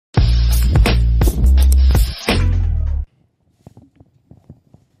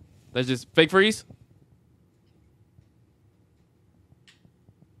Let's just fake freeze.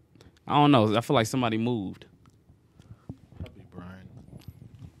 I don't know. I feel like somebody moved. Probably Brian.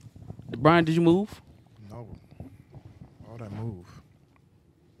 Brian, did you move? No. All that move.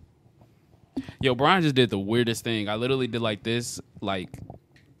 Yo, Brian just did the weirdest thing. I literally did like this, like,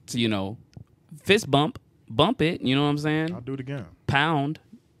 to, fist bump it. You know what I'm saying? I'll do it again. Pound.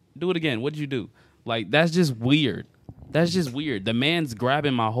 Do it again. What'd you do? Like, that's just weird. That's just weird. The man's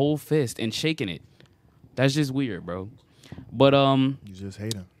grabbing my whole fist and shaking it. That's just weird, bro. But You just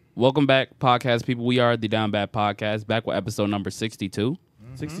hate him. welcome back, podcast people. We are the Down Bad Podcast, back with episode number 62.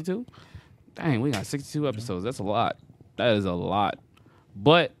 62? Dang, we got 62 episodes. That's a lot. That is a lot.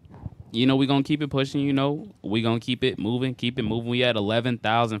 But, we're going to keep it pushing, We're going to keep it moving. We had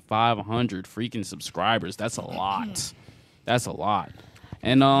 11,500 freaking subscribers. That's a lot. That's a lot.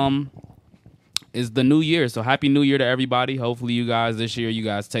 And, it's the new year, so happy new year to everybody. Hopefully you guys this year, you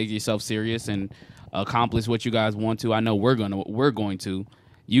guys take yourself serious and accomplish what you guys want to. I know we're going to.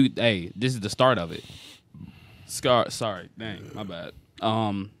 Hey, this is the start of it. Sorry, dang, my bad.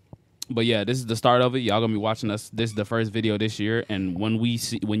 But yeah, this is the start of it. Y'all gonna be watching us. This is the first video this year, and when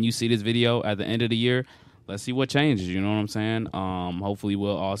you see this video at the end of the year, let's see what changes. You know what I'm saying? Hopefully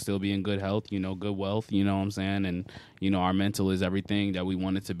we'll all still be in good health, good wealth. You know what I'm saying? And our mental is everything that we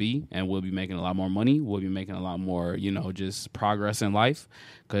want it to be, and we'll be making a lot more money. We'll be making a lot more, just progress in life,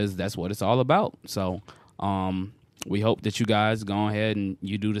 because that's what it's all about. So, we hope that you guys go ahead and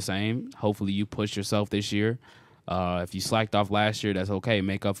you do the same. Hopefully you push yourself this year. If you slacked off last year, that's okay.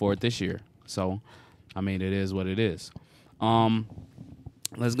 Make up for it this year. So, it is what it is.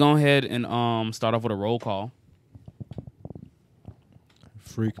 Let's go ahead and start off with a roll call.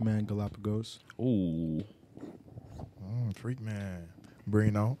 Freak Man Galapagos. Ooh. Freak Man.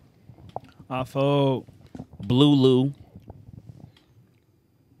 Brino. Afo. Blue Lou.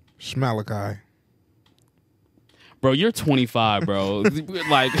 Schmalakai. Bro, you're 25, bro.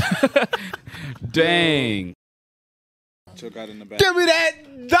 Like, dang. Choke out in the back. Give me that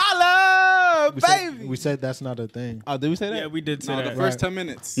dollar, baby. We said that's not a thing. Oh, did we say that? Yeah, we did say No, that. the first 10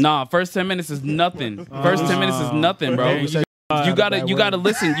 minutes. Nah, first 10 minutes is nothing. First 10 minutes is nothing, bro. We said You gotta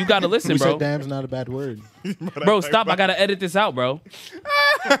listen. You gotta listen, we bro. said damn's not a bad word. Bro, stop. I gotta edit this out, bro.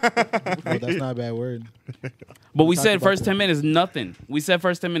 No, that's not a bad word. But we talked said about first that. 10 minutes nothing. We said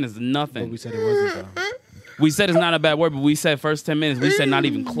first 10 minutes But nothing. we said it wasn't though. We said it's not a bad word, but we said first 10 minutes. We said not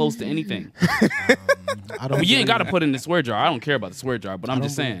even close to anything. I don't. You ain't gotta put in the swear jar. I don't care about the swear jar, but I'm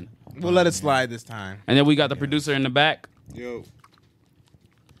just saying. We'll let it slide this time. And then we got the producer in the back. Yo,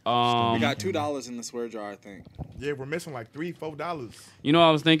 We we got $2 in the swear jar, I think. Yeah, we're missing like $3-4. You know what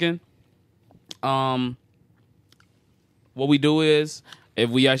I was thinking? What we do is, if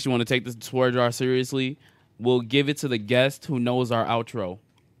we actually want to take this swear jar seriously, we'll give it to the guest who knows our outro.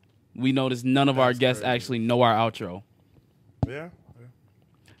 We notice none of our That's guests crazy. actually know our outro. Yeah.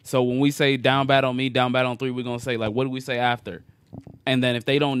 So when we say down bad on me, down bad on 3, we're going to say, like, what do we say after? And then if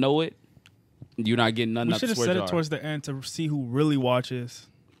they don't know it, you're not getting none We of should the have swear said jar. it towards the end to see who really watches.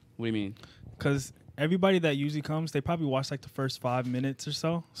 What do you mean? Because everybody that usually comes, they probably watch like the first 5 minutes or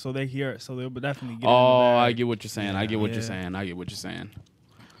so. So they hear it. So they'll definitely get it. Oh, I get what you're saying. I get what Yeah. you're saying. I get what you're saying.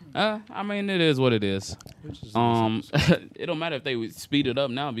 It is what it is. It don't matter if they would speed it up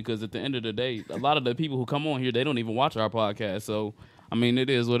now, because at the end of the day, a lot of the people who come on here, they don't even watch our podcast. So, it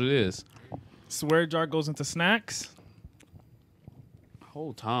is what it is. Swear jar goes into snacks.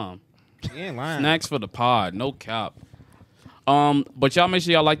 Whole time. You ain't lying. Snacks for the pod. No cap. But y'all make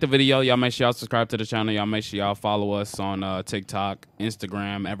sure y'all like the video. Y'all make sure y'all subscribe to the channel. Y'all make sure y'all follow us on TikTok,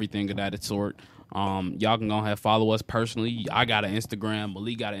 Instagram, everything of that sort. Y'all can go ahead and follow us personally. I got an Instagram.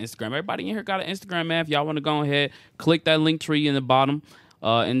 Malik got an Instagram. Everybody in here got an Instagram, man. If y'all want to go ahead, click that link tree in the bottom,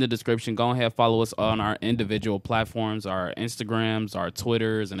 in the description. Go ahead, follow us on our individual platforms, our Instagrams, our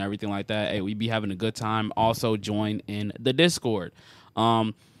Twitters, and everything like that. Hey, we be having a good time. Also, join in the Discord.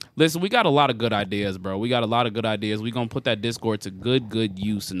 Listen, we got a lot of good ideas, bro. We got a lot of good ideas. We're going to put that Discord to good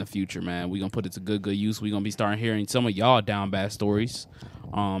use in the future, man. We're going to put it to good use. We're going to be starting hearing some of y'all down bad stories.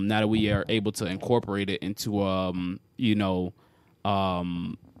 Now that we are able to incorporate it into,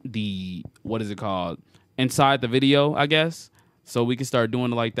 the, what is it called? Inside the video, I guess. So we can start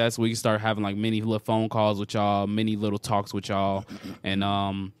doing it like that. So we can start having like many little phone calls with y'all, many little talks with y'all. And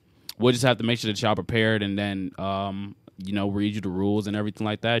we'll just have to make sure that y'all prepared, and then, read you the rules and everything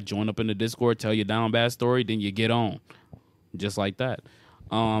like that. Join up in the Discord, tell your down bad story, then you get on. Just like that.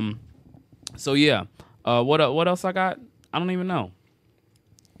 So yeah. What else I got? I don't even know.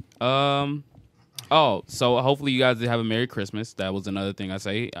 So hopefully you guys did have a Merry Christmas. That was another thing I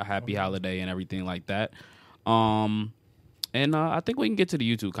say. A happy holiday and everything like that. And I think we can get to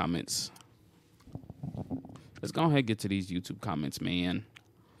the YouTube comments. Let's go ahead and get to these YouTube comments, man.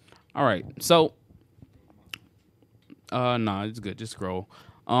 All right. So, no, it's good. Just scroll.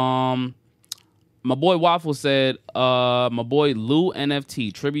 My boy Waffle said, my boy Lou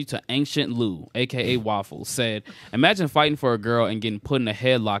NFT, tribute to Ancient Lou, a.k.a. Waffle, said, imagine fighting for a girl and getting put in a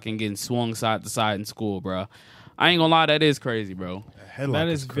headlock and getting swung side to side in school, bro. I ain't gonna lie, that is crazy, bro. That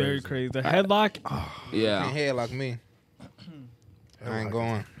is very crazy. The headlock, Yeah. Can't head like me. I ain't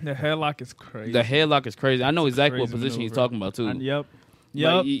going. the headlock is crazy. The headlock is crazy. I know exactly what crazy position he's maneuver. talking about, too. Yep.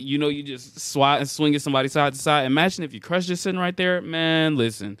 Like, you know, you just swinging somebody side to side. Imagine if your crush just sitting right there. Man,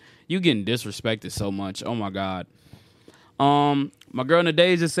 listen, you getting disrespected so much. Oh, my God. My girl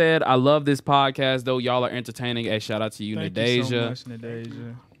Nadeja said, I love this podcast, though. Y'all are entertaining. Hey, shout out to you, Thank Nadeja. you so much,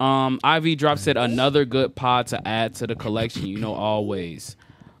 Nadeja. Ivy Drop said, another good pod to add to the collection. You know, always.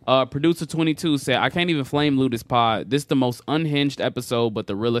 Producer 22 said, I can't even flame loot this pod. This is the most unhinged episode, but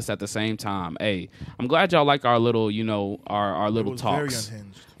the realest at the same time. Hey, I'm glad y'all like our little, you know, our little talks. Very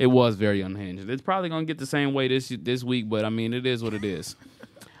unhinged. It was very unhinged. It's probably gonna get the same way this week, but I mean, it is what it is.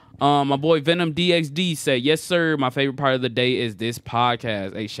 My boy Venom DXD said, yes, sir. My favorite part of the day is this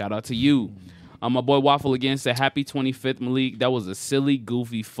podcast. Hey, shout out to you. My boy Waffle again said, happy 25th, Malik. That was a silly,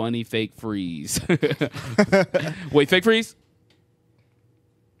 goofy, funny fake freeze. Wait, fake freeze?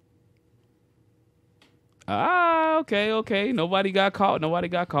 Okay. Nobody got caught.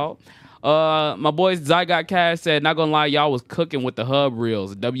 My boys Zygot Cash said, not gonna lie, y'all was cooking with the hub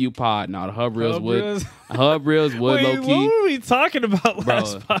reels. W pod. No, the hub reels would Wait, low what key. were we talking about Bro,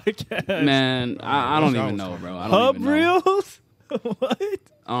 last podcast? Man, I don't even know, bro. I don't Hub even know. reels?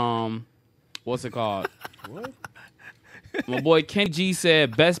 What? What's it called? What? My boy Ken G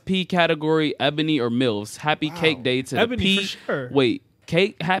said, best P category, Ebony or MILFs. Happy cake day to Ebony the P. for sure. Wait,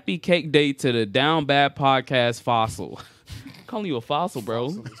 happy cake day to the Down Bad Podcast Fossil. Calling you a fossil,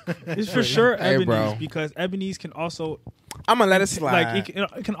 bro. It's for sure Hey, Ebony's bro. because Ebony's can also I'm gonna let it slide. like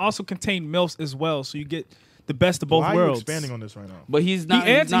it can also contain MILFs as well, so you get the best of both Why are you worlds. expanding on this right now? But he's not,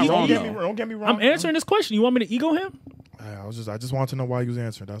 He he's not answered- wrong, he- though. Don't get me wrong. I'm answering this question. You want me to ego him? I just wanted to know why you was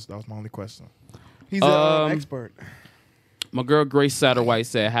answering. That was my only question. He's an expert. My girl Grace Satterwhite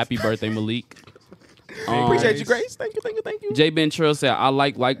said, happy birthday, Malik. Appreciate you, Grace. Thank you. J. Ben Trill said, I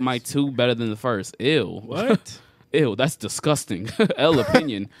like my 2 better than the first. Ew. What? Ew, that's disgusting. L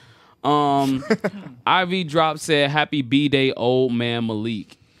opinion. Ivy Drop said, happy B-Day, old man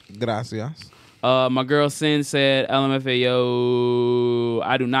Malik. Gracias. My girl Sin said, LMFAO,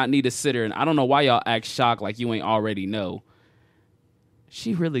 I do not need a sitter, and I don't know why y'all act shocked like you ain't already know.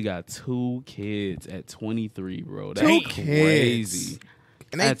 She really got 2 kids at 23, bro. That's 2 crazy.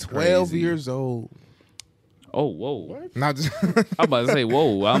 And they That's 12 crazy. years old. Oh, whoa. Not just. I'm about to say,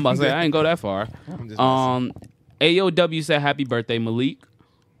 whoa. I'm about to say, I ain't go that far. I'm just AOW said, happy birthday, Malik.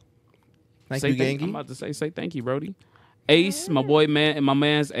 Thank Say you, Genki. I'm about to say thank you, Brody. Ace, my boy, man, and my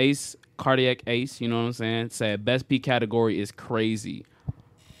man's Ace, Cardiac Ace, you know what I'm saying, said, best P category is crazy.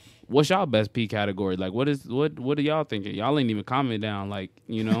 What's y'all best P category? Like, what are y'all thinking? Y'all ain't even comment down, like,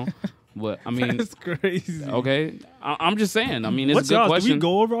 you know. But I mean, That's crazy. okay. I'm just saying. I mean, it's What's a good yours? question. Did we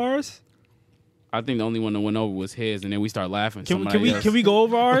go over ours? I think the only one that went over was his, and then we start laughing. Can Somebody else. we go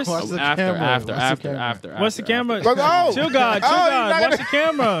over ours? What's the after, camera? after, What's the after, camera? after, What's the after, camera? Let's go. Chill God, Oh, watch you're the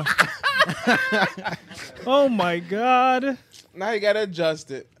camera. Oh my God. Now you gotta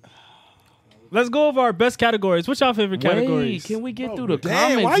adjust it. Let's go over our best categories. What's your favorite categories? Wait, can we get through the Damn,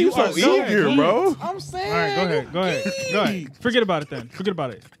 comments? why you are so eager, geeked. bro? I'm saying. All right, go ahead. Forget about it then. Forget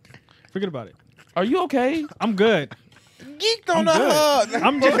about it. Are you okay? I'm good. Geeked on the hub.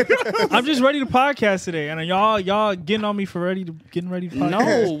 I'm just ready to podcast today, and y'all getting on me for getting ready to podcast.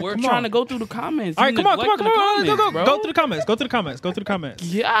 No, we're Come trying on. to go through the comments. All right, You come on. neglecting the comments, Go bro. through the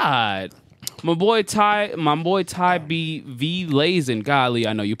comments. God. My boy Ty B Lazen, golly,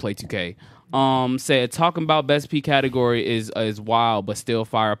 I know you play 2K. Said talking about best P category is wild, but still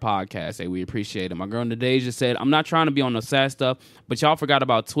fire podcast. Hey, we appreciate it. My girl Nadeja said, I'm not trying to be on no sad stuff, but y'all forgot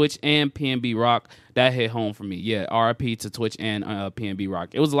about Twitch and PNB Rock. That hit home for me. Yeah, RIP to Twitch and PNB Rock.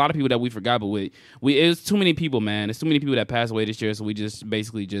 It was a lot of people that we forgot, but it was too many people, man. It's too many people that passed away this year, so we just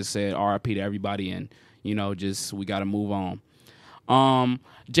basically just said RIP to everybody, and you know, just we got to move on.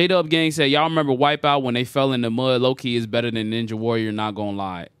 J-Dub Gang said, y'all remember Wipeout when they fell in the mud? Low-key is better than Ninja Warrior, not gonna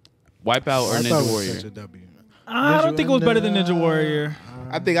lie. Wipeout or I thought it Ninja was Warrior? such a W. I don't think it was better than Ninja Warrior.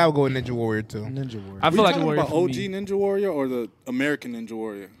 I think I would go with Ninja Warrior too. Ninja Warrior. I feel like talking Warrior about for OG me. Ninja Warrior or the American Ninja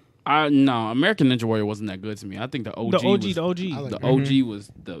Warrior? No, American Ninja Warrior wasn't that good to me. I think the OG The OG. was, the OG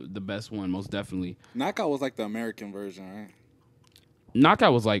was the best one, most definitely. Knockout was like the American version, right?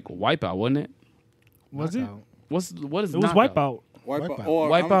 Knockout was like Wipeout, wasn't it? Was it? What is It was knockout? Wipeout. Wipeout. Wipeout. Or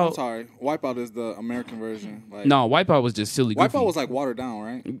Wipeout. I'm sorry. Wipeout is the American version. Like, No, Wipeout was just silly. Goofy. Wipeout was like watered down,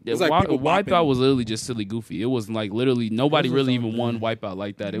 right? It Yeah, was like people Wipeout bopping. was literally just silly goofy. It was like literally nobody It was really its own even won thing. Wipeout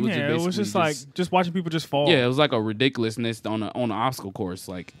like that. It was Yeah, it was just basically like just watching people just fall. yeah, it was like a ridiculousness on an obstacle course.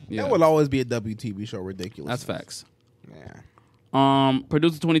 Like yeah, That will always be a WTV show. Ridiculous. that's facts. Yeah.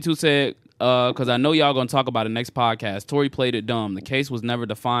 Producer 22 said, because I know y'all gonna talk about it next podcast. Tory played it dumb. The case was never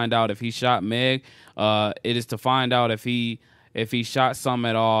to find out if he shot Meg. It is to find out if he shot some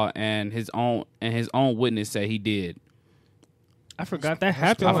at all, and his own witness said he did. I forgot that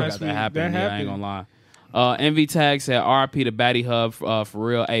happened I last forgot that week. happened. Yeah, I ain't gonna lie. MV Tag said RP to Batty Hub for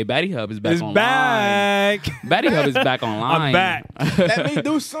real. Hey, Batty Hub is back It's online. back. Batty Hub is back online. I'm back. Let me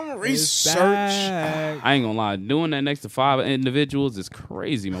do some It's research. back. I ain't gonna lie, doing that next to 5 individuals is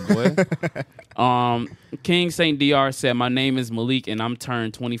crazy, my boy. King Saint Dr said, "My name is Malik and I'm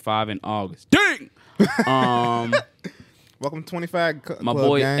turned 25 in August." Dang. Welcome to 25 My Club,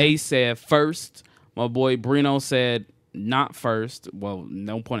 boy gang. Ace said first. My boy Brino said not first. Well,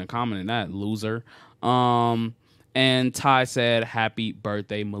 no point in commenting that, loser. And Ty said happy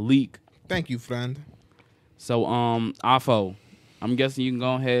birthday, Malik. Thank you, friend. So Afo, I'm guessing you can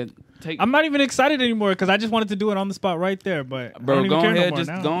go ahead take. I'm not even excited anymore because I just wanted to do it on the spot right there. But I Bro, don't even go care ahead, no more just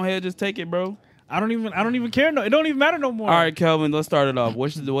now. go ahead, just take it, bro. I don't even care. No, it don't even matter no more. All right, Kelvin, let's start it off.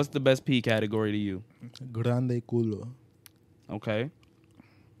 What's the best P category to you? Grande culo. Okay.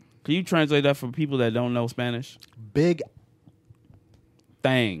 Can you translate that for people that don't know Spanish? Big.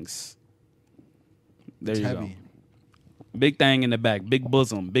 Thangs. There you Heavy. go. Big thing in the back. Big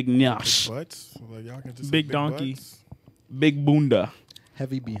bosom. Big nyash. Butts. Like, y'all can just say Big donkey. butts. Big bunda.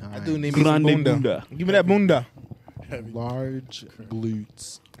 Heavy behind. I do need me some Grande bunda. bunda. Give me that bunda. Heavy. Large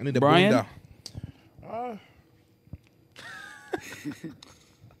glutes. I need the Brian? bunda.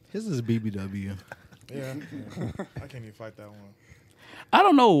 His is BBW. Yeah. I can't even fight that one. I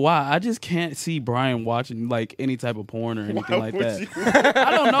don't know why. I just can't see Brian watching like any type of porn or anything like would that. you?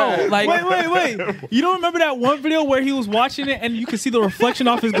 I don't know. Like Wait. You don't remember that one video where he was watching it and you could see the reflection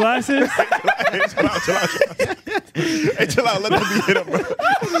off his glasses? Hey, chill out. Let that be hit up, bro.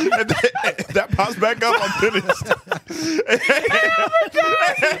 If that pops back up, I'm finished.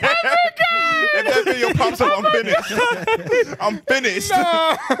 If that video pops up, I'm finished. I'm finished.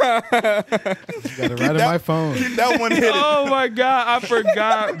 Got it right on my phone. Keep that one hidden. oh my god, I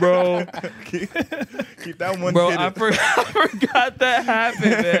forgot, bro. Keep that one Bro, hidden. I forgot that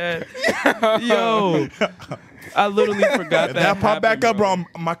happened, man. Yo, I literally forgot If that. that pop back happened, up,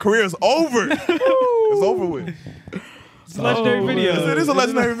 bro, my career is over. It's over with. It's a legendary video. It is a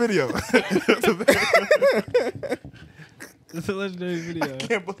legendary video. It's a legendary video.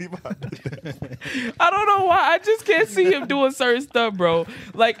 Can't believe I did that. I don't know why. I just can't see him doing certain stuff, bro.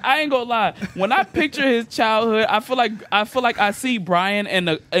 Like I ain't gonna lie. When I picture his childhood, I feel like I see Brian in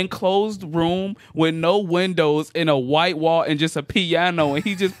an enclosed room with no windows and a white wall and just a piano, and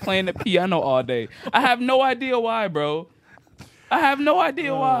he's just playing the piano all day. I have no idea why, bro. I have no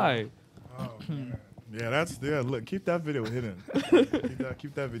idea why. Yeah, look, keep that video hidden.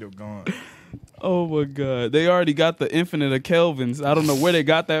 keep that video going. Oh my god, they already got the infinite of Kelvins. I don't know where they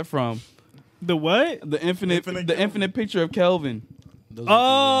got that from. The what? The infinite Kelvin. infinite picture of Kelvin. Those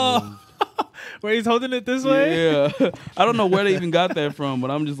Oh, where he's holding it this way? Yeah, I don't know where they even got that from,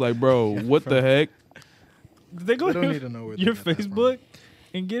 but I'm just like, bro, what the heck? Did they go They don't to need to know where they your got that from. Facebook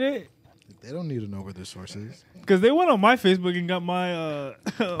and get it? They don't need to know where their source is. Because they went on my Facebook and got my.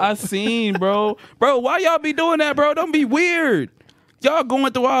 I seen, bro. Bro, why y'all be doing that, bro? Don't be weird. Y'all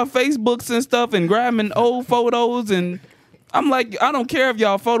going through our Facebooks and stuff and grabbing old photos, and I'm like, I don't care if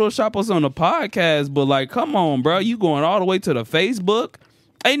y'all Photoshop us on the podcast, but like, come on, bro. You going all the way to the Facebook?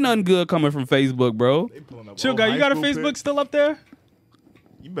 Ain't nothing good coming from Facebook, bro. They pulling up Chill old guy, you high got a school Facebook pics. still up there?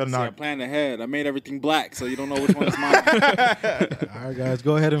 You better See, I not. planned ahead. I made everything black, so you don't know which one is mine. All right, guys,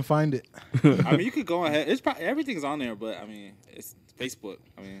 go ahead and find it. I mean, you could go ahead. It's probably everything's on there, but I mean, it's Facebook.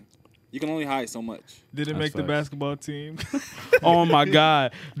 I mean, you can only hide so much. Did it That's make the facts. basketball team? Oh my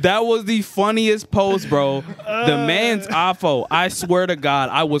god, that was the funniest post, bro. The man's Afo. I swear to God,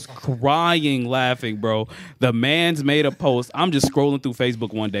 I was crying laughing, bro. The man's made a post. I'm just scrolling through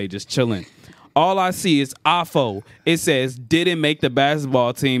Facebook one day, just chilling. All I see is Afo. It says, didn't make the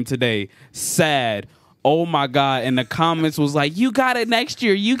basketball team today. Sad. Oh my God. And the comments was like, you got it next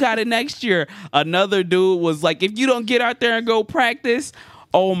year. You got it next year. Another dude was like, if you don't get out there and go practice.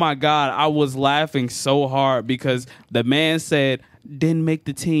 Oh my God. I was laughing so hard because the man said, didn't make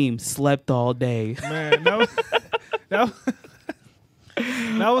the team, slept all day. Man, that was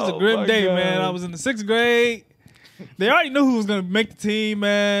a Oh grim my day, God. man. I was in the 6th grade. They already knew who was going to make the team,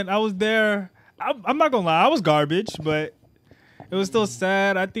 man. I was there. I'm not gonna lie, I was garbage, but it was still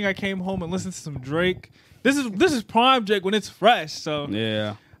sad. I think I came home and listened to some Drake. This is prime Drake when it's fresh. So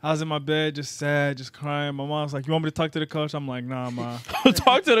Yeah. I was in my bed, just sad, just crying. My mom's like, "You want me to talk to the coach?" I'm like, "Nah, ma.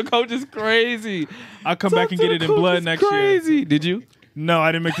 Talk to the coach is crazy. I'll come back and get it in blood next year." Crazy. Did you? No,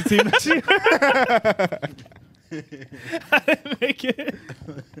 I didn't make the team next year. I didn't make it.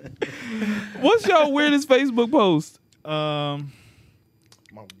 What's y'all weirdest Facebook post? My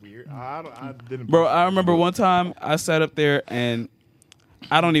weird. I didn't. Bro, I remember one time I sat up there and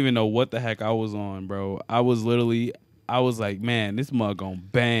I don't even know what the heck I was on, bro. I was like, man, this mug gonna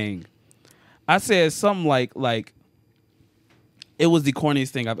bang. I said something like it was the corniest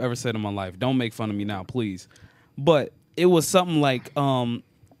thing I've ever said in my life. Don't make fun of me now, please. But it was something like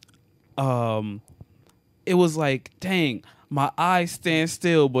it was like, dang, my eyes stand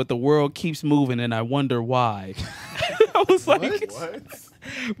still, but the world keeps moving and I wonder why. I was like, What?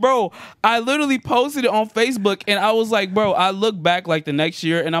 bro, I literally posted it on Facebook and I was like, bro, I look back like the next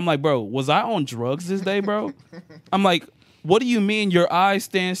year and I'm like, bro, was I on drugs this day, bro? I'm like, what do you mean your eyes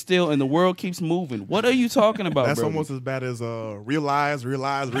stand still and the world keeps moving? What are you talking about, That's bro? almost as bad as realize.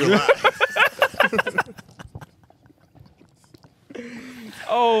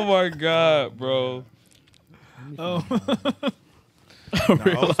 Oh my God, bro. Oh,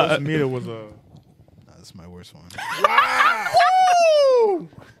 All social media was That's my worst one.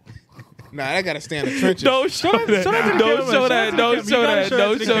 Nah, I gotta stay in the trenches. Don't show that. Don't show that. Don't show that.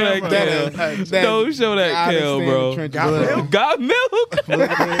 Don't show that, Kel. Don't show that, Kel, bro. Got milk.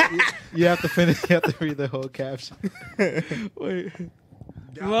 You have to finish. You have to read the whole caption. Wait.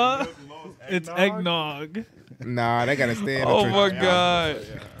 well, it's eggnog. Nah, they gotta stay in the Oh trenches. my God.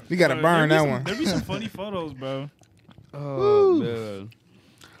 You gotta burn that one. There be some funny photos, bro. Oh man.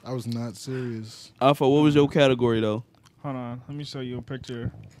 I was not serious. Alpha, what was your category though? Hold on, let me show you a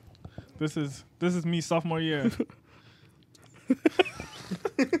picture. This is me sophomore year.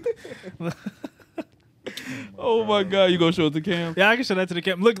 Oh my God, you gonna show it to Cam? Yeah, I can show that to the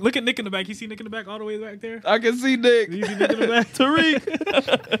camera. Look at Nick in the back. You see Nick in the back all the way back there? I can see Nick. You see Nick in the back?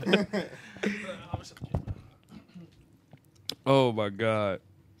 Tariq. Oh my God.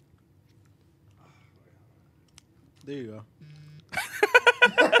 There you go.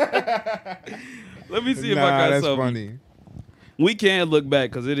 Let me see if Nah, I got that's something. funny. We can look back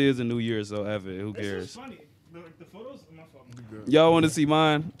because it is a new year, so F it. Who This is cares? funny. The photos are my fault. Y'all want to see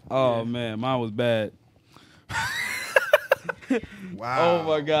mine? Oh man, mine was bad. wow. Oh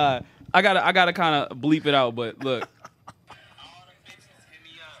my God. I gotta kind of bleep it out, but look.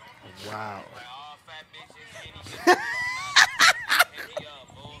 Wow.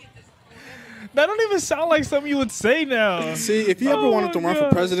 That don't even sound like something you would say now. See, if you ever Oh wanted to my run God.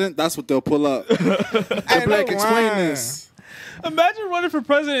 for president, that's what they'll pull up. They'll be like, no explain lie. this. Imagine running for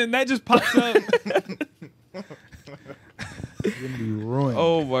president and that just pops up. You're gonna be ruined.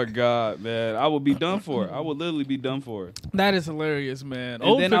 Oh my God, man. I would be done for. I would literally be done for. That is hilarious, man.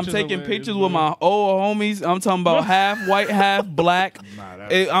 And then I'm taking pictures with my old homies. I'm talking about half white, half black. Nah,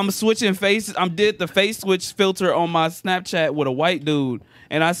 that's, I'm switching faces. I did the face switch filter on my Snapchat with a white dude,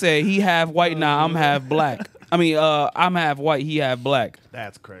 and I said he half white now. I'm half black. I mean, I'm half white. He half black.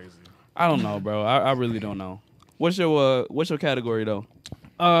 that's crazy. I don't know, bro. I really don't know. What's your category though,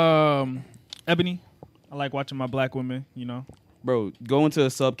 Ebony. I like watching my black women, you know. bro? Go into a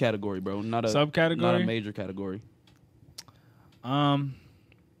subcategory, bro. Not a Subcategory? Not a major category. I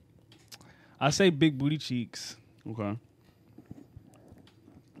say big booty cheeks. Okay.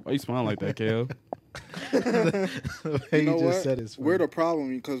 Why you smiling like that, Kale? The way You know just what? said it's We're the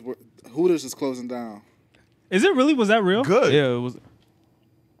problem because Hooters is closing down. Is it really? Was that real? Good. Yeah, it was.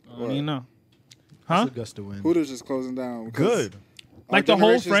 I don't even know. That's Huh? a gust of wind. Hooters is closing down. because Good. our Like the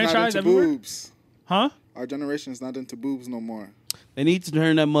whole generation's not franchise into everywhere? boobs. Huh? Our generation is not into boobs no more. They need to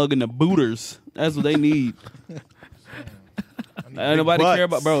turn that mug into booters. That's what they need. Ain't nobody care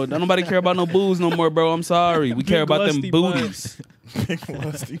about, bro. Don't nobody care about no boobs no more, bro. I'm sorry. We care Big about them lusty booties. Big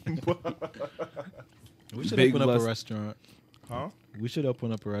lusty butt. We should Big open up lust. a restaurant. Huh? We should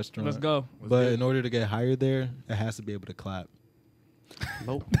open up a restaurant. Let's go. But in order to get hired there, it has to be able to clap.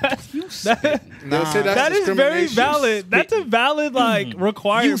 Nope. They'll say that's That is very discrimination. valid. That's a valid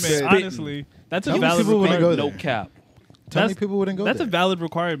requirement. spitting. Honestly, that's a How many valid people wanna requirement. go No there? cap. How many people wouldn't go That's there? a valid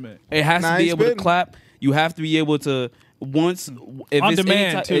requirement. It has Nah, to be he's able to spitting. clap. You have to be able to once if On it's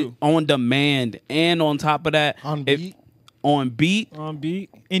demand, any too. on demand, and on top of that, On if- beat? on beat. On beat.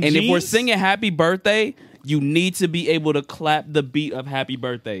 In And if we're jeans? singing Happy Birthday, you need to be able to clap the beat of Happy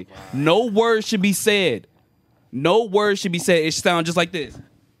Birthday. No words should be said. No words should be said. It should sound just like this.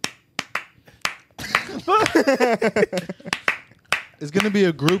 It's gonna be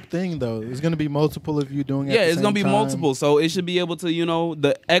a group thing though. It's gonna be multiple of you doing it. Yeah, at the it's gonna same be time. multiple, so it should be able to,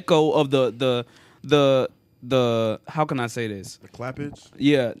 the echo of the how can I say this? The clappage.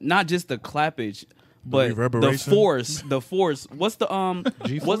 Yeah, not just the clappage, but the reverberation? force. The force. What's the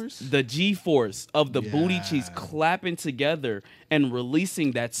G-force? What's the G force of the booty Yeah. cheeks clapping together and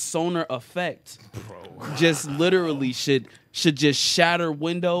releasing that sonar effect? Just literally should just shatter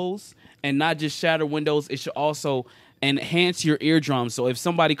windows, and not just shatter windows. It should also enhance your eardrums. So if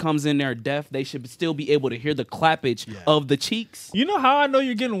somebody comes in there deaf, they should still be able to hear the clappage of the cheeks. You know how I know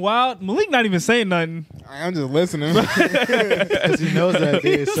you're getting wild? Malik not even saying nothing. I'm just listening. Because he knows that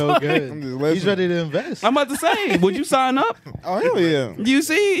idea is so good. I'm just He's listening. ready to invest. I'm about to say, would you sign up? Oh hell yeah! You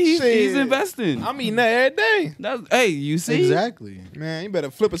see, he's Shit. investing. I'm eating that every day. Hey, you see? Exactly. Man, you better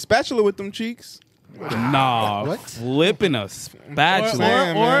flip a spatula with them cheeks. Nah, What? flipping a spatula.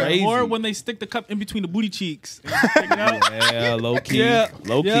 saying, man. Crazy. Or when they stick the cup in between the booty cheeks. And take it out. Yeah, low key. Yeah,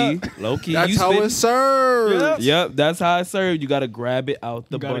 Low yeah. key. Low key. That's You how spitting? it's served. Yeah. Yep, that's how it's served. You gotta grab it out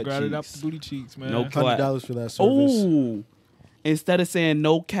the You gotta butt grab it up cheeks. the booty cheeks, man. No clap. $100 for that service. Ooh. Instead of saying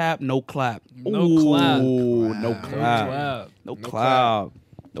no cap, no clap. No Ooh, clap. No clap. Wow. No No clap. No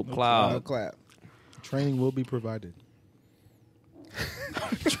No clap. clap. Training will be provided.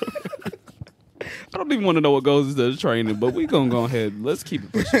 I don't even want to know what goes into the training, but we gonna go ahead. Let's keep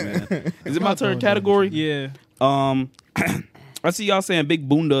it pushing, man. Is it my turn? Category? Yeah. I see y'all saying big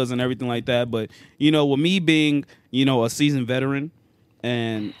bundas and everything like that, but with me being, a seasoned veteran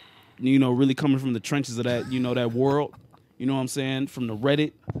and really coming from the trenches of that, that world, you know what I'm saying? From the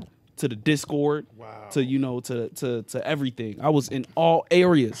Reddit to the Discord to everything. I was in all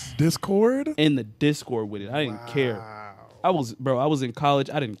areas Discord. in the Discord with it. I didn't care. I was in college.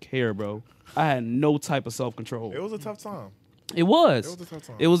 I didn't care, bro. I had no type of self-control. It was a tough time. It was. It was a tough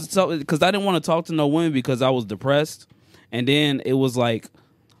time. It was tough because I didn't want to talk to no women because I was depressed. And then it was like,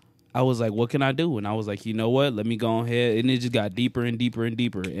 I was like, what can I do? And I was like, you know what? Let me go ahead. And it just got deeper and deeper and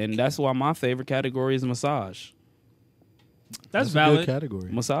deeper. And that's why my favorite category is massage. That's a valid. good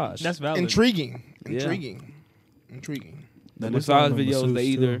category. Massage. That's valid. Intriguing. Yeah. Intriguing. The That is massage one of the videos, they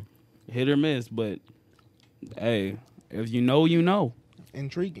masseuse, either too. hit or miss. But, hey, if you know, you know.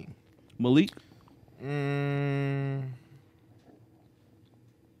 Intriguing. Malik, Mm,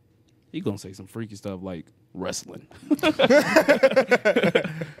 he gonna say some freaky stuff like wrestling.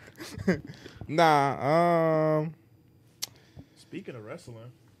 nah. Speaking of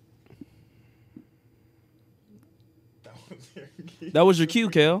wrestling, That was your cue,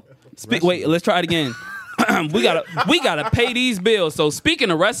 Kel. Wait, let's try it again. we gotta pay these bills. So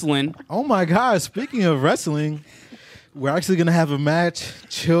speaking of wrestling, Oh my God! Speaking of wrestling, we're actually gonna have a match: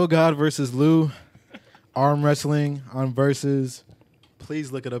 Chill God versus Lou, arm wrestling on Versus.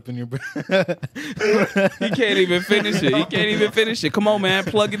 Please look it up in your. he can't even finish it. Come on, man,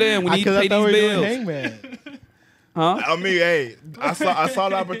 plug it in. We need to pay these bills. Hangman. Huh? I mean, hey, I saw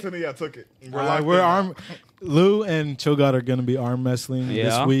the opportunity. I took it. We're arm. Lou and Chill God are gonna be arm wrestling Yeah.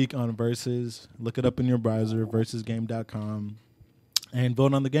 this week on Versus. Look it up in your browser, versusgame.com, and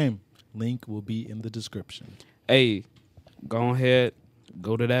vote on the game. Link will be in the description. Hey, go ahead,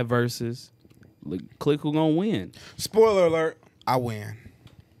 go to that versus. Look, click who gonna win. Spoiler alert. I win.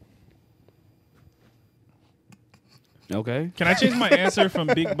 Okay. Can I change my answer from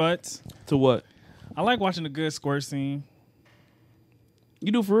big butts? To what? I like watching a good squirt scene.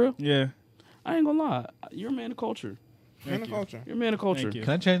 You do for real? Yeah. I ain't gonna lie. You're a man of culture. Man of culture. You're a man of culture. Thank you.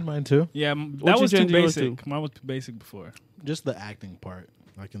 Can I change mine too? Yeah, What that you was too changing yours basic. to? Mine was too basic before. Just the acting part,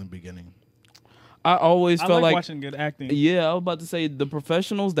 like in the beginning. I always I felt like like watching good acting. yeah, I was about to say the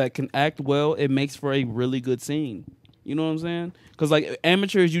professionals that can act well, it makes for a really good scene. You know what I'm saying? Because like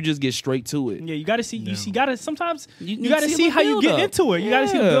amateurs, you just get straight to it. Yeah, you gotta see. Yeah. You gotta sometimes. You You gotta see a see little how you get build-up. into it. You gotta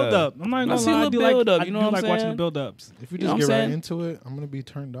see the Yeah. build up. I'm not I gonna see a lie. I little do like build-up, I you know do what I'm like watching saying? the build ups. If you You know just what get I'm right saying? into it, I'm gonna be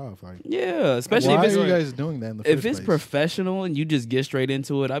turned off. Like, Yeah, especially why if it's are you guys doing that in the if first it's place? professional and you just get straight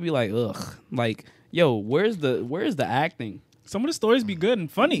into it. I'd be like, ugh, like yo, where's the acting? Some of the stories be good and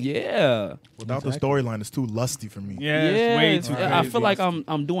funny. Yeah, Without the Exactly. storyline, it's too lusty for me. Yeah, it's way too I crazy. feel like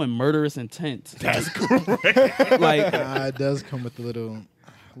I'm doing murderous intent. That's correct. Like It does come with a little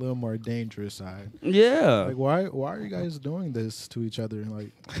more dangerous side. yeah, Like, why are you guys doing this to each other?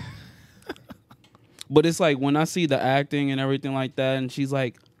 Like, but it's like when I see the acting and everything like that, and she's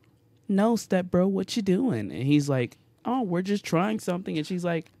like, "No, step bro, what you doing?" And he's like, "Oh, we're just trying something," and she's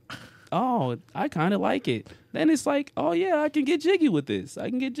like, "Oh, I kind of like it." Then it's like, "Oh yeah, I can get jiggy with this.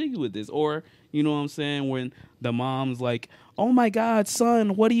 Or you know what I'm saying? When the mom's like, "Oh my God,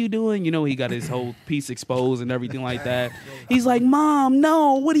 son, what are you doing?" You know, he got his whole piece exposed and everything like that. He's like, "Mom,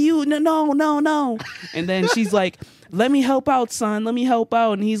 no, what are you? No. And then she's like, let me help out, son. Let me help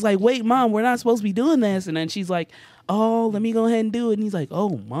out. And he's like, wait, mom, we're not supposed to be doing this. And then she's like, oh, let me go ahead and do it. And he's like,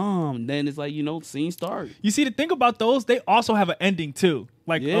 oh, mom. And then it's like, scene start. You see, the thing about those, they also have an ending too.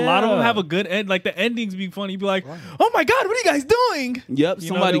 Like a lot of them have a good end. Like the endings be funny. You be like, oh my God, what are you guys doing? Yep,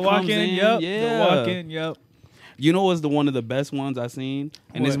 somebody they walk comes in. Yep, Yeah. they walk in. Yep. You know what's one of the best ones I've seen?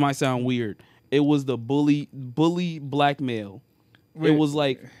 And this What? might sound weird. It was the bully blackmail. Wait. It was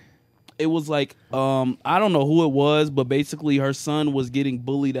like I don't know who it was, but basically her son was getting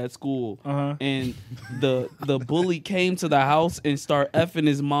bullied at school. Uh-huh. And the bully came to the house and start effing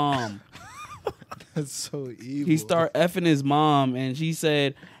his mom. That's so evil. He start effing his mom, and she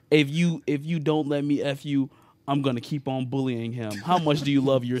said, if you don't let me F you, I'm gonna keep on bullying him. How much do you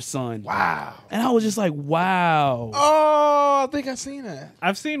love your son? Wow. And I was just like, wow. Oh, I think I seen that.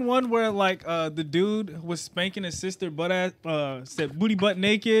 I've seen one where like the dude was spanking his sister said booty butt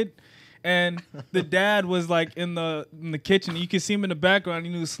naked, and the dad was like in the kitchen. You could see him in the background.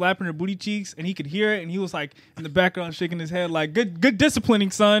 He was slapping her booty cheeks, and he could hear it. And he was like in the background shaking his head like, "Good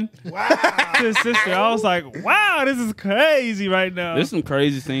disciplining, son." Wow. To his sister, I was like, "Wow, this is crazy right now." There's some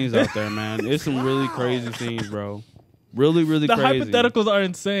crazy scenes out there, man. There's some really crazy scenes, bro. Really, really the crazy. hypotheticals are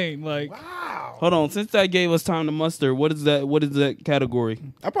insane. Like, Hold on, since that gave us time to muster, what is that category?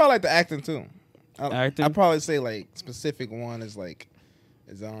 I probably like the acting too. Acting? I'd probably say like specific one is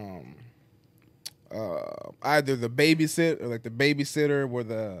either the babysit or like the babysitter where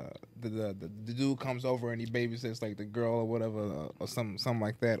the dude comes over and he babysits like the girl or whatever or something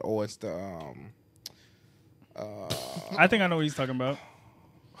like that, or it's the I think I know what he's talking about.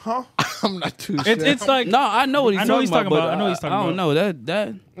 I'm not too sure. It's like No, I know what he's talking about. But I know what he's talking I don't know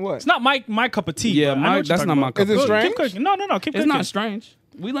that. what? it's not my cup of tea. Yeah, but I know what you're that's talking not my about. cup. Is it of tea. strange? Keep cooking. No. Keep It's cooking. not strange.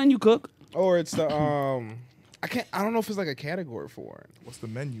 We letting you cook. Or it's the I don't know if it's like a category for it. What's the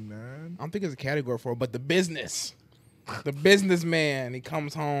menu, man? I don't think it's a category for it, but the businessman, he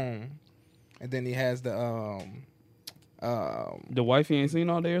comes home and then he has the The wife he ain't seen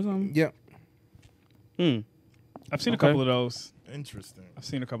all day or something. yep. I've seen a Okay. couple of those. Interesting. I've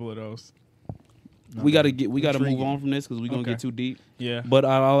seen a couple of those. We gotta move Intriguing. on from this because we're gonna Okay. get too deep. Yeah. But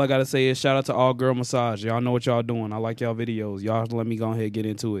all I gotta say is shout out to All Girl Massage. Y'all know what y'all doing. I like y'all videos. Y'all let me go ahead and get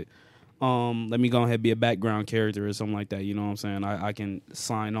into it. Let me go ahead and be a background character or something like that. You know what I'm saying? I can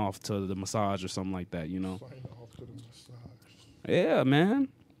sign off to the massage or something like that. You know? Yeah, man.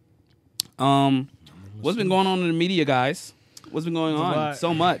 What's been going on in the media, guys? What's been going There's a on? lot.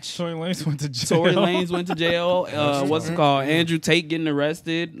 So much. Tory Lanez went to jail. Tory Lanez went to jail. What's it called? Andrew Tate getting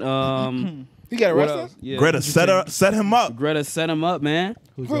arrested. He got What arrested? else? Yeah. Greta set him up. Greta set him up, man.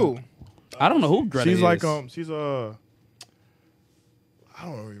 Who? I don't know who Greta She's is. like she's a I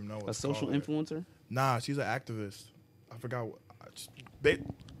don't even know what a social influencer. Nah, she's an activist. I forgot what.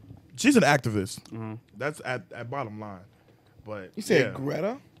 She's an activist. Uh-huh. That's at bottom line. But You said yeah.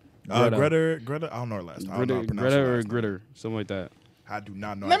 Greta? Greta. I don't know her last name. I don't know how to pronounce Greta her or last name. Gritter, something like that. I do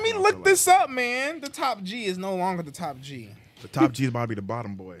not know. Let how to me pronounce her look this last up, man. The top G is no longer the top G. name. The top G is about to be the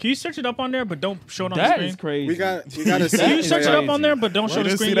bottom boy. Can you search it up on there, but don't show it on the That screen? is crazy. We got to Can see. you search it up on there, but don't show You the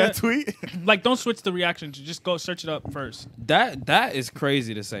didn't screen see yet? that tweet? Like, don't switch the reaction. Just go search it up first. that is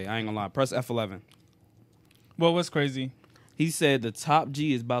crazy to say. I ain't gonna lie. Press F11. Well, what's crazy? He said the top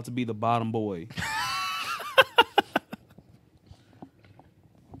G is about to be the bottom boy.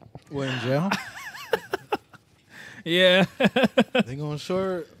 What, in jail? Yeah. They gonna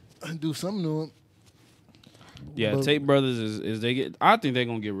sure do something to him. Yeah, But- Tate Brothers is they get. I think they're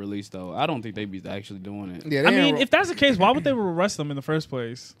gonna get released though. I don't think they be actually doing it. Yeah, I mean, if that's the case, why would they arrest them in the first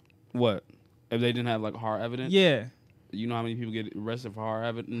place? What if they didn't have like hard evidence? Yeah, You know how many people get arrested for hard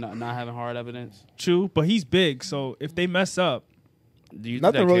evidence, not having hard evidence? true. But he's big, so if they mess up, Do you think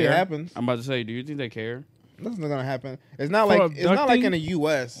nothing they really care? happens. I'm about to say, do you think they care? Nothing's gonna happen. It's not For like abducting? in the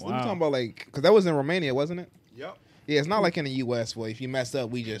U.S. We're Wow. talking about like because that was in Romania, wasn't it? Yep. Yeah, it's not like in the U.S. where if you mess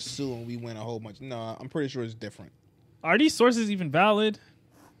up, we just sue and we win a whole bunch. No, I'm pretty sure it's different. are these sources even valid?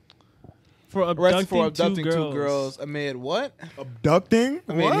 For abducting, two girls. amid what? Abducting?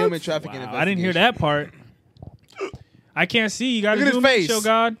 Amid What? human trafficking. Wow, I didn't hear that part. I can't see. You got to Look at zoom his in, face. show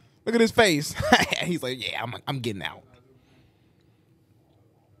God. Look at his face. He's like, yeah, I'm getting out.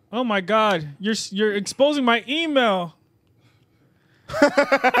 Oh my God, you're exposing my email. Wait,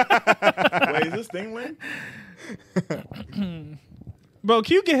 is this thing link? Bro,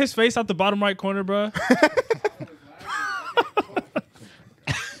 can you get his face out the bottom right corner, bro?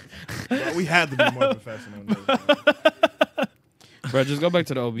 Bro, we had to be more professional. Than this, Bro, just go back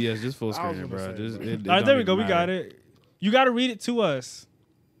to the OBS. Just full I was screen, gonna bro. say, Just, bro. it All right, don't there we even go. We got matter. it. You got to read it to us.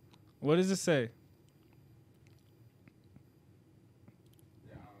 What does it say?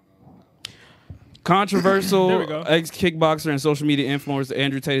 Controversial There we go. ex-kickboxer and social media influencer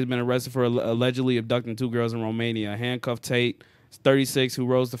Andrew Tate has been arrested for allegedly abducting 2 girls in Romania. Handcuffed Tate, 36, who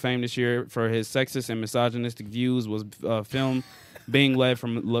rose to fame this year for his sexist and misogynistic views, was filmed being led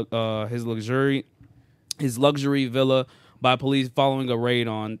from his luxury villa by police following a raid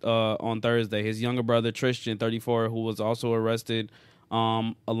on Thursday. His younger brother Tristan, 34, who was also arrested,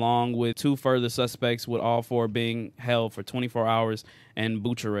 along with 2 further suspects, with all 4 being held for 24 hours in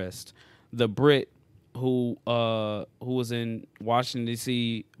Bucharest. The Brit, who was in Washington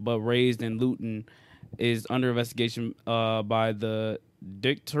D.C. but raised in Luton, is under investigation by the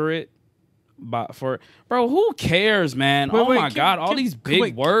Dictatorate. Bro, who cares, man? Wait, My God, all these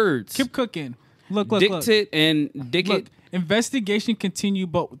big words. Keep cooking. Look. Dictate and Dickit. Look, investigation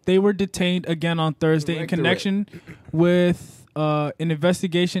continued, but they were detained again on Thursday in connection with an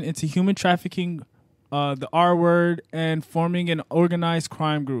investigation into human trafficking, the R word, and forming an organized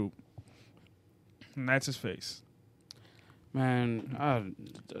crime group. And that's his face. Man,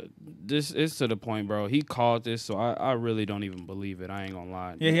 this is to the point, bro. He called this, so I really don't even believe it. I ain't gonna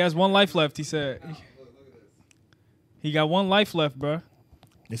lie. Yeah, he has 1 life left, he said. He got 1 life left, bro.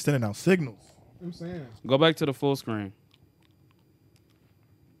 They're sending out signals. I'm saying. Go back to the full screen.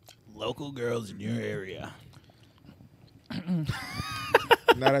 Local girls in your area.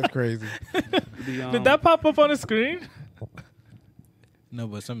 Nah, that's crazy. Did that pop up on the screen? No,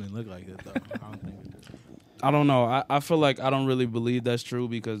 but something looked like it though. I don't think it did. I don't know. I feel like I don't really believe that's true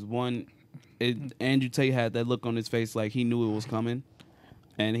because one, Andrew Tate had that look on his face like he knew it was coming,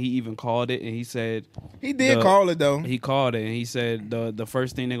 and he even called it. And he said He did call it though. he called it, and he said the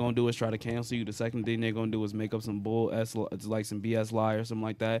first thing they're gonna do is try to cancel you. The second thing they're gonna do is make up some it's like some BS lie or something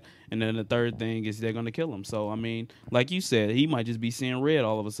like that. And then the third thing is they're gonna kill him. So I mean, like you said, he might just be seeing red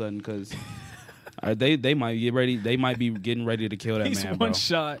all of a sudden because. They might get ready. They might be getting ready to kill that He's man, one bro.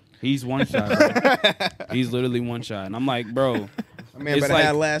 shot. He's 1 shot. Bro. He's literally 1 shot, and I'm like, bro, I mean, it's better like-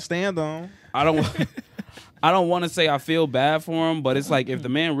 have last stand on. I don't want to say I feel bad for him, but it's like if the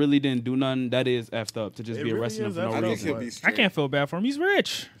man really didn't do nothing, that is effed up to just It be really arresting him is for no effed I up. think reason. he'll be I straight. can't feel bad for him. He's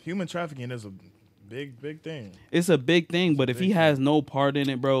rich. Human trafficking is a big thing. It's a big thing, but if he has no part in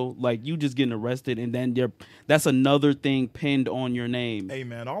it, bro, like you just getting arrested, and then that's another thing pinned on your name. Hey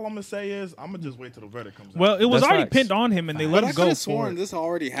man, all I'm gonna say is I'm gonna just wait till the verdict comes out. Well, it was That's already facts. pinned on him, and they But let I him could go have for sworn it. this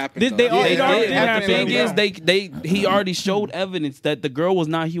already happened. Did they though. already- They it already did. did And happen. the thing Yeah. is, he already showed evidence that the girl was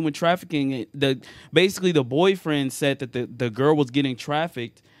not human trafficking. Basically, the boyfriend said that the girl was getting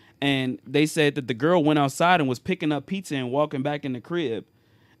trafficked, and they said that the girl went outside and was picking up pizza and walking back in the crib.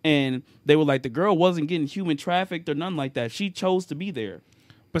 And they were like, the girl wasn't getting human trafficked or nothing like that. She chose to be there.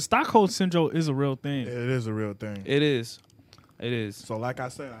 But Stockholm syndrome is a real thing. it is a real thing. It is. It is. So like I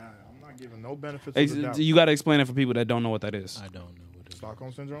said, I'm not giving no benefits of the doubt. You got to explain it for people that don't know what that is. I don't know what it is.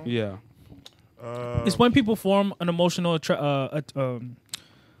 Stockholm syndrome. Yeah. It's when people form an emotional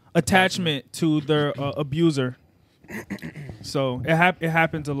attachment to their abuser. So it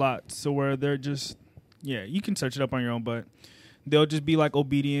happens a lot. So where they're just, yeah, you can search it up on your own, but they'll just be like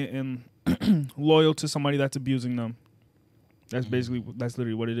obedient and loyal to somebody that's abusing them. That's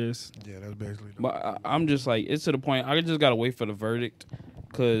literally what it is. Yeah, that's basically. But I'm just like, it's to the point, I just got to wait for the verdict.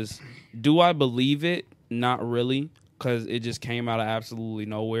 Because do I believe it? Not really. Because it just came out of absolutely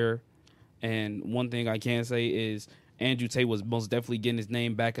nowhere. And one thing I can say is Andrew Tate was most definitely getting his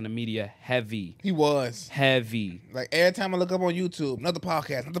name back in the media heavy. He was. Heavy. Like every time I look up on YouTube, another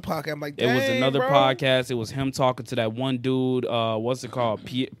podcast. I'm like, It was dang, another bro. podcast. It was him talking to that one dude. What's it called?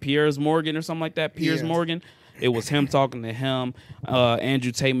 Piers Morgan or something like that. Piers Yeah. Morgan. It was him talking to him.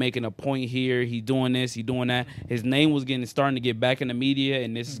 Andrew Tate making a point here. He doing this. He doing that. His name was starting to get back in the media,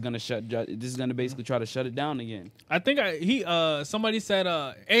 and this is gonna basically try to shut it down again. I think somebody said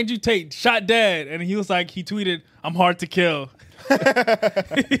Andrew Tate shot dead, and he was like, he tweeted, "I'm hard to kill."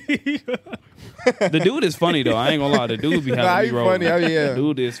 The dude is funny though. I ain't gonna lie. The dude be having Nah, me he rolling. funny. Oh, yeah. The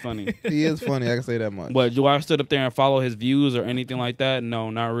dude is funny. He is funny. I can say that much. But do I stood up there and follow his views or anything like that? No,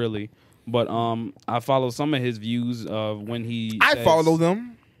 not really. But I follow some of his views of when he. I says- follow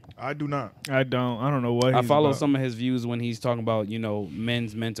them. I do not. I don't know what I he's follow about. some of his views when he's talking about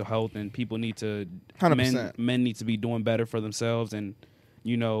men's mental health and people need to 100%. men need to be doing better for themselves and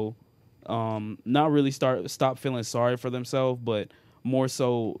not really stop feeling sorry for themselves, but more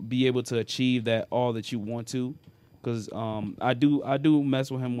so be able to achieve all that you want to. Because I do mess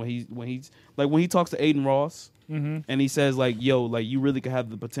with him when he talks to Aiden Ross. Mm-hmm. And he says like, yo, like you really could have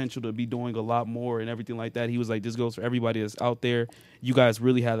the potential to be doing a lot more and everything like that. He was like, this goes for everybody that's out there. You guys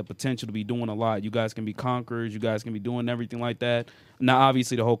really have the potential to be doing a lot. You guys can be conquerors. You guys can be doing everything like that. Now,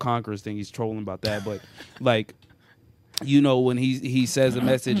 obviously, the whole conquerors thing, he's trolling about that. But like, you know, when he says a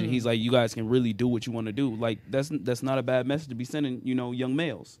message and he's like, you guys can really do what you want to do. Like that's not a bad message to be sending, you know, young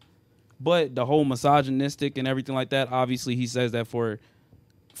males. But the whole misogynistic and everything like that, obviously he says that for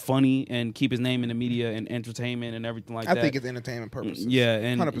funny and keep his name in the media and entertainment and everything like that. I think it's entertainment purposes. Yeah,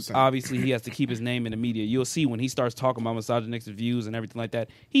 and 100%. obviously he has to keep his name in the media. You'll see when he starts talking about misogynistic views and everything like that,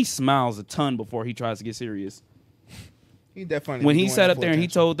 he smiles a ton before he tries to get serious. He definitely When he doing sat it up for there and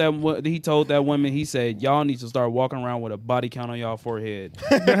attention. he told that woman, he said, y'all need to start walking around with a body count on y'all forehead.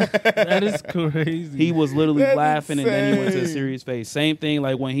 That is crazy. He was literally That's laughing and then he went to a insane. serious face. Same thing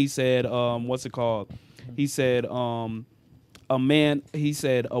like when he said, what's it called? He said, he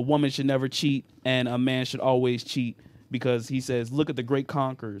said a woman should never cheat and a man should always cheat because he says, look at the great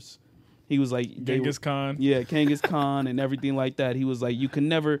conquerors. He was like, Genghis Khan. Yeah, Genghis Khan and everything like that. He was like, you can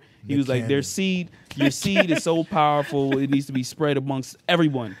never. He Nick was like, your seed is so powerful. It needs to be spread amongst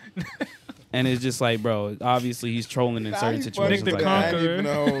everyone. And it's just like, bro, obviously he's trolling in certain He's funny situations Nick for the like that. that. I didn't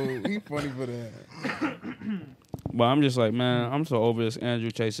Conqueror. even know. He funny for that. But I'm just like, man, I'm so over this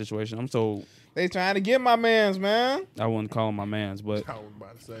Andrew Chase situation. I'm so, They trying to get my mans, man. I wouldn't call him my man's, but I was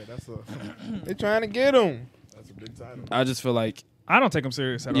about to say that's They trying to get him. a big title. I just feel like I don't take him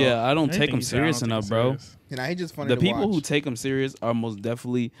serious at all. Yeah, I don't take Anything him he said, I don't serious take him enough, bro. serious. You know, he just funny the to people watch. who take him serious are most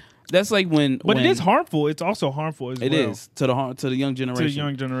definitely. That's like when, But when it is harmful. It's also harmful as It well. is to the young To generation. the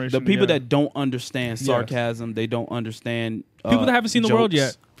young generation. The people yeah. that don't understand Yes. sarcasm, they don't understand People that haven't seen the world jokes.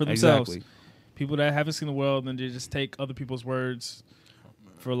 yet for themselves. Exactly. People that haven't seen the world and they just take other people's words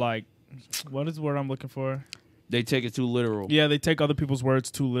for like, what is the word I'm looking for? They take it too literal. Yeah, they take other people's words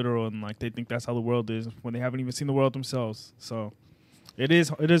too literal and like they think that's how the world is when they haven't even seen the world themselves. So it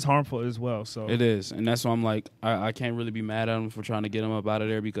is harmful as well. So It is, and that's why I'm like, I can't really be mad at him for trying to get him up out of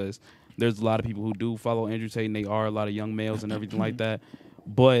there because there's a lot of people who do follow Andrew Tate, and they are a lot of young males and everything like that.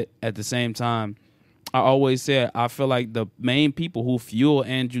 But at the same time, I always said I feel like the main people who fuel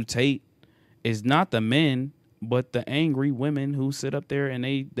Andrew Tate is not the men, but the angry women who sit up there and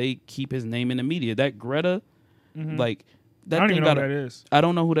they keep his name in the media. That Greta, like that I don't thing even know got who that is. I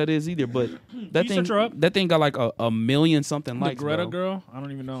don't know who that is either, but that you thing search her up? that thing got like a million something The likes. Greta bro. girl? I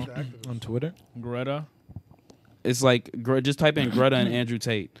don't even know. on Twitter. Greta. It's like just type in Greta and Andrew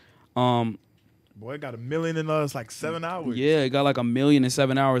Tate. Boy, it got 1 million in like 7 hours. Yeah, it got like 1 million in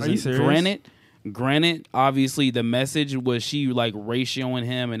 7 hours. Are you And serious? Granted, obviously the message was she like ratioing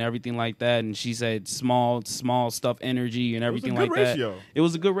him and everything like that, and she said small stuff energy and It was a everything good like ratio. that. It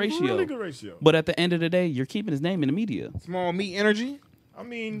was a good It was a ratio. really good ratio. But at the end of the day, you're keeping his name in the media. Small meat energy. I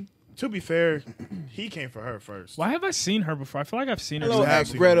mean, to be fair, he came for her first. Why have I seen her before? I feel like I've seen her. Hello, You have at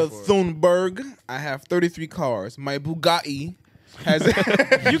seen Greta her before. Thunberg. I have 33 cars. My Bugatti has.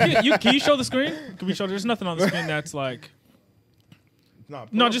 Can you show the screen? Can we show? There's nothing on the screen that's like. Nah,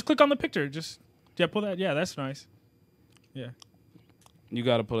 No, just click on the picture. Just pull that. Yeah, that's nice. Yeah. You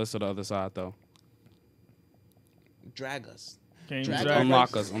got to put us to the other side though. Drag us. Can you Drag drag her.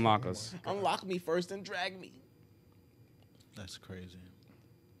 Unlock us. Unlock me first and drag me. That's crazy.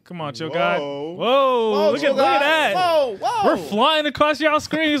 Come on, chill Whoa. guy. Whoa! Look at that. Whoa! We're flying across y'all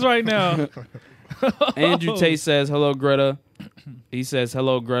screens right now. Andrew Tate says, "Hello, Greta." He says,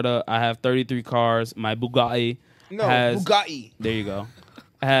 "Hello, Greta. I have 33 cars. My Bugatti No, has Bugatti. There you go.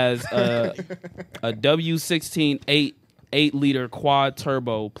 Has a W16 8-liter quad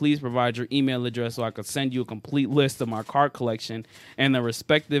turbo. Please provide your email address so I can send you a complete list of my car collection and the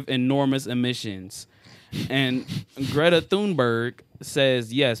respective enormous emissions." And Greta Thunberg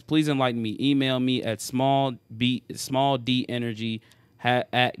says, "Yes, please enlighten me. Email me at smalldeenergy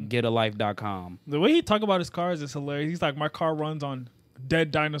at getalife.com." The way he talk about his cars is hilarious. He's like, my car runs on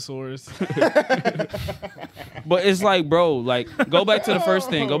dead dinosaurs. But it's like, bro, like go back to the first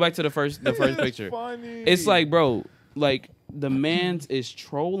thing. Go back to the first picture. funny. It's like, bro, like the man's is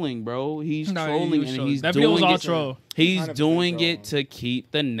trolling, bro. He's Nah, trolling he was and trolling. he's That video was doing all it. troll. He's 100% doing troll. it to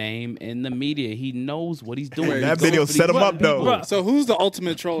keep the name in the media. He knows what he's doing. Wait, He's that going video for set these him up, though. people. Bruh. So who's the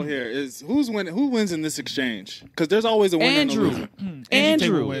ultimate troll here? Who wins in this exchange? Because there's always a winner Andrew. and a loser.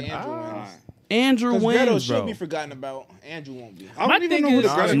 Andrew. win. Andrew wins. Alright. Andrew 'Cause Greta wins, should bro. be forgotten about. Andrew won't be. I My don't even thing know who is-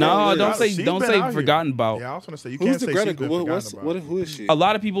 the Greta No, girl is. don't say She's don't been say out here. forgotten about. Yeah, I was gonna say you Who's can't the say Greta she's been girl? forgotten about. Who is she? A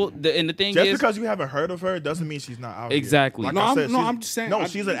lot of people, and the thing Just is, because you haven't heard of her doesn't mean she's not out Exactly. here. No, I I'm- said, no, she's- I'm just saying, No, I-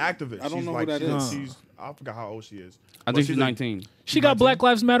 she's an activist. I don't she's know who like, that is. She's I forgot how old she is. I But think she's a- 19. She got Black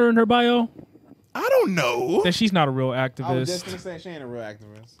Lives Matter in her bio. I don't know. Then she's not a real I was just activist. gonna say she ain't a real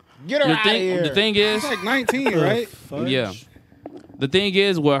activist. Get her The out of thing, here. the thing is, She's like 19, right? yeah. The thing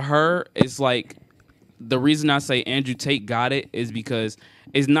is with her, it's like the reason I say Andrew Tate got it is because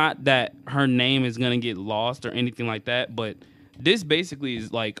it's not that her name is gonna get lost or anything like that, but this basically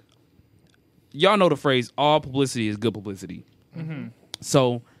is like y'all know the phrase, all publicity is good publicity.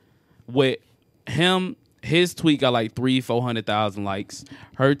 So with him, his tweet got like 400,000 likes.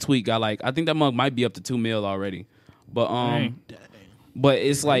 Her tweet got like, I think that mug might be up to 2 mil already. But but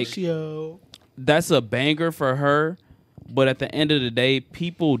it's like that's a banger for her. But at the end of the day,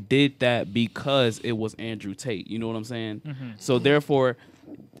 people did that because it was Andrew Tate. You know what I'm saying? So therefore,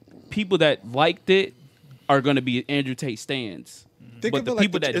 people that liked it are going to be Andrew Tate stans. Think But of the it like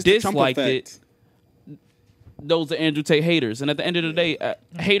people that it's the Trump disliked effect. those are Andrew Tate haters. And at the end of the day,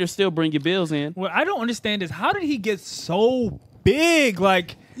 haters still bring your bills in. What I don't understand is how did he get so big?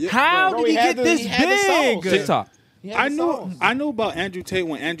 Like, Yeah, how bro, did he he had get the- this he had the big? sauce. TikTok. I knew about Andrew Tate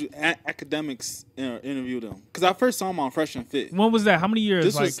when academics interviewed him because I first saw him on Fresh and Fit. When was that? How many years?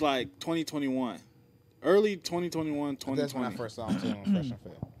 This was like 2021, early 2021, That's when I 2020. first saw him too on Fresh and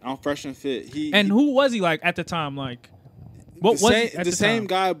Fit. On Fresh and Fit, and who was he like at the time? Like, what the was same, he at the the same time?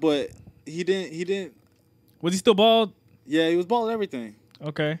 guy, but he didn't. Was he still bald? Yeah, he was bald and everything,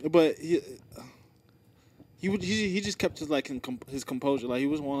 Okay. but he just kept his composure. Like he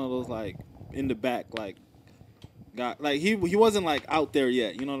was one of those like in the back like guy. Like he wasn't like out there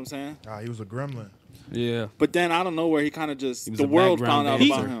yet. You know what I'm saying? He was a gremlin. Yeah. But then I don't know where he kind of just was the a world background found out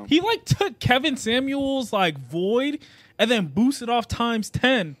dancer. about him. He like took Kevin Samuels like Void and then boosted off times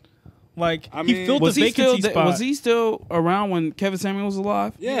 10. Like I he mean- filled the Was he still vacancy spot. was he still around when Kevin Samuel was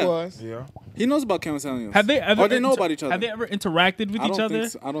alive? Yeah, He was. Yeah. he knows about Kevin Samuels. Have they ever Or they know about each other. Have they ever interacted with I each don't other?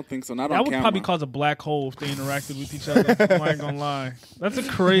 think so. I don't think so. Not That on would camera. probably cause a black hole if they interacted with each other. I ain't gonna lie. That's a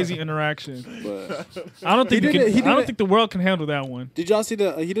crazy interaction. But I don't think He you did can, it- he I did don't it- think the world can handle that one. did y'all see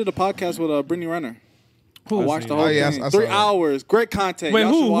he did a podcast with Brittany Renner? I watched the seen whole it. Oh, yeah, thing. I saw 3 that. hours. Great content. Wait,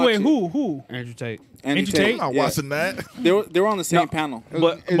 Y'all should watch it. who? Andrew Tate. Andrew Andrew Tate? I'm not Yeah. watching that. They were on the same panel.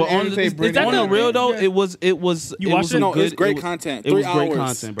 But Is but on Andrew the, Tate is Brittany that the Renner? real though? Yeah. It was You it watched was it? some No, good, it's great content. It was 3 great hours.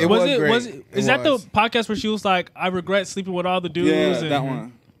 content, bro. It Was was it great. was it, is It that the was. podcast where she was like, I regret sleeping with all the dudes? Yeah, and, that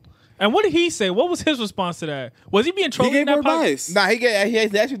one. And what did he say? What was his response to that? Was he being He trolling gave in her that podcast? advice. Nah, he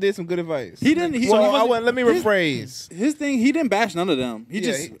actually did some good advice. He didn't. He, Well, he wasn't- let me rephrase. his thing. He didn't bash none of them. He Yeah,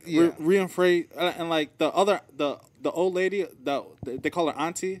 just yeah. reinphrased and like the old lady they call her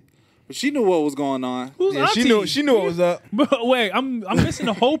auntie, but she knew what was going on. Who's Yeah, auntie? she knew what was up. But wait, I'm missing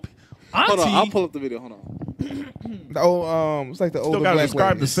the hope. Auntie. Hold on, I'll pull up the video. Hold on. The old, it's like the older Still gotta black describe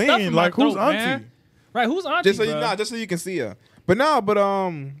lady. the Stuff scene. in my Like who's throat, auntie? man. Right, who's auntie? Just so you bruh? just so you can see her. But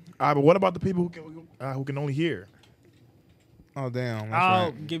But what about the people who can only hear? oh damn, that's I'll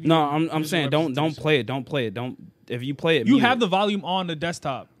right. give you. No, I'm saying don't representation. play it. Don't play it. Don't if you play it. You mute have it. the volume on the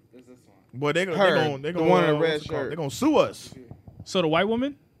desktop. Boy, they Her, gonna the one in the red what's it called? shirt. They gonna sue us. So the white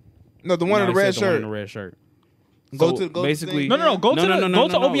woman? No, the one No, in the he red said the one in shirt. the red shirt. Go So to the basically. thing. No. Go No, to no, the, no, go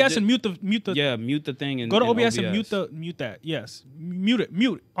no, to no. OBS Ju- and mute the. Yeah, mute the thing and Go to and OBS and mute that. Yes, mute it.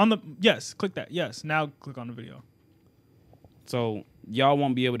 Mute on the yes. Click that. Yes. Now click on the video. So y'all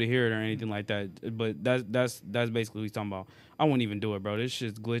won't be able to hear it or anything like that. But that's basically what he's talking about. I won't even do it, bro. This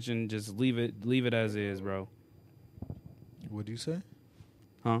shit's glitching. Just leave it as is, bro. What do you say?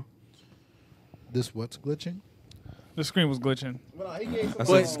 Huh? This what's glitching? The screen was glitching. I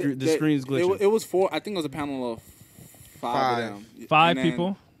But said the screen's glitching. It was 4. I think it was a panel of 5 of them. Five And then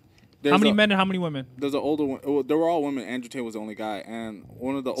people. there's How many a- men and how many women? There's an older one. They were all women. Andrew Tate was the only guy, and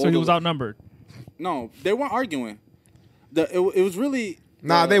one of the older. So he was outnumbered. No, they weren't arguing. It was really.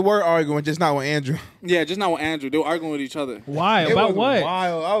 Nah, they were arguing, just not with Andrew. Yeah, just not with Andrew. They were arguing with each other. Why? It About was what?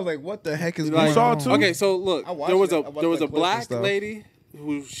 Wild. I was like, what the heck is Like- going saw on? it too? Okay, so look, I watched there was it. a I watched there was the a clips and black stuff. lady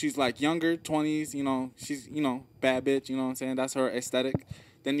who she's like younger, 20s. You know, she's bad bitch. You know what I'm saying? That's her aesthetic.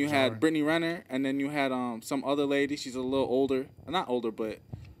 Then you had Brittany Renner, and then you had some other lady. She's a little older, not older, but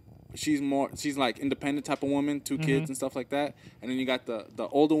she's like independent type of woman, 2 kids and stuff like that. And then you got the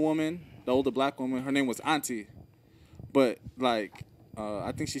older woman, the older black woman. Her name was Auntie, but like.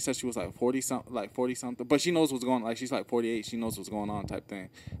 I think she said she was like 40 something, but she knows what's going on. Like she's like 48, she knows what's going on type thing.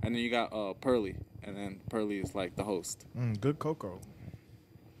 And then you got Pearly, and then Pearly is like the host. Good cocoa.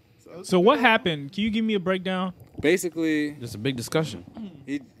 So what happened? Can you give me a breakdown? Basically, Just a big discussion.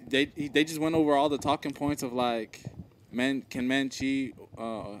 they just went over all the talking points of like men cheat,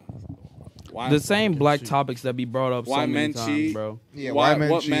 why The same black topics that be brought up so Why many men times, cheat? bro. Yeah, what men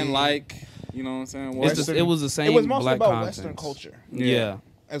men cheat. like, you know what I'm saying? It was the same It was mostly black about content. Western culture Yeah.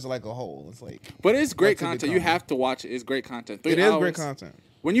 as like a whole. It's like But it's great That's a good content. You comment. have to watch it. It's great content. 3 it is hours. great content.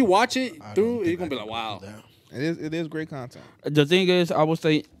 When you watch it through, you're gonna be like, wow. It is great content. The thing is, I would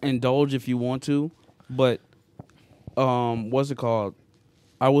say indulge if you want to, but what's it called?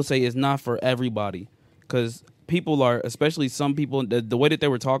 I would say it's not for everybody, because people are, especially some people, the way that they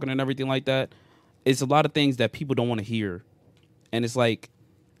were talking and everything like that, it's a lot of things that people don't want to hear, and it's like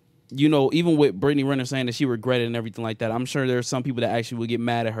you know, even with Brittany Renner saying that she regretted and everything like that, I'm sure there's some people that actually would get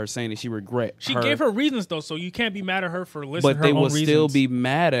mad at her saying that she regret. She gave her reasons though, so you can't be mad at her for listening to but her they own will reasons. still be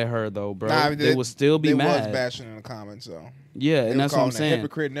mad at her though, bro. Nah, they will still be they mad. was bashing in the comments, though. Yeah, They and were that's what I'm calling her saying.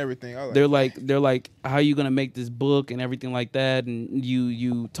 hypocrite and everything. I was They're like, how you gonna make this book and everything like that? And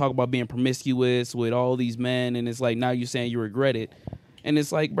you talk about being promiscuous with all these men, and it's like now you're saying you regret it, and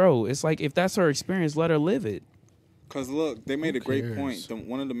it's like, bro, it's like if that's her experience, let her live it. Because look, they made a great cares? point.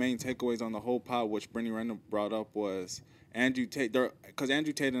 One of the main takeaways on the whole pod, which Brittany Renner brought up, was Andrew Tate. Because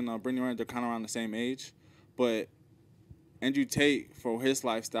Andrew Tate and Brittany Renner, they're kind of around the same age, but Andrew Tate, for his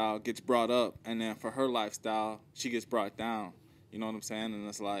lifestyle, gets brought up, and then for her lifestyle, she gets brought down. You know what I'm saying? And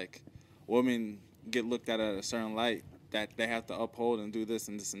it's like women get looked at a certain light that they have to uphold and do this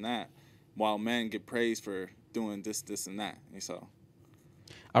and this and that, while men get praised for doing this, this, and that. And so,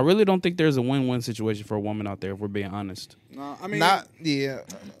 I really don't think there's a win-win situation for a woman out there, if we're being honest. no, I mean, not, yeah.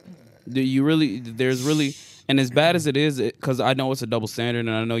 Do you really? There's really, and as bad as it is, because I know it's a double standard,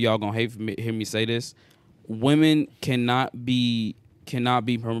 and I know y'all gonna hear me say this. Women cannot be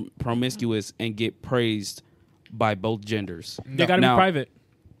promiscuous and get praised by both genders. They got to be Now, private.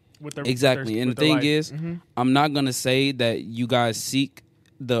 With their, Exactly, and with the their thing life. is, I'm not gonna say that you guys seek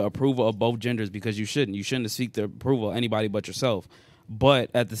the approval of both genders because you shouldn't. You shouldn't seek the approval of anybody but yourself.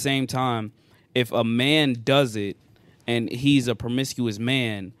 But at the same time, if a man does it and he's a promiscuous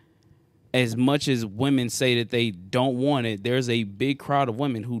man, as much as women say that they don't want it, there's a big crowd of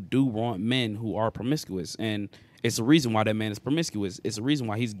women who do want men who are promiscuous. And it's a reason why that man is promiscuous. It's a reason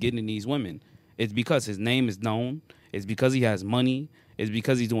why he's getting these women. It's because his name is known. It's because he has money. It's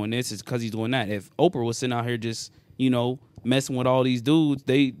because he's doing this. It's because he's doing that. If Oprah was sitting out here just, you know, messing with all these dudes,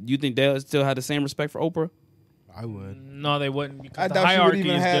 you think they'll still have the same respect for Oprah? I would. No, they wouldn't because I the doubt she would hierarchy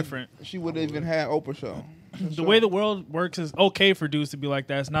even is have. different. She would even have Oprah show. The way the world works is okay for dudes to be like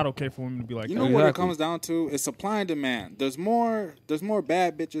that. It's not okay for women to be like you that. know what it Exactly. comes down to? It's supply and demand. There's more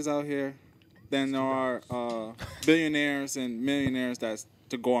bad bitches out here than there are billionaires and millionaires that's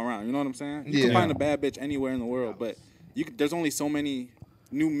to go around. You know what I'm saying? You can Yeah. find a bad bitch anywhere in the world, but there's only so many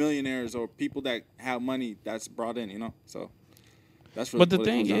new millionaires or people that have money that's brought in. You know, so that's really. But the what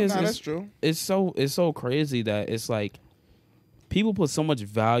it thing comes down is, to. Nah, that's true. it's so crazy that it's like people put so much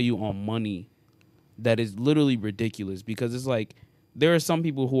value on money that is literally ridiculous, because it's like there are some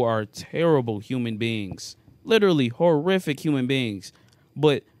people who are terrible human beings, literally horrific human beings,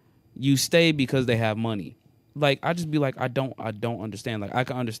 but you stay because they have money. Like, I just be like, I don't understand. Like, I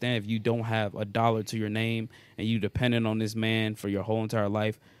can understand if you don't have a dollar to your name and you dependent on this man for your whole entire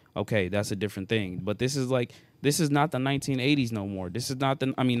life. Okay, that's a different thing. But this is not the 1980s no more. This is not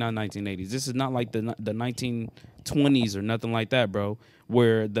not 1980s. This is not like the 1920s or nothing like that, bro,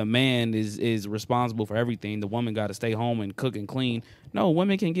 where the man is responsible for everything. The woman got to stay home and cook and clean. No,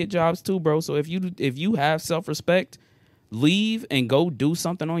 women can get jobs too, bro. So if you have self-respect, leave and go do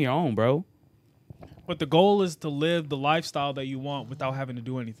something on your own, bro. But the goal is to live the lifestyle that you want without having to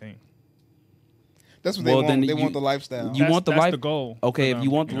do anything. That's what Well, they want. then They you- want the lifestyle. You want the that's life. the goal. Okay, for if you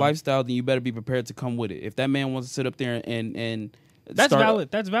them, want the know? lifestyle, then you better be prepared to come with it. If that man wants to sit up there and That's start- valid.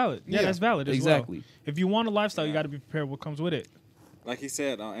 That's valid. Yeah, Yeah, that's valid as exactly. well. If you want a lifestyle, you got to be prepared what comes with it. Like he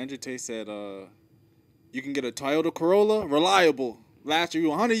said, Andrew Tate said, you can get a Toyota Corolla, reliable, last you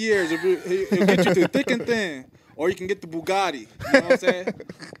 100 years. It'll get you through thick and thin. Or you can get the Bugatti. You know what I'm saying?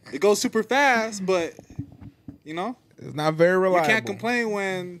 It goes super fast, but, you know, It's not very reliable. you can't complain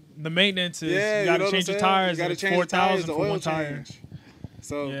when, The maintenance is yeah, you got know to what change I'm your saying? tires. You got to and it's change the tires, 4,000 the for oil one tire. change.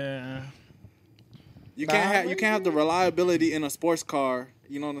 So Yeah. you Nah, can't have the reliability in a sports car.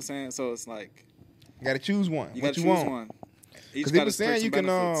 You know what I'm saying? So it's like You got to choose one. you what got to you choose want? one. Each Because got they were its perks saying you and can,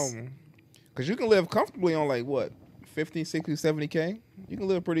 benefits. because you can live comfortably on like what, 50, 60, 70K. You can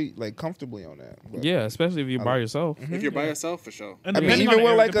live pretty like comfortably on that. But, Yeah, especially if you're by yourself. If you're by yourself, for sure. And I mean, depending on even the with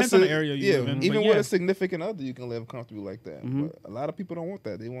area, like a depends on the area you live in. even but with yeah. a significant other, you can live comfortably like that. Mhm. But a lot of people don't want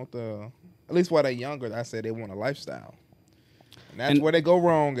that. They want at least while they're younger, I say they want a lifestyle, and that's And- where they go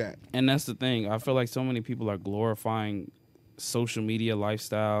wrong at. And that's the thing. I feel like so many people are glorifying social media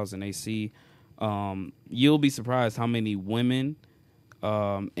lifestyles, and they see. You'll be surprised how many women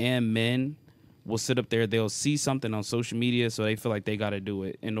and men will sit up there. They'll see something on social media, so they feel like they got to do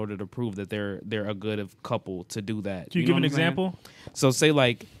it in order to prove that they're a good couple to do that. Can you know give an what I'm saying? example? So say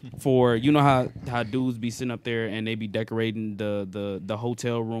like for how dudes be sitting up there and they be decorating the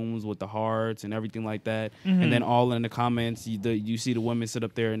hotel rooms with the hearts and everything like that, and then all in the comments you see the women sit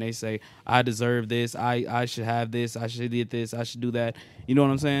up there and they say, I deserve this, I should have this, I should get this, I should do that. You know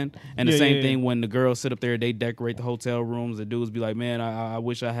what I'm saying? And the Yeah, same yeah, thing when the girls sit up there, they decorate the hotel rooms. The dudes be like, man, I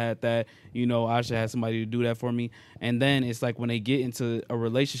wish I had that. You know, I should have somebody to do that for me. And then it's like when they get into a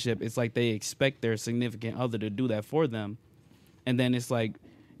relationship, it's like they expect their significant other to do that for them. And then it's like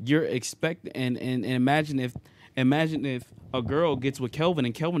you're and imagine if a girl gets with Kelvin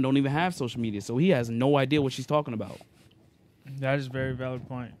and Kelvin don't even have social media, so he has no idea what she's talking about. That is a very valid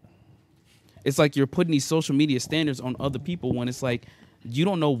point. It's like you're putting these social media standards on other people when it's like you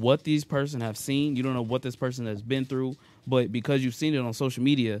don't know what these person have seen, you don't know what this person has been through, but because you've seen it on social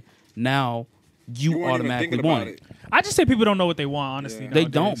media, now you weren't even automatically thinking want about it. I just say people don't know what they want. Honestly, Yeah. They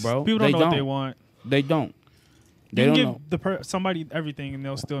nowadays. don't, bro. People don't They know what they don't. want. They don't. They You don't can know. give somebody everything and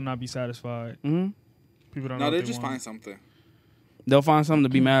they'll still not be satisfied. hmm People don't know. No, what they'll they just want. find something. They'll find something to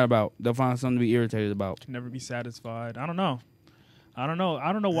be mad about. They'll find something to be irritated about. Can never be satisfied. I don't know. I don't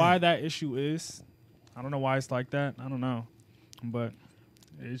know why that issue is. I don't know why it's like that. I don't know, but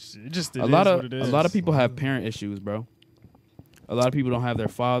it just A lot what it is. of people have parent issues, bro. A lot of people don't have their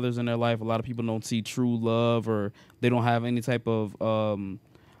fathers in their life. A lot of people don't see true love, or they don't have any type of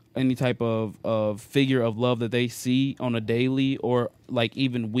figure of love that they see on a daily or like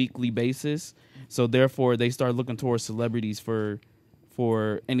even weekly basis. So therefore, they start looking towards celebrities for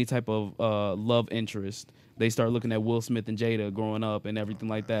any type of love interest. They start looking at Will Smith and Jada growing up and everything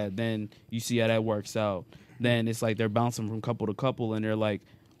like that. Then you see how that works out. Then it's like they're bouncing from couple to couple, and they're like,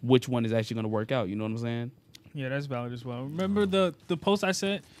 which one is actually going to work out? You know what I'm saying? Yeah, that's valid as well. Remember the post I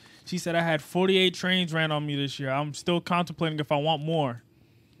sent? She said I had 48 trains ran on me this year. I'm still contemplating if I want more.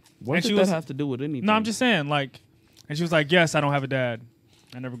 What And does she that was- have to do with anything? No, I'm just saying, like, and she was like, yes, I don't have a dad.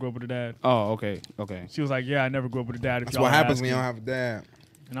 I never grew up with a dad. Oh, okay. She was like, yeah, I never grew up with a dad. If That's y'all what are happens when you asking. don't have a dad.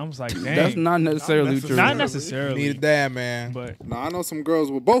 And I was like, dang. That's not necessarily true. Not You necessarily. need a dad, man. But No, I know some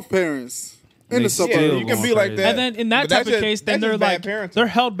girls with both parents in They the still Yeah, suburbs. you can going be like crazy. that. and then in that But type that's of just- case, then that's they're just like bad parenting. they're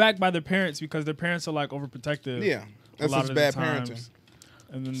held back by their parents because their parents are like overprotective. Yeah, that's a lot just of bad the times. parenting.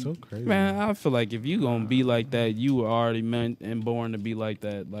 And then So crazy. Man, I feel like if you gonna be like that, you were already meant and born to be like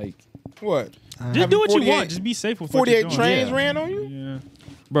that. Like, What? just do what you 48 want. Just be safe with what you're 48 doing. trains Yeah. ran on you? Yeah.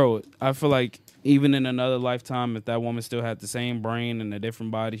 bro, I feel like even in another lifetime, if that woman still had the same brain and a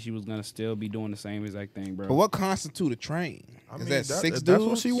different body, she was gonna still be doing the same exact thing, bro. But what constitutes a train? I Is mean, that 6 if dudes? that's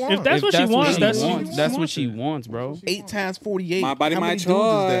what she wants. If that's what she wants, that's that's what what she she wants, bro. 8 times 48. My body, How my many dudes is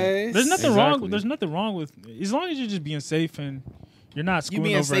that? choice. There's nothing wrong. Exactly. There's nothing wrong with as long as you're just being safe and you're not You screwing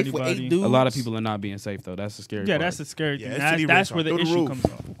being over safe with anybody. 8 dudes? A lot of people are not being safe though. That's the scary Yeah, part. that's the scary Yeah, thing. STD That's rates where are the through the issue roof. comes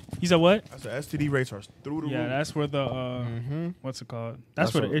from. He said what? I said STD rates are through the Yeah, roof. that's where the what's it called?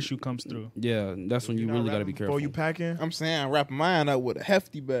 That's where the issue comes through. Yeah, that's when you not really gotta rapping be before careful. you pack in. I'm saying wrap mine up with a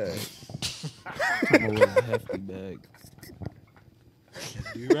hefty bag. Come on with a hefty bag.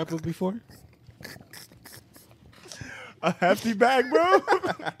 Do you rap it before? A hefty bag, bro.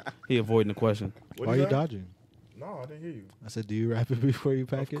 He avoiding the question. What Why is are you that? dodging? No, I didn't hear you. I said, do you rap it before you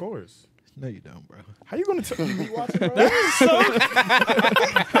pack Of it? course. No, you don't, bro. How you gonna tell me watching, bro?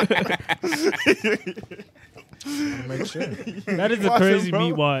 Make sure. That is a Watch him, crazy bro.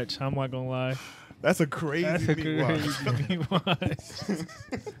 meat watch. I'm not gonna lie. That's a crazy That's a beat watch. crazy meat watch.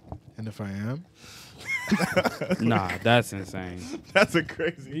 And if I am, Nah, that's insane. That's a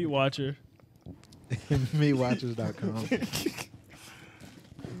crazy. Meat watcher. mewatchers.com.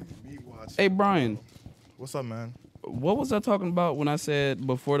 Beat watch. Hey Brian, What's up, man? what was I talking about when I said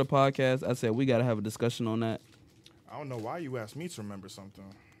before the podcast? I said we gotta have a discussion on that. I don't know why you asked me to remember something.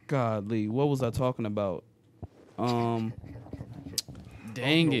 Godly, what was I talking about? Dang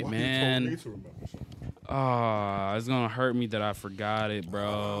it, man. You told me to remember something. Ah, it's gonna hurt me that I forgot it,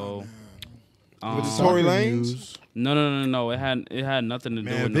 bro. With the Um, Tory Soccer Lanez? news. No. It had nothing to do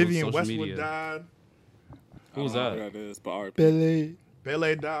Man, with no Vivian social Westwood media. died. Who was I don't know that? who that is, but RP. Billy.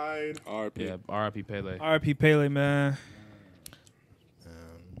 Pele died. RP. Yeah, R.I.P. Pele. R.P. Pele, man.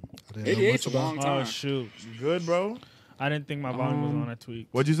 I didn't know 88's much a about long Oh time. shoot. You good, bro? I didn't think my volume was on. I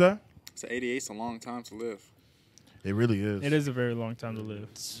tweaked. What'd you say? So 88's a long time to live. It really is. It is a very long time to live.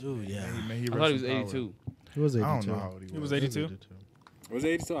 Oh, yeah. Man, he I thought he was rest in power. 82. It was 82. I don't know how old he was. It was 82. Was it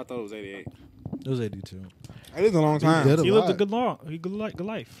 82? I thought it was 88. It was 82. It is a long time. did a He lived a lot. good long, good life.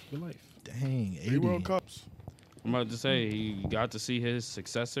 Good life. Dang, 80. 3 World Cups. I'm about to say he got to see his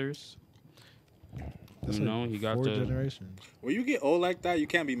successors. That's You like know, he got 4 to. generations. When you get old like that, you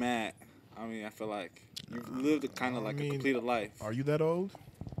can't be mad. I mean, I feel like you've lived a kind of like mean, a completed life. Are you that old?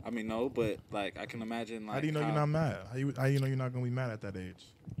 I mean, no, but like I can imagine. Like, How do you know you're not mad? How you know you're not gonna be mad at that age?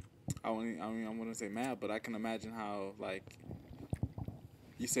 I wouldn't say mad, but I can imagine how like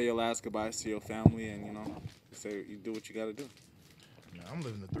you say your last goodbyes to your family, and you know, you do what you got to do. Man, I'm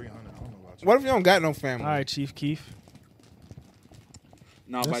living to 300. I don't know about you. What if you don't got no family? All right, Chief Keef.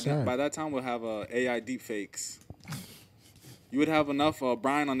 No, That's sad. by that time we'll have AI deep fakes. you would have enough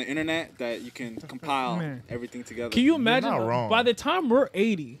brine on the internet that you can compile Man. everything together. Can you imagine? not wrong. By the time we're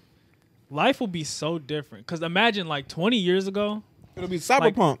 80, life will be so different. Because imagine, like 20 years ago, It'll be like,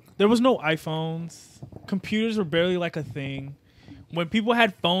 cyberpunk. there was no iPhones. Computers were barely like a thing. When people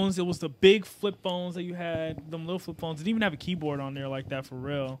had phones, it was the big flip phones that you had. Them little flip phones. Didn't even have a keyboard on there like that for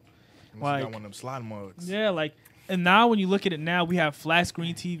real. Unless you Like, got one of them slide mugs. yeah, like, and now when you look at it now, we have flat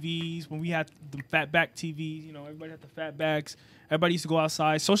screen TVs. When we had the fat back TVs, you know, everybody had the fat backs. Everybody used to go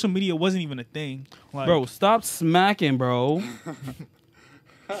outside. Social media wasn't even a thing. Like, Bro, stop smacking, bro.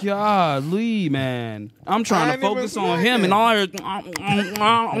 Golly, man. I'm trying I to ain't even focus on him, and smacking. all I heard.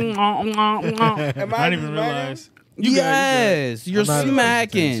 Am I didn't even realize. Yes, you're I'm not even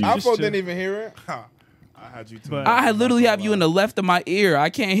smacking. I- iPhone didn't even hear it. I had you too. But- I literally have you in the left of my ear. I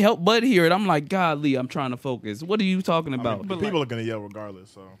can't help but hear it. I'm like, golly, I'm trying to focus. What are you talking about? But people are gonna yell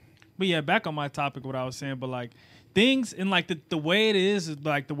regardless. So But yeah, back on my topic, what I was saying, but like things and like the way it is,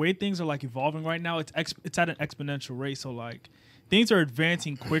 like the way things are like evolving right now, it's at an exponential rate. So like things are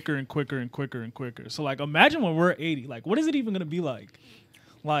advancing quicker and quicker and quicker and quicker. So like imagine when we're 80, like what is it even gonna be like?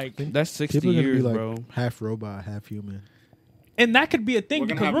 Like, That's 60 People are gonna years, be like bro. half robot, half human. and that could be a thing We're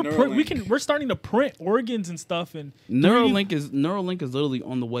gonna because have Neuralink. we're starting to print organs and stuff and Neuralink is literally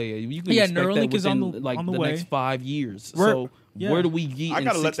on the way. You can Yeah, expect Neuralink that is on within, the- like on the the way. next 5 years. We're- So yeah. where do we get? I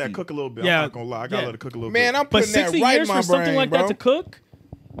gotta in let 60? that cook a little bit. Yeah. I'm not gonna lie. I gotta Yeah. let it cook a little Man, bit. I'm But putting that 60 right years in for my something brain, like bro. that to cook.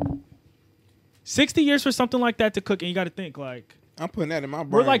 60 years for something like that to cook, and you got to think like I'm putting that in my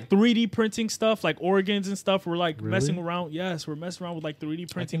brain. we're like 3D printing stuff, like organs and stuff. We're like Really? messing around. Yes, we're messing around with like 3D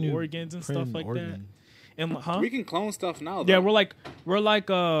printing you organs and print stuff an like organ? that. And We can clone stuff now. Though. yeah, we're like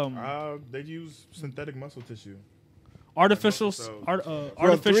They use synthetic muscle tissue. artificial So- Bro,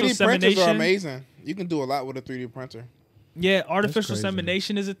 artificial 3D printers are insemination. amazing. You can do a lot with a 3D printer. Yeah, artificial crazy.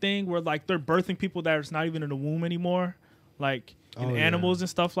 insemination is a thing where like they're birthing people that are not even in the womb animore, like in Oh, yeah. animals and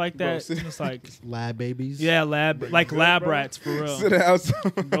stuff like Bro, that. see- And it's like Lab babies. yeah, lab like lab rats for real. Sit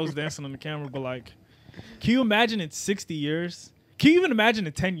outside. Bro's dancing on the camera, but like, can you imagine in 60 years? Can you even imagine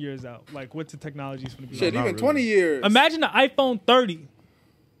in 10 years out? Like, what the technology is going to be Shit, like? not even really. 20 years. Imagine the iPhone 30.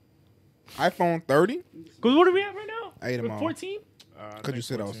 iPhone 30? Because what are we at right now? I ate 'em We're all. 14? I Could think you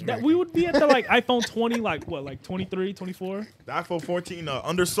sit 14. outside? That we would be at the like iPhone 20, like what, like 23, 24? The iPhone 14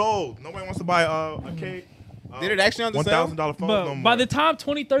 undersold. Nobody wants to buy a cake. Did it actually undersell? $1,000 phone But no more. by the time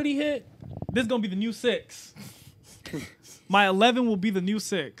 2030 hit, this is going to be the new 6. My 11 will be the new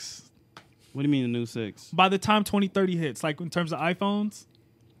 6. What do you mean the new 6? By the time 2030 hits, like in terms of iPhones,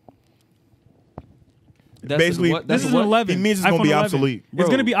 That's Basically, what? this That's is an what? 11. It means it's gonna iPhone be 11. obsolete. It's Bro.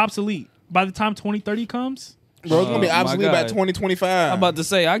 going to be obsolete. By the time 2030 comes, Bro, it's going to be Oh, my obsolete by God. 2025. I'm about to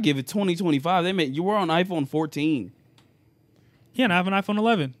say I give it 2025. You were on iPhone 14. yeah, and I have an iPhone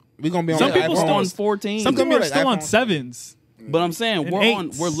 11. We're going to be on Some the people Still iPhone. on 14. Some gonna people be are like still on iPhone. 7s. But I'm saying And we're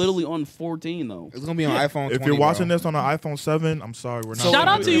 8s. literally on 14 though. It's going to be on iPhone 20, If you're watching bro. this on an iPhone 7, I'm sorry, we're not. Shout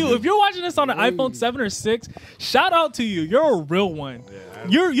out to gonna- you. If you're watching this on an iPhone 7 or 6, shout out to you. You're a real one.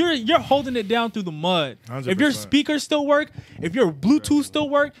 You're holding it down through the mud. If your 100%. speakers still work, if your Bluetooth still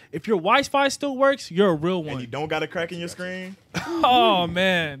work, if your Wi-Fi still works, you're a real And you one. don't got a crack in your screen. Oh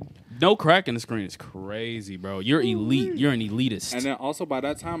man. No crack in the screen is crazy, bro. You're elite. You're an elitist. And then also by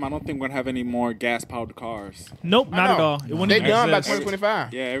that time, I don't think we're gonna have any more gas-powered cars. Nope, I not know. at all. It wouldn't They even done by exist.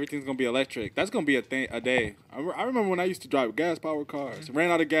 2025. Yeah, everything's gonna be electric. That's gonna be a thing, a day. I remember when I used to drive gas-powered cars.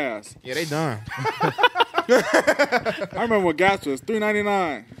 Ran out of gas. Yeah, they done. I remember when gas was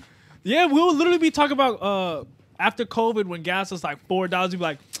 $3.99. Yeah, we will literally be talking about after COVID when gas was like $4. You'd be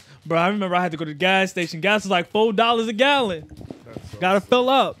like, bro, I remember I had to go to the gas station. Gas was like $4 a gallon. Gotta fill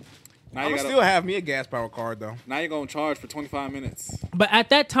up. Now I'm you going to gotta, still have me a gas power card, though. now you're gonna charge for 25 minutes. But at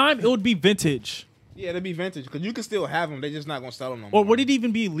that time, it would be vintage. Yeah, they'll be vintage because you can still have them. They're just not going to sell them no Or more. would it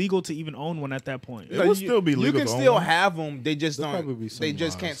even be legal to even own one at that point? It would still be You legal can to still own. have them. They just There'll don't. probably be some They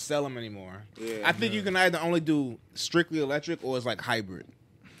just laws. can't sell them anymore. Yeah. I think you can either only do strictly electric or it's like hybrid.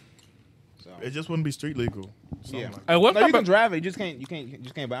 So It just wouldn't be street legal. Something yeah, like that. Hey, what no, you type can of drive it. You just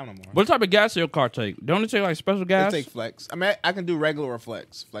can't buy them no more. what type of gas your car take? Don't it take like special They gas? take flex. I mean, I can do regular or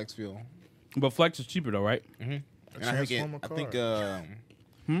flex fuel. But Flex is cheaper though, right? And transformer I think car.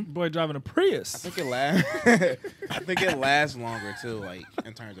 Boy driving a Prius. I think it lasts. I think it lasts longer too, like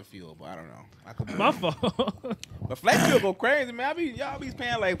in terms of fuel. But I don't know. I could be My wrong. fault. But flex fuel go crazy, man. Y'all be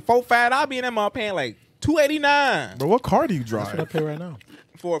paying like $4-5. I'll be in that mall paying like $289 Bro, what car do you That's what I drive? pay right now.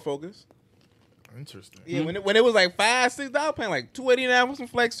 Ford Focus. Interesting. Yeah, when it was like $5-6, paying like $289 for some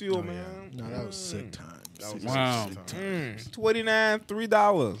flex fuel, man. No, that was sick times. That was Wow. sick times. $289, $3. That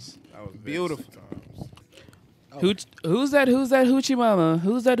was Beautiful. sick times. Who's that hoochie mama?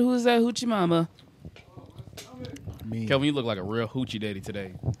 Who's that hoochie mama? Me. Kelvin, you look like a real hoochie daddy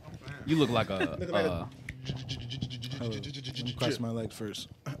today. You look like a. Let me cross my legs first.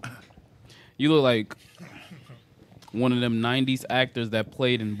 You look like one of them '90s actors that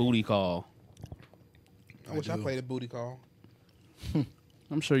played in Booty Call. I wish I do. played a booty call.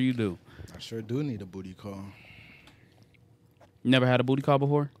 I'm sure you do. I sure do need a booty call. You never had a booty call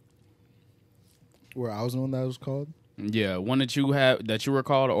before? Where I was the one that was called? Yeah, one that you were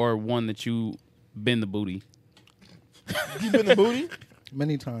called, or one that you been the booty. You been the booty?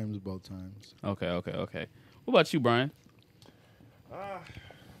 Many times, both times. Okay. What about you, Brian? Not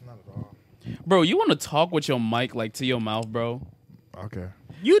at all. Bro, you want to talk with your mic like to your mouth, bro? Okay.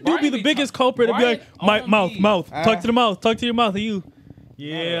 You do Brian be the be biggest talk- culprit to be like, Brian mouth. on me. Talk to the mouth. Talk to your mouth. And you.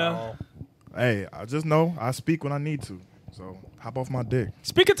 Yeah. Hey, I just know I speak when I need to. So hop off my dick.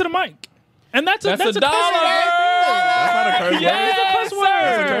 Speaking to the mic. And that's a That's curse a word. dollar. That's not a curse word. Yes, That's a curse word.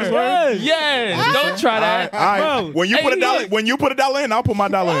 That's a curse word? Yes. Don't try that. All right. Bro. When you Hey, put a dollar, look. when you put a dollar in, I'll put my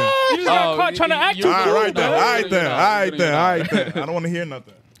dollar in. You just got Oh, caught trying to act you- too you- All cool. right then. No, All right no, then. no, All right no, then. no. All right then. I don't want to hear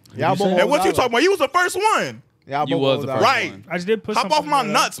nothing. Y'all both And what you dollar. talking about? You was the first one. Y'all You both was the dollar. first Right. one. I just did put Hop off something my in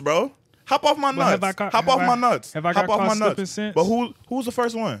there. nuts, bro. Hop off my But have nuts. I caught- Hop have off I- my nuts. have I Hop got off caught my slipping nuts. since? But who was the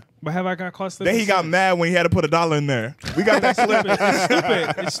first one? But have I got caught slipping? Then he got since? mad when he had to put a dollar in there. We got that clip. It's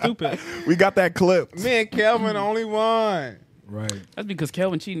stupid. It's stupid. We got that clip. Me and Kelvin only one. Right. That's because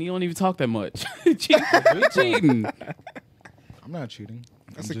Kelvin cheating. You don't even talk that much. Cheating. I'm not cheating.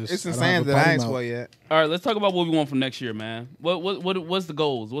 It's I'm just- it's I in don't have sand a that I potty ain't mouth. swell yet. All right, let's talk about what we want from next year, man. What's the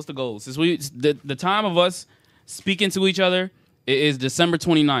goals? What's the goals? Since the time of us speaking to each other is December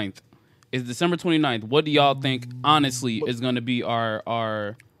 29th. It's December 29th. What do y'all think honestly is going to be our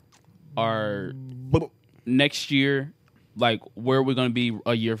next year, like where we're going to be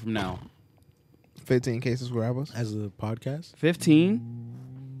a year from now? 15 cases for rappers. As a podcast?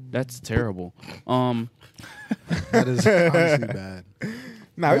 15? That's terrible. That is honestly bad.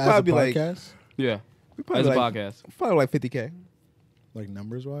 Nah, we As a probably be like podcast? Yeah. we probably As a like, podcast. probably like 50K. Like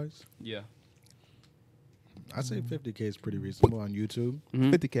numbers wise? Yeah. I'd say 50K is pretty reasonable on YouTube.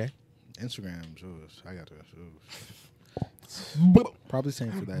 50K. Instagram, I got to. Probably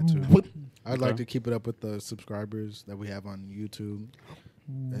same for that too. I'd like to keep it up with the subscribers that we have on YouTube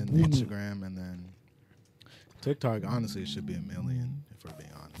and Instagram, and then TikTok. Honestly, it should be 1 million if we're being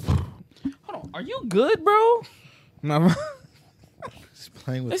honest. Hold on. Are you good, bro? No, He's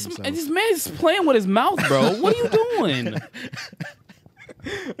playing with himself. This man is playing with his mouth, bro. What are you doing?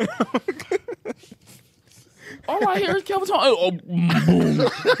 All I hear is Kelvin talking. Oh, boom.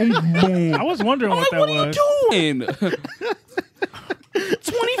 I was wondering I'm what like, that what was. are you doing?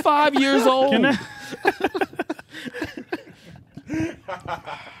 25 years old. Can I-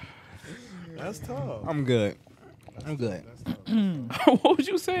 That's tough. I'm good. I'm good. What was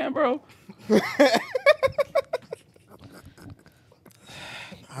you saying, bro?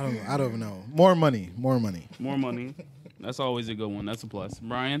 I don't know. More money. More money. That's always a good one. That's a plus.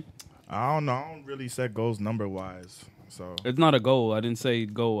 Brian? I don't know. I don't really set goals number wise. So It's not a goal. I didn't say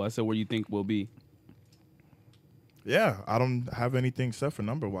goal. I said where you think we'll be. yeah, I don't have anything set for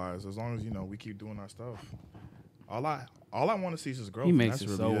number wise. As long as we keep doing our stuff. All I want to see is just growth. He and makes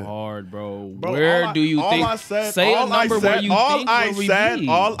that's it really so hard, bro. Bro, Where do you think? Say a number where you think where we be.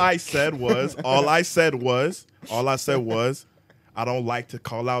 all I said was, I don't like to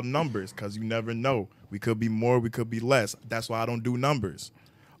call out numbers because you never know. We could be more, we could be less. That's why I don't do numbers.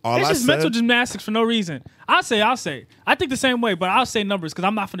 All It's I just mental said, gymnastics for no reason. I'll say. I think the same way, but I'll say numbers because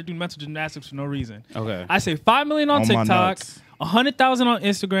I'm not going to do mental gymnastics for no reason. Okay. I say 5 million on On my TikTok, nuts. 100,000 on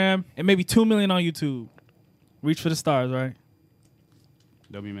Instagram, and maybe 2 million on YouTube. Reach for the stars, right?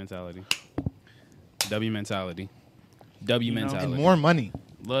 W mentality. W mentality. W know, mentality. And more money.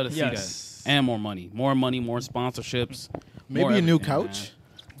 Love to see Yes. that. And more money. More money, more sponsorships. Maybe more a new everything, couch. man.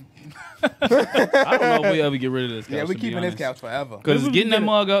 I don't know if we ever get rid of this couch. Yeah, we keeping this couch forever. Because Maybe we getting can that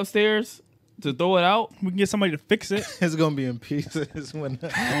get mug upstairs to throw it out. We can get somebody to fix it. It's gonna be in pieces when.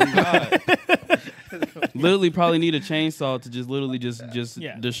 Literally probably need a chainsaw to just literally just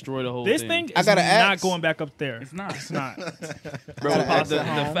Yeah. destroy the whole This thing. thing I is gotta not ask. going back up there. It's not. It's not. Bro, Gotta the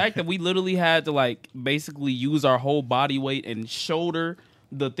ask fact that we literally had to like basically use our whole body weight and shoulder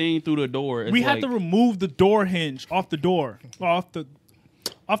the thing through the door. It's We like, had to remove the door hinge off the door, off the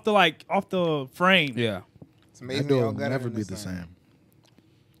frame. Yeah. It's That amazing door y'all will got it never in be this the thing.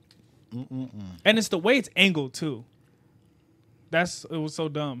 same. And it's the way it's angled too. It was so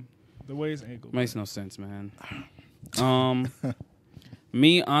dumb. The way it's angled. Makes no sense, man.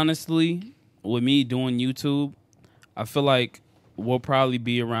 Me honestly, with me doing YouTube, I feel like we'll probably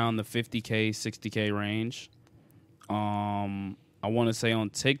be around the 50K, 60K range. I want to say on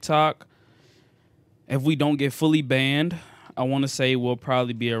TikTok, if we don't get fully banned, I want to say we'll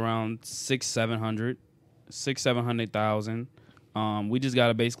probably be around 700,000. We just got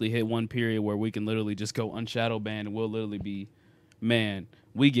to basically hit one period where we can literally just go unshadow banned, and we'll literally be, man,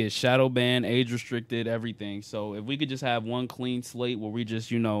 we get shadow banned, age restricted, everything. So if we could just have one clean slate where we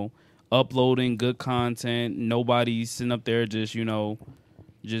just, uploading good content, nobody sitting up there just,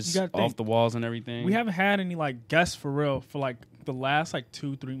 just off the walls and everything. We haven't had any like guests for real for like the last like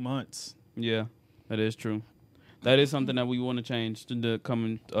 2-3 months. Yeah, that is true. That is something that we want to change to the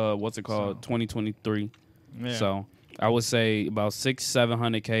coming, 2023. Yeah. So I would say about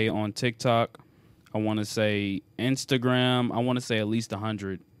 600-700K on TikTok. I want to say Instagram. I want to say at least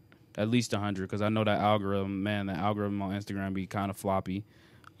 100. At least 100, because I know that algorithm on Instagram be kind of floppy.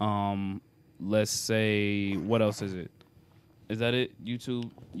 Let's say, what else is it? Is that it?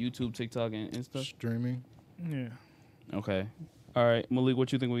 YouTube, TikTok, and Insta? Streaming. Yeah. Okay. All right, Malik,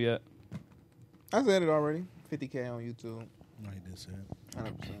 what you think we at? I said it already. 50K on YouTube. No, he did say it. 100%.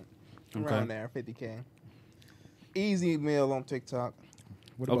 Okay. Around there, 50K. Easy meal on TikTok.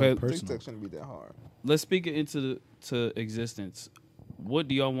 What Okay. about personal? TikTok shouldn't be that hard. Let's speak it into to existence. What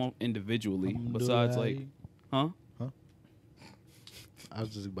do y'all want individually besides like, huh? I was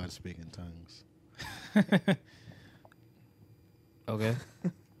just about to speak in tongues. Okay.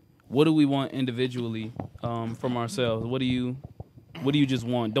 What do we want individually from ourselves? What do you just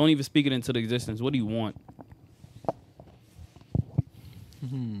want? Don't even speak it into the existence. What do you want?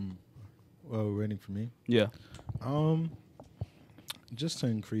 Well, waiting for me. Yeah. Just to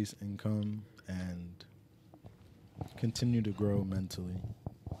increase income and continue to grow mentally,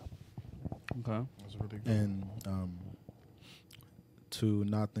 Okay. That's really good. and to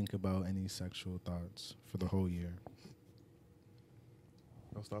not think about any sexual thoughts for the whole year.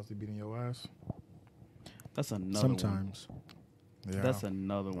 Those thoughts be beating your ass. That's another one. Sometimes. Yeah. That's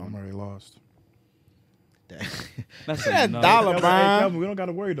another I'm one. already lost. That's That another dollar, Hey, Brian. Calvin, we don't got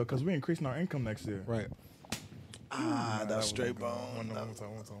to worry though, because we're increasing our income next year. Right. Ah, that's straight bone. One time.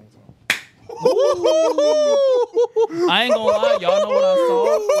 I ain't gonna lie, y'all know what I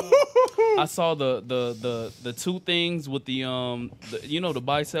saw? I saw the two things with the the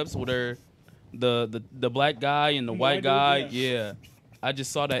biceps where they're the black guy and the white dude, guy. Yeah. I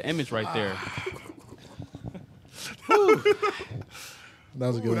just saw that image right there. That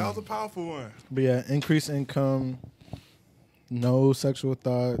was a good Ooh, that one. was a powerful one. But yeah, increase income, no sexual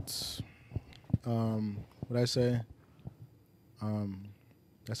thoughts. What I say?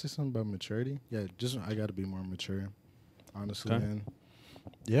 Did I say something about maturity? Yeah, just I got to be more mature, honestly. Okay. And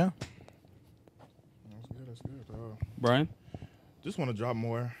yeah, That's good. Brian? Just want to drop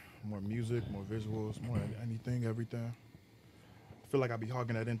more music, more visuals, more anything, everything. I feel like I be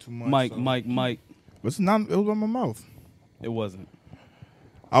hogging that in too much. Mike. But it's not. It was on my mouth. It wasn't.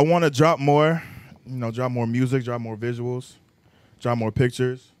 I want to drop more, drop more music, drop more visuals, drop more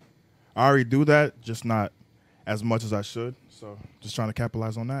pictures. I already do that, just not as much as I should. So just trying to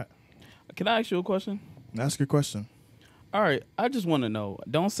capitalize on that. Can I ask you a question? Ask your question. All right, I just want to know.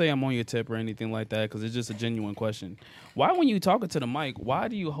 Don't say I'm on your tip or anything like that, because it's just a genuine question. Why, when you talking to the mic, why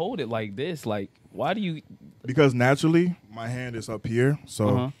do you hold it like this? Like, why do you? Because naturally, my hand is up here. So,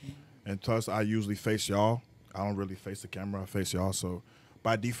 Uh-huh. and plus, I usually face y'all. I don't really face the camera. I face y'all. So,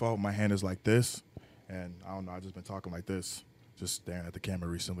 by default, my hand is like this. And I don't know. I've just been talking like this, just staring at the camera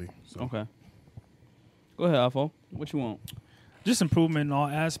recently. So. Okay. Go ahead, Alpha. What you want? Just improvement in all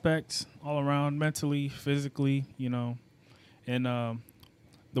aspects, all around, mentally, physically, and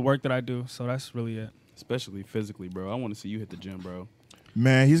the work that I do. So that's really it. Especially physically, bro. I want to see you hit the gym, bro.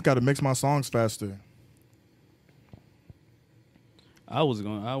 Man, he's got to mix my songs faster. I wasn't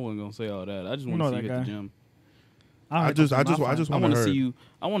gonna say all that. I just want know to see that you hit the guy. gym. I just I want want to to see you.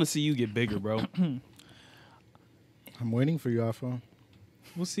 I want to see you get bigger, bro. I'm waiting for you, Alpha.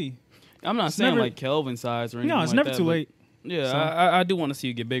 We'll see. I'm not It's saying never- like Kelvin size or anything. No, it's like never that, too but late. Yeah, So- I do want to see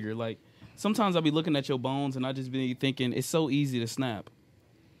you get bigger. Like sometimes I'll be looking at your bones and I just be thinking it's so easy to snap.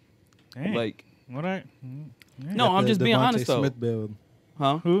 Dang. Like, What I? no, Got I'm the just being Devontae honest though. Smith build.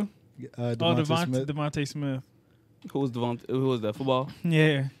 Huh? Who? Devontae Smith. Devontae Smith. Who was Devontae? Who was that? Football? Yeah.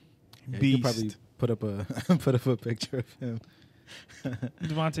 Yeah, you Beast. could probably put up a put up a picture of him.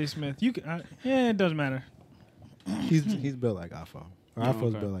 Devontae Smith. You can. It doesn't matter. He's built like Alpha. Or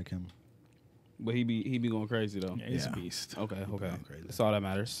Alpha's okay. built like him. But he be going crazy though. Yeah, he's Yeah. a beast. Okay. going crazy. That's all that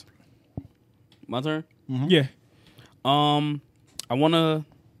matters. My turn. Yeah. I want to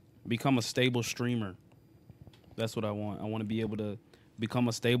become a stable streamer. That's what I want. I want to be able to become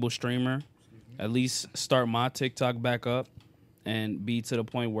a stable streamer, at least start my TikTok back up and be to the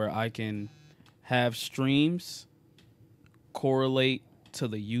point where I can have streams correlate to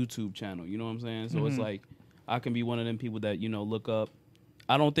the YouTube channel. You know what I'm saying? So it's like I can be one of them people that look up.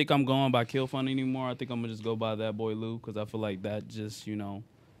 I don't think I'm going by Kill Fun anymore. I think I'm gonna just go by That Boy Lou because I feel like that just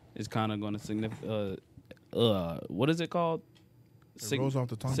is kind of going to what is it called? It rolls off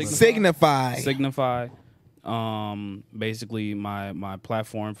the tongue. Signify. Basically my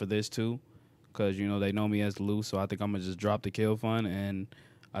platform for this too, because they know me as Lou, so I think I'm gonna just drop the Kill Fun, and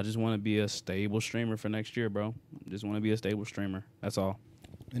I just want to be a stable streamer for next year, bro. Just want to be a stable streamer. That's all.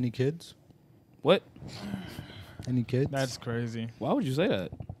 Any kids? What? Any kids? That's crazy. Why would you say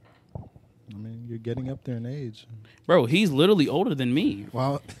that? I mean, you're getting up there in age. Bro, he's literally older than me.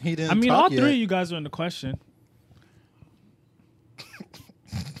 Well, he didn't. I mean, talk all yet. three of you guys are in the question.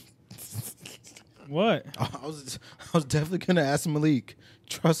 What? I was definitely gonna ask Malik.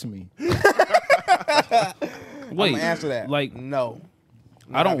 Trust me. Wait, I'm gonna answer that. like, no.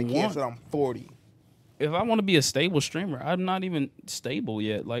 I don't kids want. till I'm 40. If I want to be a stable streamer, I'm not even stable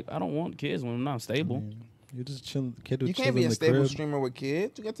yet. Like, I don't want kids when I'm not stable. You're just chilling. Kid You can't be a stable streamer with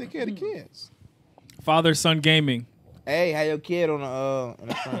kids. You gotta take care of the kids. Father son gaming. Hey, have your kid on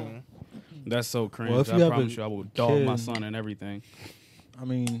the stream. That's so cringe. Well, if you I have promise a you, I will dog my kid- son and everything. I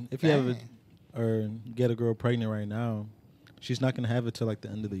mean, if you have a or get a girl pregnant right now, she's not gonna have it till like the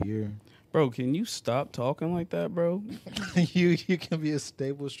end of the year. Bro, can you stop talking like that, bro? you can be a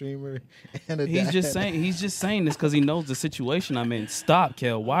stable streamer and a He's dad. just saying this because he knows the situation I'm in. Stop,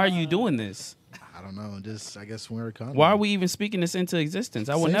 Kel. Why are you doing this? I don't know. Just I guess we're economy. Why are we even speaking this into existence?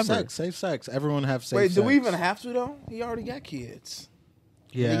 I would safe never. Sex, safe sex. Everyone have safe Wait, sex. do we even have to though? He already got kids.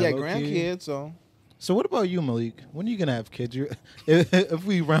 Yeah, he got low-key. grandkids, so So what about you, Malik? When are you gonna have kids? If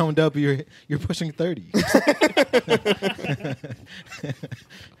we round up, you're pushing 30.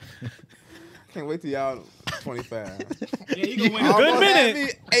 can't wait till y'all 25. Yeah, you gonna win a good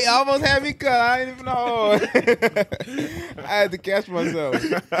minute. Hey, almost had me cut. I didn't even know. I had to catch myself.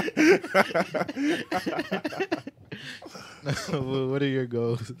 What are your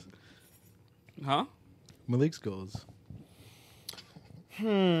goals? Huh? Malik's goals.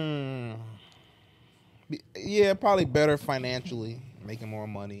 Yeah, probably better financially, making more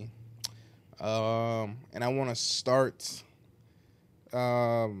money. And I want to start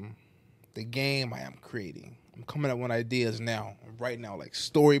the game I am creating. I'm coming up with ideas now, right now, like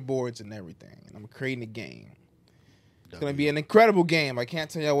storyboards and everything. And I'm creating a game. It's going to be an incredible game. I can't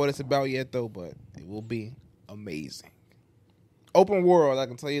tell y'all what it's about yet, though, but it will be amazing. Open world, I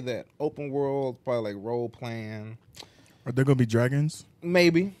can tell you that. Open world, probably like role playing. Are there gonna be dragons?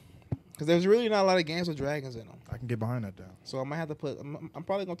 Maybe. Because there's really not a lot of games with dragons in them. I can get behind that down. So I might have to put. I'm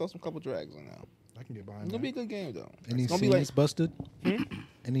probably gonna throw some couple dragons in there. I can get behind It's that. gonna be a good game though. Any It's gonna seams be like busted?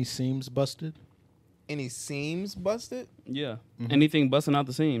 Any seams busted? any seams busted. Yeah. Anything busting out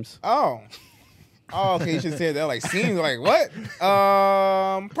the seams. Oh, okay. You should say that like seams. Like what?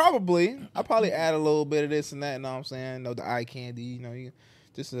 Probably. I'll probably add a little bit of this and that. You know what I'm saying? You know, the eye candy. You know,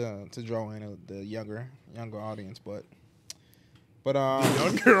 just to draw in the younger audience, but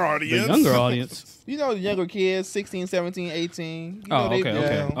Younger audience. The younger audience. you know, the younger kids, 16, 17, 18. You know,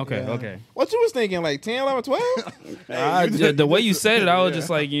 Oh, okay. What you was thinking, like 10, 11, 12? The way you said it, I was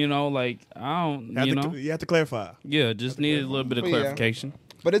just like, like, I don't, You have to clarify. Yeah, just needed a little bit of Yeah. clarification.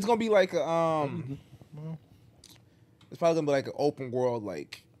 But it's gonna be like a, it's probably gonna be like an open world,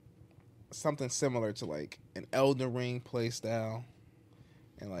 like something similar to like an Elden Ring play style,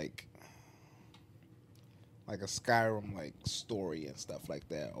 and like a Skyrim like story and stuff like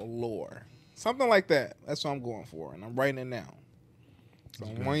that, or lore, something like that. That's what I'm going for, and I'm writing it now. So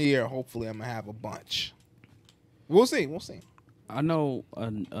in 1 year, hopefully, I'm gonna have a bunch. We'll see. I know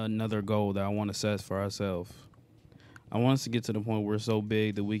another goal that I want to set for ourselves. I want us to get to the point where we're so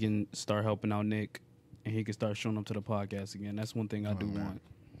big that we can start helping out Nick, and he can start showing up to the podcast again. That's one thing I do want.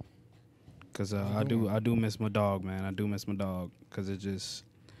 Cause I do miss my dog, man. I do miss my dog. Cause it's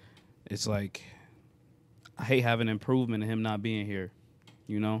like I hate having improvement in him not being here.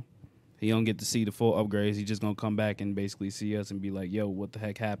 You know, he don't get to see the full upgrades. He just gonna come back and basically see us and be like, "Yo, what the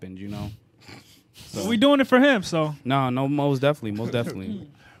heck happened?" You know. So We doing it for him, so no, most definitely.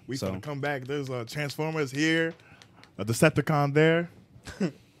 We So. gonna come back. There's Transformers here, a Decepticon there.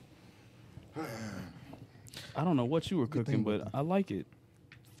 I don't know what you were cooking, but I like it.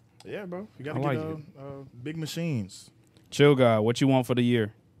 Yeah, bro. You gotta I get like big machines. Chill guy, what you want for the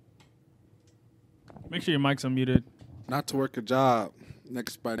year? make sure your mic's unmuted. Not to work a job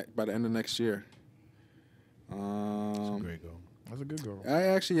by the end of next year. Great goal. That's a good goal.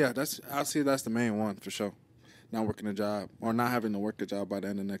 I'll see that's the main one for sure. Not working a job or not having to work a job by the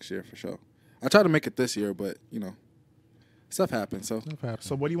end of next year for sure. I try to make it this year, but stuff happens. So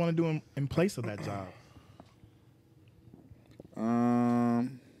So what do you want to do in place of that job? I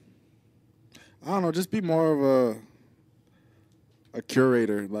don't know. Just be more of a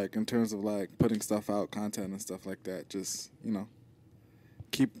curator, like in terms of like putting stuff out, content and stuff like that. Just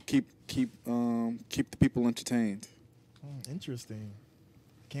keep the people entertained. Interesting.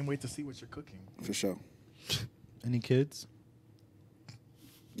 Can't wait to see what you're cooking. For sure. Any kids?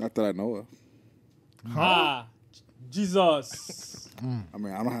 Not that I know of. Ah, Jesus. I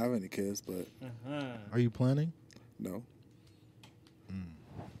mean, I don't have any kids, but Are you planning? no.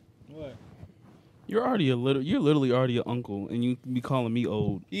 What? You're literally already an uncle, and you be calling me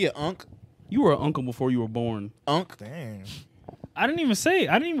old. Yeah, Unc. You were an uncle before you were born. Unc. Dang. I didn't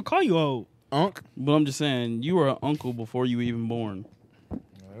even call you old. Unc. But I'm just saying, you were an uncle before you were even born.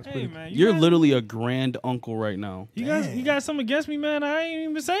 Hey man, You're literally a grand uncle right now. You got something against me, man? I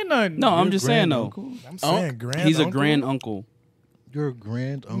ain't even say nothing. No, I'm You're just a saying grand though. uncle? I'm saying grand. He's a uncle? grand uncle. You're a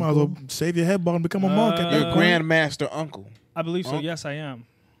grand You might as well uncle. shave your head bald and become a monk. At Your that point. grandmaster uncle. I believe so. Unc? Yes, I am.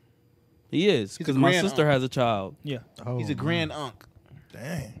 He is He's a because my grand sister uncle. has a child. Yeah, Oh, He's a grand Unc.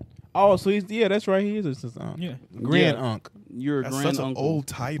 Dang. Oh, so he's that's right. He is his Unc. yeah. Grand Yeah. Unc. You're a That's grand such an uncle. old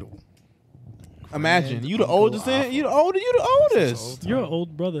title. Imagine you the Uncle oldest. Alpha. You the oldest. Old You're an title.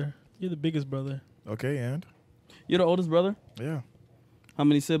 old brother. You're the biggest brother. Okay, and You're the oldest brother. yeah. How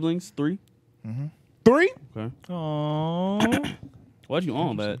many siblings? 3. 3. Okay. Aww. Why'd you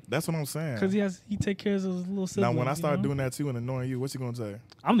on that? That's what I'm saying. Because he take care of his little siblings. Now, when I start you know? doing that too and annoying you, what's he gonna say?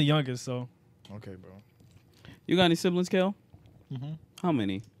 I'm the youngest, so Okay, bro. You got any siblings, Kel? Mhm. How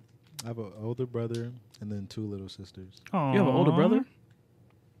many? I have an older brother and then 2 little sisters. You have an older Aw. brother?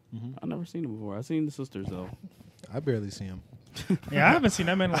 Mhm. I've never seen him before. I've seen the sisters though. I barely see him. Yeah, I haven't seen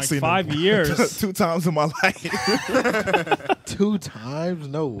that man in I like seen him 5 years. 2 times in my life. 2 times?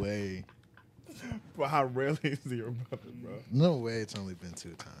 No way. But how rarely is he your brother, bro? No way. It's only been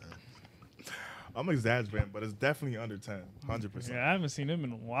 2 times. I'm exaggerating, but it's definitely under 10. 100%. Yeah, I haven't seen him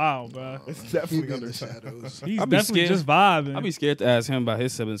in a while, bro. It's He definitely be in under the 10. shadows. He's I'd be definitely scared. just vibing. I'd be scared to ask him about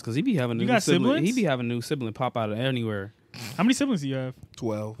his siblings because he be having a You new got sibling. siblings? He be having a new sibling pop out of anywhere. How many siblings do you have?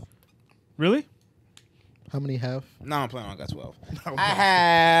 12. Really? How many have? No, I'm playing. I got 12. I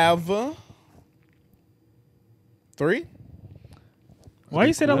have 3. Why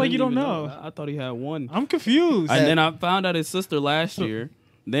you say that I like you didn't don't even know? I thought he had one. I'm confused. And then I found out his sister last year.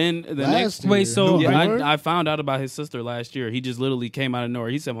 Then the next. Wait, so- yeah, I found out about his sister last year. He just literally came out of nowhere.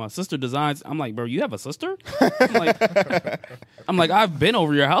 He said, "My sister designs." I'm like, "Bro, you have a sister?" I'm like, I've been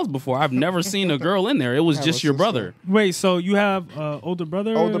over your house before. I've never seen a girl in there. It was Have just a your sister. brother. Wait, so you have older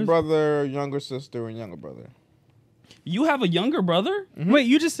brother? Older brother, younger sister, and younger brother. You have a younger brother? Wait,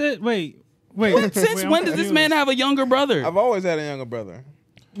 you just said wait. Since when does this man have a younger brother? I've always had a younger brother.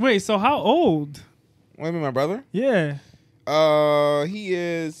 Wait, so how old? What do you mean, my brother? Yeah. He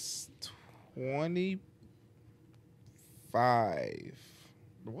is 25.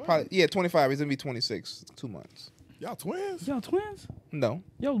 What? Probably, yeah, 25. He's gonna be 26 in 2 months. Y'all twins? Y'all twins? No,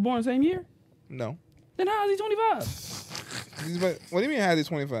 Y'all was born the same year? no. Then how is he 25? What do you mean? How is he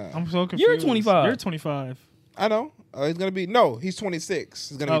 25? I'm so confused. You're 25. You're 25. I know. He's gonna be He's 26.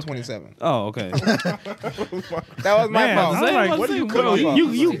 He's gonna Okay. be 27. Oh, okay. That was my Man, fault. I was like, what are you That was my fault. You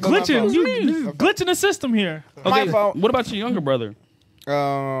That was my glitching. fault. You glitching the system here. My Okay, fault. what about your younger brother?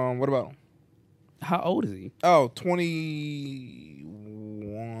 What about? How old is he? Oh,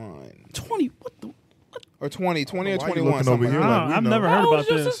 21 20. What the? or 20 or Why you 21. looking Something over like here that. like we I've know? never How heard old about is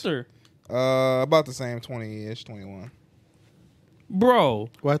your this. sister? About the same, 20-ish, 21. Bro,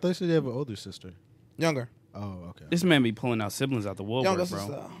 Well, I thought you said you have an older sister. Younger. Oh, okay. this man be pulling out siblings out the woodwork, Younger bro.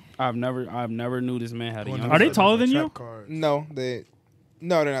 sister. I've never knew this man had a younger Are they brother. taller than you? Trap cards. No, they're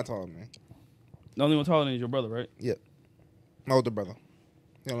not taller than me. The only one taller than is your brother, right? My older brother.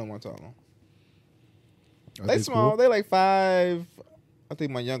 The only one taller. Are They small. cool? They like 5. I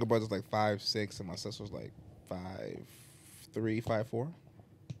think my younger brother's like 5'6", and my sister's like 5'3", 5'4".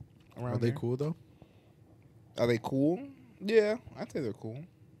 Around Are they there. cool though? Are they cool? Yeah, I'd say they're cool.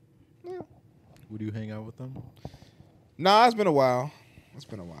 Yeah. Would you hang out with them? Nah, it's been a while.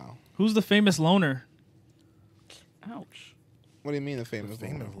 Who's the famous loner? Ouch. What do you mean the famous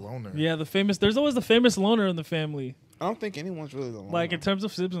Famous loner? loner. Yeah, the famous. There's always the famous loner in the family. I don't think anyone's really the loner. Like in terms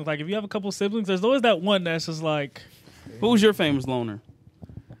of siblings, like if you have a couple siblings, there's always that one that's just like. Who's your famous loner?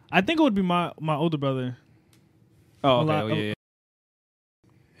 I think it would be my older brother. Oh, A okay. lot- Oh, yeah, yeah.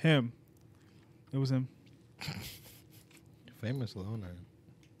 Him. It was him. Famous loner.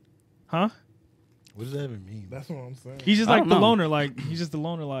 Huh? What does that even mean? That's what I'm saying. He's just I like don't the know. loner. Like he's just the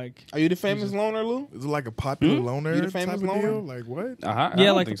loner. Like Are you the famous loner, Lou? Is it like a popular loner You the famous type of loner? deal? Like what? I yeah,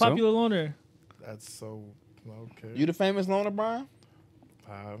 don't like the think so. popular loner. That's so okay. You the famous loner, Brian?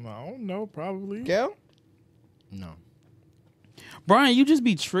 I don't know. Probably. Kel? No. Brian, you just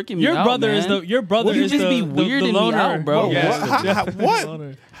be tricking me Your out, brother man. is the your brother You is just the, be the weirding me loner. out, bro. Yeah. What?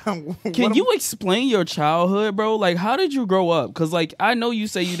 Loner. Can you explain your childhood, bro? Like, how did you grow up? Because, like, I know you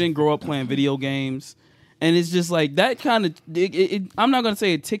say you didn't grow up playing video games, and it's just like that kind of. I'm not gonna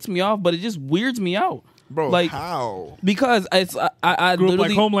say it ticks me off, but it just weirds me out, Bro, like, how? because it's I Grew up like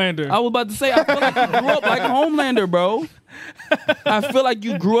literally. Homelander. I was about to say I feel like you grew up like Homelander, bro. I feel like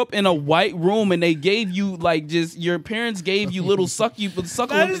you grew up in a white room and they gave you like just your parents gave you little succubants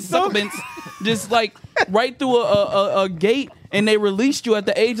just like right through a gate and they released you at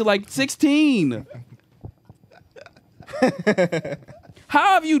the age of like 16.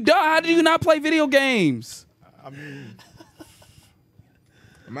 How have you done? How did you not play video games? I mean,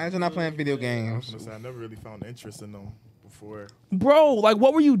 Imagine not playing video games. I never really found interest in them before. Bro, like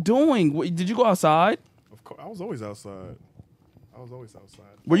what were you doing? Did you go outside? Of course, I was always outside.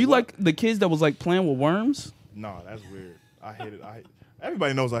 Were you like the kids that was like playing with worms? No, that's weird. I hate it.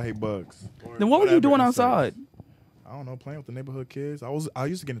 Everybody knows I hate bugs. Or Then what were you whatever doing insects. outside? I don't know, playing with the neighborhood kids. I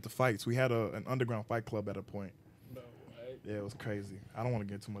used to get into fights. We had an underground fight club at a point. Yeah, it was crazy. I don't want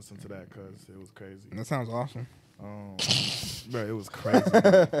to get too much into that because it was crazy. That sounds awesome. Bro, it was crazy.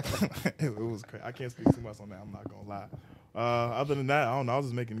 it was crazy. I can't speak too much on that. I'm not gonna lie. Other than that, I don't know. I was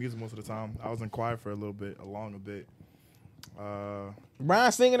just making music most of the time. I was in choir for a bit.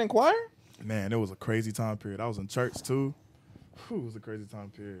 Brian singing in choir? Man, it was a crazy time period. I was in church too. Whew, it was a crazy time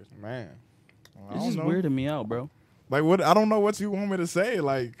period. Man. I It's don't just know. weirding me out, bro. Like what? I don't know what you want me to say.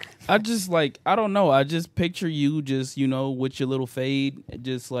 Like I just like I don't know. I just picture you just with your little fade,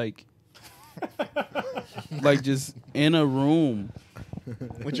 just like just in a room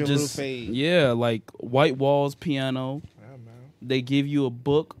With your just, little fade. Yeah, like white walls, piano. yeah, man. They give you a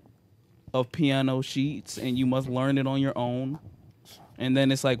book of piano sheets, and you must learn it on your own. And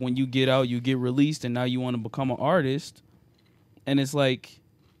then it's like when you get out, you get released, and now you want to become an artist. And it's like,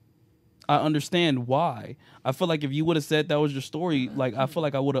 I understand why. I feel like if you would have said that was your story, like I feel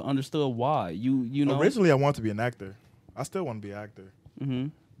like I would have understood why. You know. Originally, I wanted to be an actor. I still want to be an actor, Mm-hmm.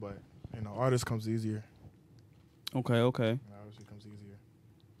 but artist comes easier. Okay. Artist comes easier.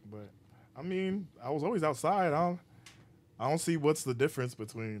 But I mean, I was always outside. I don't see what's the difference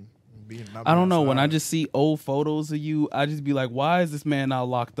between being. Not I don't being know. When I outside. just see old photos of you, I just be like, why is this man now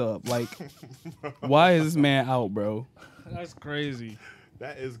locked up? Like, why is this man out, bro? That's crazy.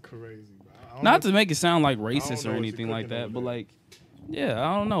 That is crazy. Bro. I don't Not know- to make it sound like know racist what or you're anything like cooking that, over but there. like, yeah,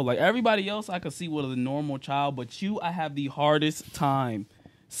 I don't know. Like everybody else, I could see with a normal child, but you, I have the hardest time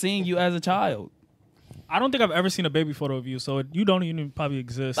seeing you as a child. I don't think I've ever seen a baby photo of you, so you don't even probably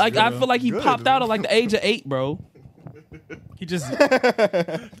exist. Like I bro. feel like he Good. popped out at like the age of 8, bro. he just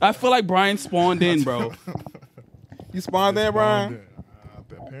I feel like Brian spawned in, bro. You spawned there, Brian?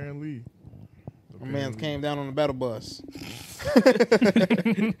 Apparently. My man came down on the battle bus.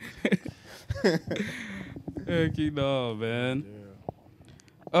 Heck, no, man. Yeah.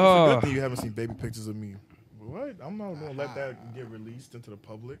 It's a Oh, good thing you haven't seen baby pictures of me. What? I'm not gonna let that get released into the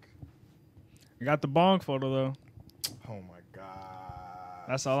public. got the bong photo though. Oh my god.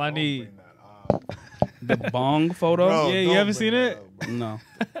 That's all I Don't need. bring that up. the bong photo. Bro, Yeah, you don't haven't bring seen that it? up, bro. No,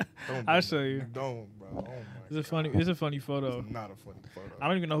 Don't I'll bring show that- you. Don't, bro. Oh my It's a funny photo. It's not a funny photo. I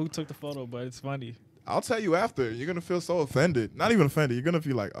don't even know who took the photo, but it's funny. I'll tell you after. You're gonna feel so offended. Not even offended. You're gonna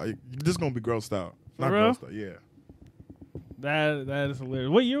feel like you're just gonna be grossed out. For Not real? grossed out. Yeah. That is hilarious.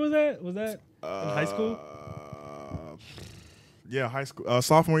 What year was that? Was that in high school? Yeah, high school.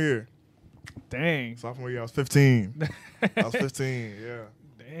 Sophomore year. Dang. Sophomore year. I was 15. I was 15. Yeah.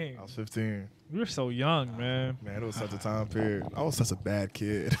 Dang. I was 15. You were so young, man. Man, it was such a time period. I was such a bad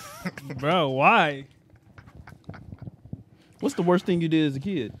kid. Bro, why? what's the worst thing you did as a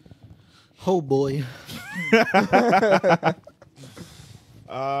kid? Oh boy.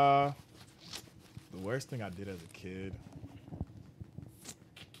 The worst thing I did as a kid.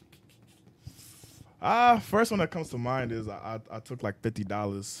 First one that comes to mind is I took like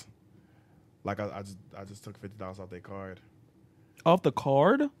 $50. Like I just took $50 off their card. Off the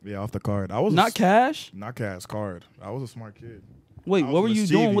card, Yeah, off the card. I was not cash. Not cash, card. I was a smart kid. Wait, I was what were you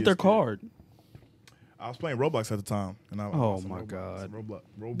doing with their mischievous kid. card? I was playing Roblox at the time, and I Oh was on my Roblox. God.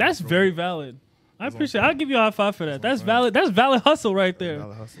 Roblox. That's very valid. I That's what appreciate it. I'm I'll give you a high five for that. That's That's what I'm valid. That's valid hustle right there.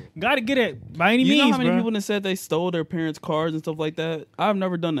 Valid hustle. Gotta get it by any You know means, how many bro. people that said they stole their parents' cards and stuff like that? I've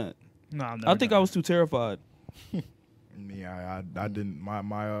never done that. No, I'm I think I was too terrified. Yeah, I didn't. My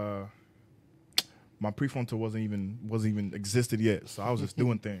prefrontal wasn't even existed yet, so I was just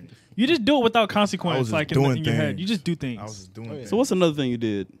doing things. You just do it without I was consequence, just like doing in your head. things. You just do things. I was just doing Oh, yeah. things. So what's another thing you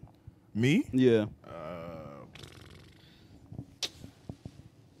did? Me? Yeah.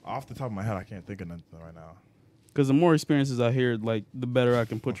 Off the top of my head, I can't think of nothing right now. Because the more experiences I hear, like the better I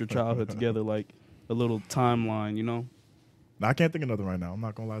can put your childhood together, like a little timeline, you know? Now, I can't think of nothing right now. I'm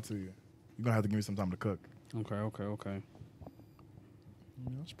not gonna lie to you. You're gonna have to give me some time to cook. Okay. I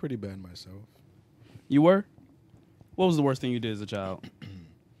was pretty bad myself. You were? What was the worst thing you did as a child?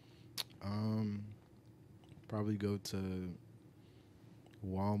 Probably go to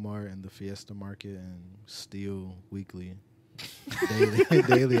Walmart and the Fiesta Market and steal weekly,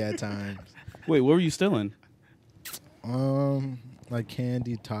 daily at times. Wait, what were you stealing? Like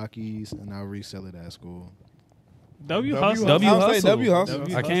candy, Takis, and I'll resell it at school. W W hustle. W I would say hustle. W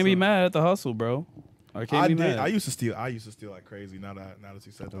hustle. I can't be mad at the hustle, bro. I can't be mad. I used to steal like crazy. Now that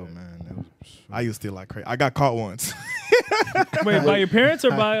you said Oh that, man, that was I used to steal like crazy. I got caught once. Wait, by your parents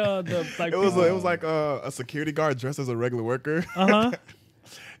or by the like? It was like a security guard dressed as a regular worker. Uh huh.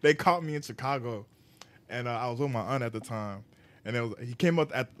 They caught me in Chicago, and I was with my aunt at the time. And he came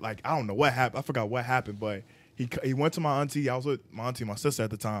up at like I don't know what happened. I forgot what happened, but he went to my auntie. I was with my auntie and my sister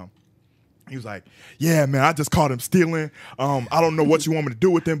at the time. He was like, "Yeah, man, I just caught him stealing. I don't know what you want me to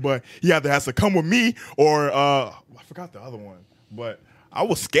do with him, but he either has to come with me or I forgot the other one. But I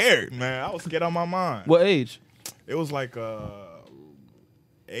was scared, man. I was scared out of my mind. What age? It was like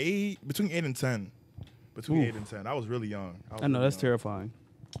between 8 and 10. Between 8 and 10. I was really young. I know, that's terrifying.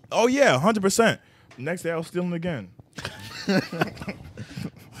 Oh yeah, 100%. Next day I was stealing again.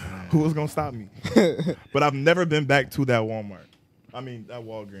 Who was gonna stop me? But I've never been back to that Walmart. I mean that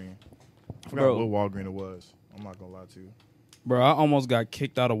Walgreens. I forgot what Walgreens it was. I'm not gonna lie to you. Bro, I almost got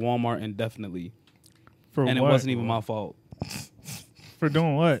kicked out of Walmart indefinitely. For And what? it wasn't even my fault. For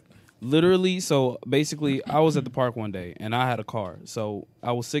doing what? Literally, so basically, I was at the park one day, and I had a car. So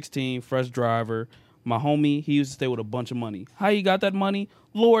I was 16, fresh driver. My homie, he used to stay with a bunch of money. How he got that money?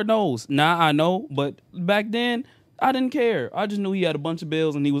 Lord knows. Now I know, but back then, I didn't care. I just knew he had a bunch of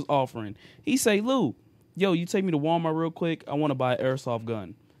bills, and he was offering. He say, Lou, yo, you take me to Walmart real quick? I want to buy an airsoft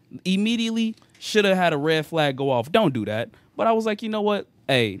gun. Immediately, should have had a red flag go off. Don't do that. But I was like, you know what?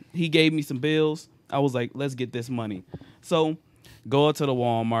 Hey, he gave me some bills. I was like, let's get this money. So go up to the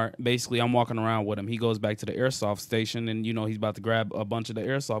Walmart. Basically, I'm walking around with him. He goes back to the airsoft station, and, you know, he's about to grab a bunch of the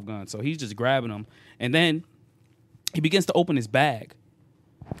airsoft guns. So he's just grabbing them. And then he begins to open his bag.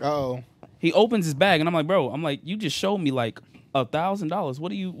 Uh-oh. He opens his bag, and I'm like, bro, you just showed me like $1,000.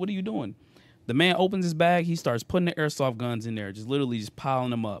 What are you doing? The man opens his bag. He starts putting the airsoft guns in there, just literally just piling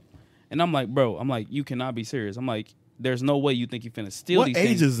them up. And I'm like, bro, you cannot be serious. I'm like, there's no way you think you finna steal these things.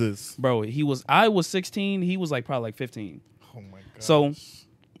 What age is this? Bro, I was 16. He was like probably like 15. Oh my god.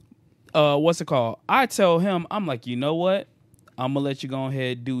 So, what's it called? I tell him, I'm like, you know what? I'm gonna let you go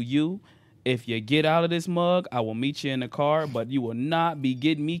ahead and do you. If you get out of this mug, I will meet you in the car, but you will not be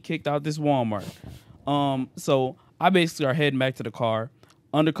getting me kicked out this Walmart. So I basically are heading back to the car.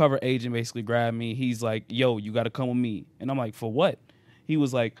 Undercover agent basically grabbed me. He's like, yo, you got to come with me. And I'm like, for what? He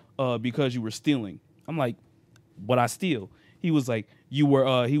was like, because you were stealing. I'm like, what I steal? He was like, you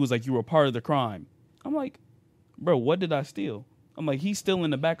were part of the crime. I'm like, bro, what did I steal? I'm like, he's still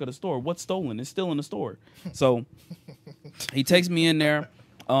in the back of the store. What's stolen? It's still in the store. So he takes me in there.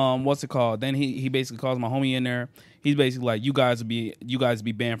 What's it called? Then he basically calls my homie in there. He's basically like, you guys be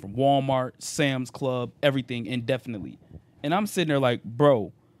banned from Walmart, Sam's Club, everything indefinitely. And I'm sitting there like,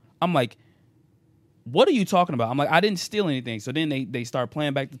 bro, I'm like, what are you talking about? I'm like, I didn't steal anything. So then they start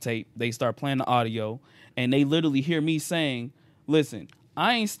playing back the tape. They start playing the audio, and they literally hear me saying, listen,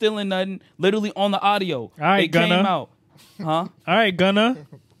 I ain't stealing nothing. Literally on the audio. All right, it came Gunna. out. Huh? All right, Gunna.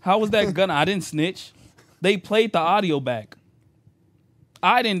 How was that Gunna? I didn't snitch. They played the audio back.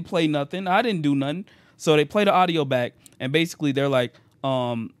 I didn't play nothing. I didn't do nothing. So they play the audio back, and basically they're like,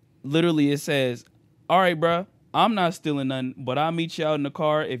 literally it says, all right, bruh, I'm not stealing nothing, but I'll meet you out in the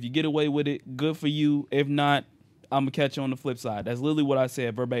car. If you get away with it, good for you. If not, I'm going to catch you on the flip side. That's literally what I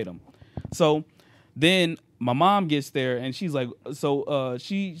said verbatim. So then my mom gets there, and she's like,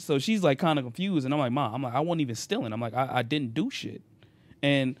 she's like kind of confused. And I'm like, Mom, I wasn't even stealing. I'm like, I didn't do shit.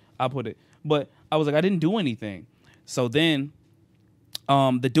 And I put it, but I was like, I didn't do anything. So then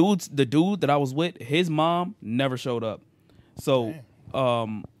the dude that I was with, his mom never showed up. So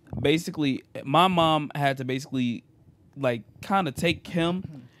basically my mom had to basically like kind of take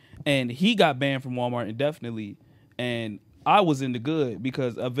him, and he got banned from Walmart indefinitely, and I was in the good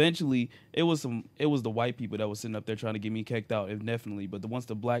because eventually it was the white people that was sitting up there trying to get me kicked out indefinitely. But once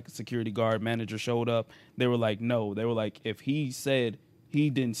the black security guard manager showed up, they were like, no. They were like, if he said he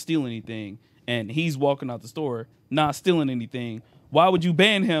didn't steal anything and he's walking out the store not stealing anything, why would you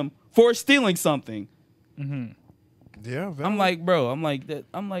ban him for stealing something? Mm-hmm. Yeah, I'm like, bro,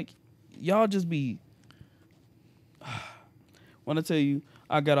 y'all just be. When I tell you,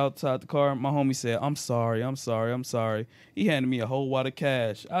 I got outside the car. My homie said, I'm sorry. He handed me a whole wad of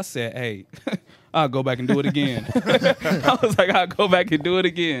cash. I said, hey, I'll go back and do it again. I was like, I'll go back and do it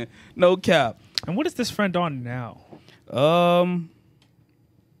again. No cap. And what is this friend on now?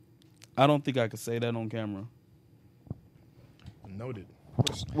 I don't think I could say that on camera. Noted.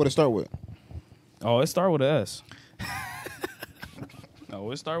 What it start with? Oh, it started with an S. No,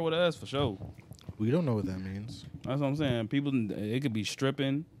 it started with an S for sure. We don't know what that means. That's what I'm saying. People, it could be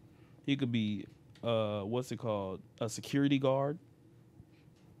stripping. He could be, what's it called? A security guard.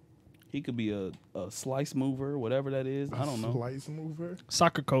 He could be a slice mover, whatever that is. I don't know. Slice mover.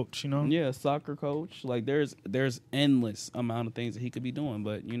 Soccer coach, you know? Yeah, soccer coach. Like there's endless amount of things that he could be doing,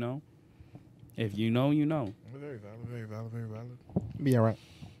 but you know, if you know, you know. Very valid. Very valid. Very valid. Be all right.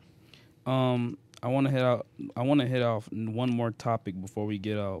 I want to hit off one more topic before we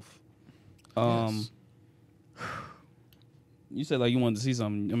get off. Yes. You said like you wanted to see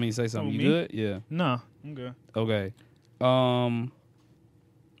something. I mean, say something. Oh, You me? good? Yeah. Nah, I'm good. Okay.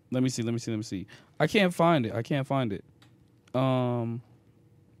 Let me see. I can't find it.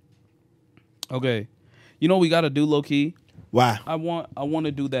 Okay. You know what we got to do, low key? Why? I want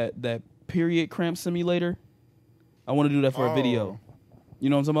to do that period cramp simulator. I want to do that for a video. You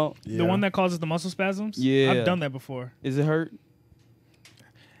know what I'm talking about? Yeah. The one that causes the muscle spasms? Yeah. I've done that before. Is it hurt?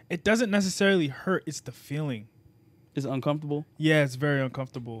 It doesn't necessarily hurt. It's the feeling. Is it uncomfortable? Yeah, it's very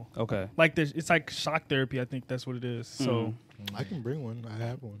uncomfortable. Okay. Like it's like shock therapy. I think that's what it is. So I can bring one. I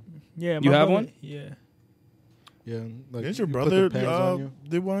have one. yeah, You my have brother- one? Yeah, Yeah. Like Didn't your you put brother the pads on you.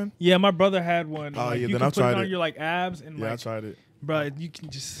 did one? yeah. My brother had one. Oh, like, yeah, you then can I've put it tried on it. your like abs and Yeah, I like, tried it. bro, you can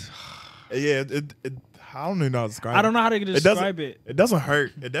just. Yeah, it I don't even know how to describe it. I don't know how to describe it. It doesn't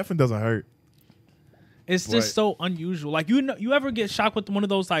hurt. It definitely doesn't hurt. It's just Right. so unusual. Like you ever get shocked with one of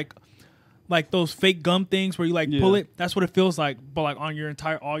those like those fake gum things where you like pull it? That's what it feels like, but like on your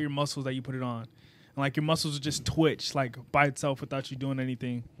all your muscles that you put it on, and like your muscles just twitch like by itself without you doing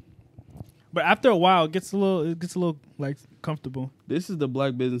anything. But after a while, it gets a little like comfortable. This is the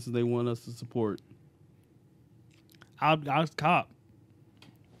black businesses they want us to support. I'll cop.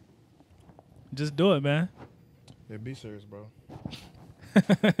 Just do it, man. Yeah, be serious, bro.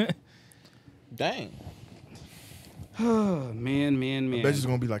 Dang. man. I bet it's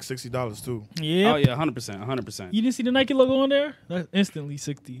gonna be like $60 too. Yeah. Oh yeah, 100%. You didn't see the Nike logo on there? That's instantly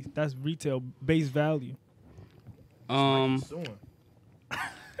 60. That's retail base value. Soon.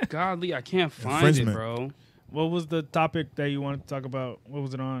 Godly, I can't find it, Infringement. bro. What was the topic that you wanted to talk about? What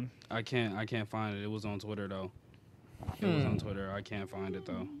was it on? I can't find it. It was on Twitter though. It was on Twitter. I can't find it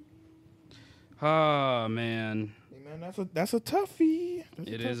though. Ah, man. Hey, man, that's a toughie.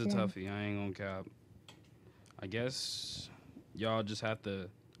 It is a toughie. I ain't gonna cap. I guess y'all just have to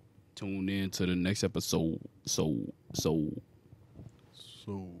tune in to the next episode. Soul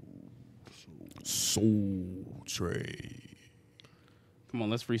Tray. Come on,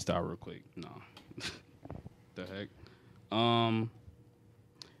 let's freestyle real quick. No. The heck?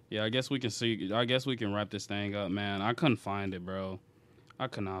 Yeah, I guess we can wrap this thing up, man. I couldn't find it, bro. I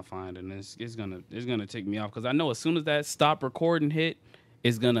could not find it. And it's gonna take me off because I know as soon as that stop recording hit,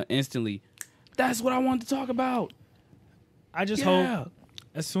 it's gonna instantly. That's what I wanted to talk about. I just hope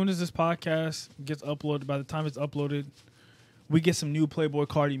as soon as this podcast gets uploaded, by the time it's uploaded, we get some new Playboy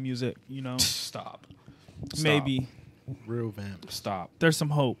Cardi music, you know. Stop. Maybe. Real vamp. Stop. There's some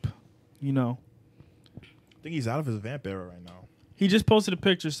hope, you know. I think he's out of his vamp era right now. He just posted a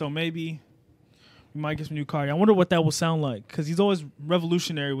picture, so maybe we might get some new Cardi. I wonder what that will sound like, because he's always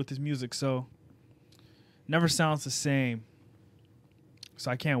revolutionary with his music, so never sounds the same. So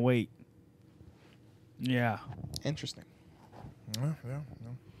I can't wait. Yeah. Interesting. Yeah.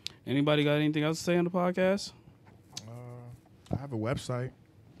 Anybody got anything else to say on the podcast? I have a website.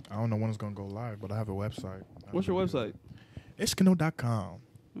 I don't know when it's gonna go live, but I have a website. What's your website?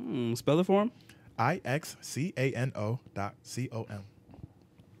 Ixcano.com. Spell it for him. IXCANO.com.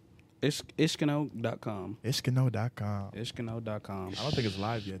 Ishkano.com. Ixcano.com. Ishkano.com. I don't think it's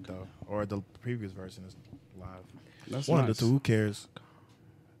live yet though, or the previous version is live. That's One nice. of the two. Who cares?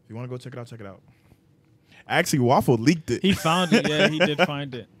 If you want to go check it out, check it out. Actually, Waffle leaked it. He found it. Yeah, he did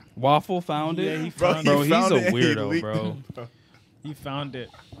find it. Waffle found it. Yeah, he Bro, found Bro, it. he's found a it and he weirdo, leaked bro. it. He found it.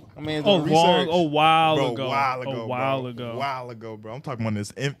 I mean, A while Bro, ago. while ago. Bro. I'm talking about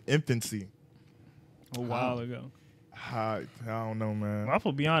this infancy. A while ago. I don't know, man.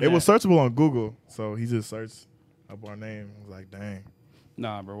 Waffle beyond It that. was searchable on Google, so he just searched up our name. I was like, dang.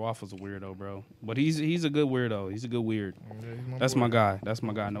 Nah, bro, Waffle's a weirdo, bro. But he's a good weirdo. He's a good weird. Yeah, he's That's boy. my guy. That's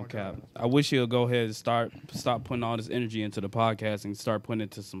my guy. No cap. I wish he'll go ahead and stop putting all this energy into the podcast and start putting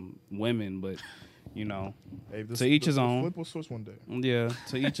it to some women. But you know, Hey, To each his own. Flip will switch one day. yeah,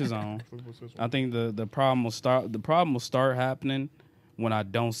 to each his own. Flip will switch I one think the problem will start. The problem will start happening when I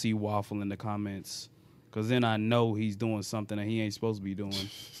don't see Waffle in the comments, because then I know he's doing something that he ain't supposed to be doing.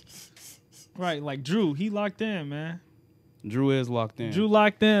 Right, like Drew, he locked in, man. Drew is locked in. Drew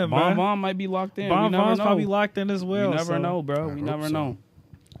locked in, Von man. Von might be locked in. Von we never Von's know. probably locked in as well. We never so know, bro. I We hope never so. know.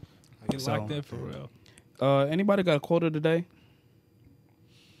 He locked in for real. Anybody got a quote of the day?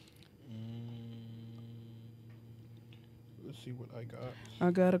 Let's see what I got.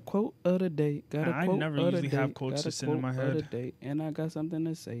 I got a quote of the day. Got a I quote never of the usually day. have quotes Got a just sitting in quote my of the head. day, and I got something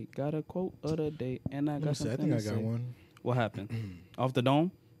to say. Got a quote of the day, and I Let got me see. I something think I to got say. one What happened? Off the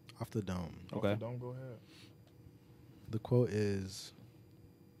dome? off the dome. Okay. Don't go ahead. The quote is,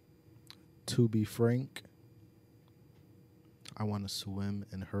 "To be frank, I want to swim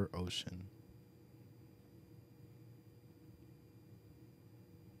in her ocean."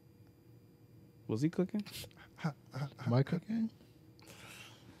 Was he cooking? Am I cooking?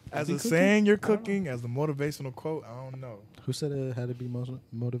 As he a cooking? saying you're cooking, as the motivational quote, I don't know. Who said it had to be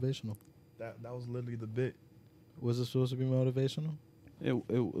motivational? That was literally the bit. Was it supposed to be motivational?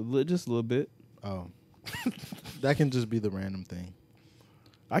 It just a little bit. Oh, that can just be the random thing.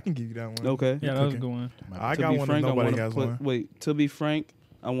 I can give you that one. Okay. Yeah, that was a good one. I To got be one frank, and I nobody wanna has one. Wait, to be frank,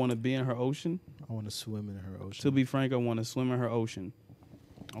 I want to be in her ocean. I want to swim in her ocean. To be frank, I want to swim in her ocean.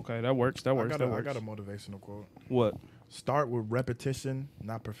 Okay, that works. That works. I That got, works. I got a motivational quote. What? Start with repetition,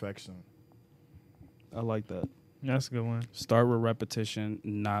 not perfection. I like that. That's a good one. Start with repetition,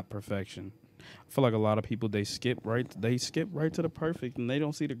 not perfection. I feel like a lot of people they skip right to the perfect and they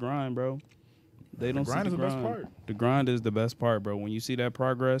don't see the grind, bro. They don't grind see is the the best grind. part. The grind is the best part, bro. When you see that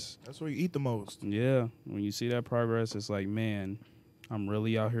progress, That's where you eat the most. yeah. When you see that progress, it's like, man, I'm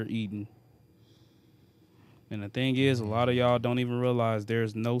really out here eating. And the thing is, a lot of y'all don't even realize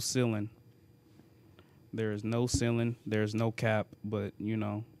there's no ceiling. There is no ceiling. There's no cap. But, you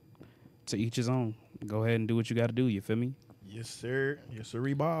know, to each his own. Go ahead and do what you got to do. You feel me? Yes, sir. Yes,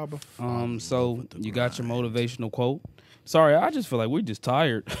 sir, Bob. So you got your motivational quote. Sorry, I just feel like we're just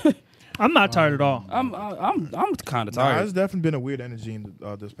tired. I'm not tired at all. I'm kind of Nah, tired. it's definitely been a weird energy in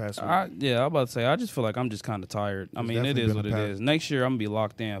this past week. I'm about to say I just feel like I'm just kind of tired. I It's mean, it definitely is been what a it path. is. Next year I'm gonna be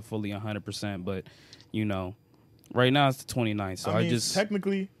locked in fully 100%. But you know, right now it's the 29th, so I mean, just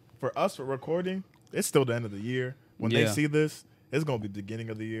technically, for us for recording, it's still the end of the year. When they Yeah. see this, it's gonna be the beginning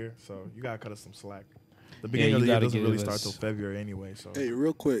of the year. So you gotta cut us some slack. The beginning you of the year gotta doesn't really give start us- till February anyway. So Hey,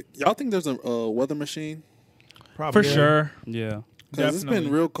 real quick, y'all think there's a weather machine? probably For sure. yeah. Because it's been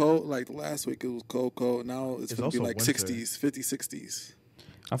Definitely. real cold. Like last week, it was cold. Now it's, It's going to be also like winter. 60s, 50s, 60s.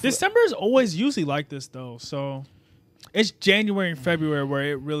 I feel, December is always usually like this though, so it's January and February where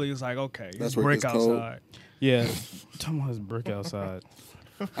it really is like, okay, That's it's where it break gets cold. outside. yeah. Talking about his brick outside.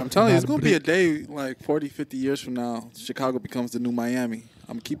 I'm telling you, it's going to be a day like 40, 50 years from now. Chicago becomes the new Miami.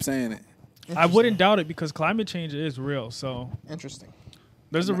 I'm going to keep saying it. I wouldn't doubt it because climate change is real. So Interesting.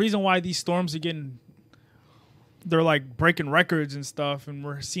 there's a reason why these storms are they're like breaking records and stuff, and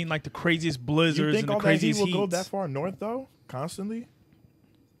we're seeing like the craziest blizzards you think and the all that heat craziest will heats. go that far north though, constantly?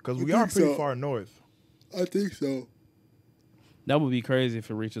 Because we I are think pretty so. far north. I think so. That would be crazy if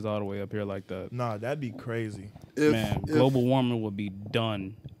it reaches all the way up here like that. Nah, that'd be crazy. Man, global warming would be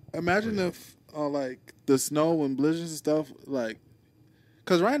done. Imagine if like the snow and blizzards and stuff, like,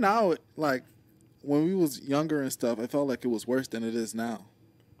 because right now, like, when we was younger and stuff, it felt like it was worse than it is now.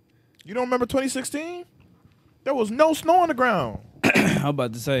 You don't remember 2016? There was no snow on the ground. I'm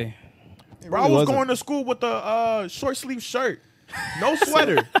about to say. Bro, I was going to school with a short sleeve shirt, no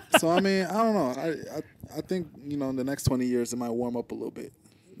sweater. So I mean, I don't know. I think in the next 20 years it might warm up a little bit.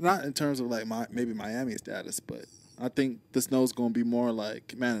 Not in terms of like maybe Miami status, but I think the snow's going to be more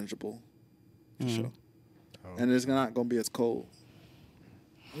like manageable for sure. And it's not going to be as cold.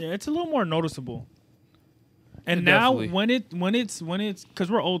 Yeah, it's a little more noticeable. And It now definitely- when it's because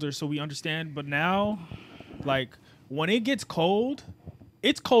we're older, so we understand. But now, like when it gets cold,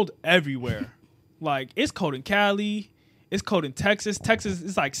 it's cold everywhere. Like it's cold in Cali, it's cold in Texas. Texas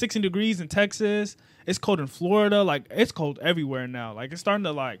is like 16 degrees in Texas. It's cold in Florida. Like it's cold everywhere now. Like it's starting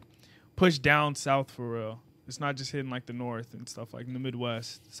to like push down south for real. It's not just hitting like the north and stuff like in the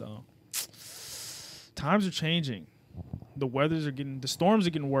Midwest. So times are changing. The storms are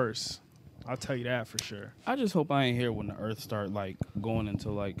getting worse. I'll tell you that for sure. I just hope I ain't here when the Earth start like going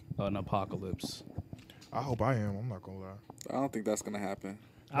into like an apocalypse. I hope I am. I'm not gonna lie. I don't think that's going to happen.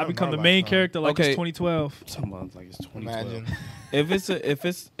 I Not become my the main lifetime. character like Okay. it's 2012. Something like it's 2012.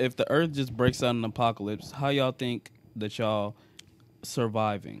 Imagine. If the Earth just breaks out in an apocalypse, how y'all think that y'all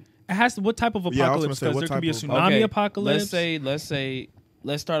surviving? It has to, what type of Yeah, I was apocalypse? gonna say, Because what there could be a type of- tsunami Okay, apocalypse. Let's say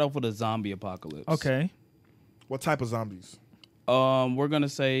let's start off with a zombie apocalypse. Okay. What type of zombies? We're gonna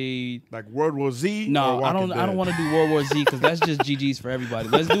say Like World War Z? no. or I Walking don't Dead? want to do World War Z because that's just GG's for everybody.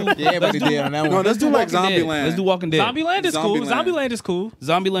 Let's do Yeah, everybody did on that No, one. let's do like Walking Dead. Zombieland. Let's do Walking Dead. Zombieland is cool. Zombieland. Zombieland is cool.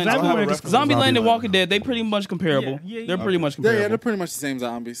 Zombieland. Zombieland have a is reference cool. to Zombieland and Zombieland. Walking Dead. They pretty much comparable. Yeah. They're pretty much Yeah, comparable. yeah, they're pretty much the same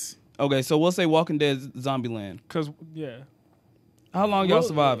zombies. Okay, so we'll say Walking Dead, Zombieland. Cause yeah. How long y'all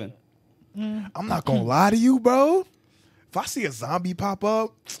surviving? I'm not gonna lie to you, bro. If I see a zombie pop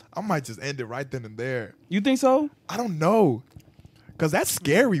up, I might just end it right then and there. You think so? I don't know. Cause that's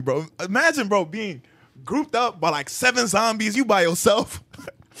scary, bro. Imagine, bro, being grouped up by like 7 zombies, you by yourself.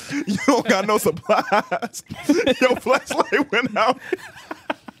 You don't got no supplies. Your flashlight went out.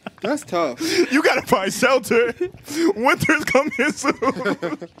 That's tough. You gotta find shelter. Winter's coming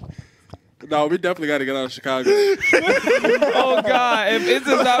soon. No, we definitely got to get out of Chicago. Oh God! If it's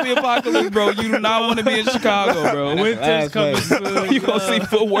a zombie apocalypse, bro, you do not want to be in Chicago, bro. Winter's coming soon. You gonna see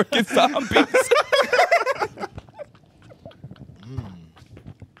footwork and zombies.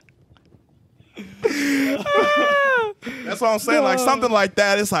 That's what I'm saying. Like something like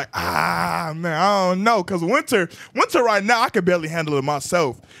that. It's like, man, I don't know. Cause winter right now, I could barely handle it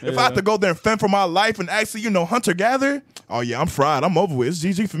myself. If I have to go there and fend for my life and actually, hunter gather, oh yeah, I'm fried. I'm over with. It's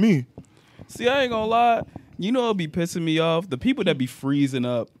GG for me. See, I ain't gonna lie. You know, it'll be pissing me off. The people that be freezing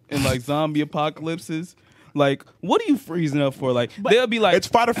up in like zombie apocalypses. Like, what are you freezing up for? Like, they'll be like, It's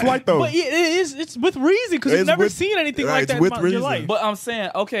fight or flight though. But it's with reason because you've It's never with- seen anything right, like it's that with in your reason. life. But I'm saying,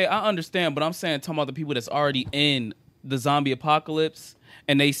 okay, I understand, but I'm saying, talking about the people that's already in the zombie apocalypse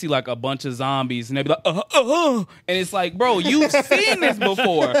and they see like a bunch of zombies and they be like, and it's like, bro, you've seen this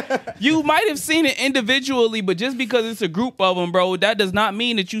before. You might have seen it individually, but just because it's a group of them, bro, that does not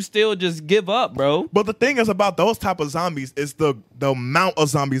mean that you still just give up, bro. But the thing is about those type of zombies is the amount of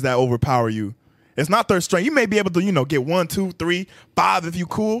zombies that overpower you. It's not their strength. You may be able to, get 1, 2, 3, 5 if you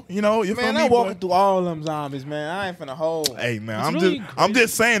cool. You feel Man, me? I'm walking But- through all of them zombies, man. I ain't finna hold. Hey man, It's I'm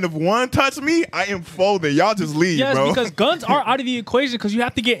just saying if one touch me, I am folded. Y'all just leave, yes, bro. because guns are out of the equation because you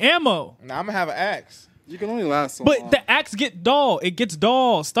have to get ammo. Now I'm gonna have an axe. You can only last so But long. the axe get dull. It gets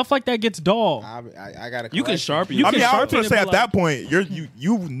dull. Stuff like that gets dull. I gotta. You can sharpen You your I can mean, I was sharpen gonna it, say but at like- that point,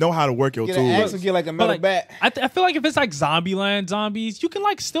 you know how to work your Get an axe tools. and get like a But metal like, bat. I feel like if it's like Zombieland zombies, you can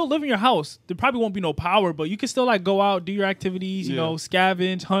like still live in your house. There probably won't be no power, but you can still like go out, do your activities, you know,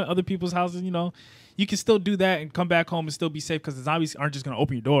 scavenge, hunt other people's houses, You can still do that and come back home and still be safe because the zombies aren't just gonna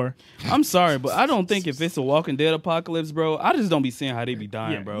open your door. I'm sorry, but I don't think if it's a Walking Dead apocalypse, bro, I just don't be seeing how they be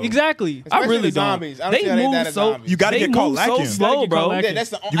dying, bro. Exactly. I Especially really the zombies. I don't see how they die move to so zombies. You gotta they get caught move so lacking. slow, Gotta get caught bro. lacking. Yeah, that's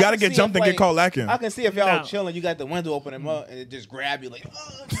the. You gotta get jumped and get caught lacking. I can see if y'all Now- chilling, you got the window open them up and it just grab you like,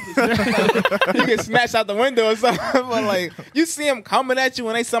 you get snatched out the window or something. But like, you see them coming at you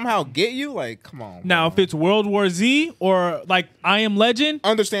and they somehow get you. Like, come on. Now, if it's World War Z or like I Am Legend,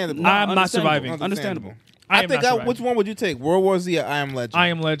 Understandable. I'm not Understandable. surviving. Understandable. I am not surviving. Which one would you take? World War Z or I Am Legend? I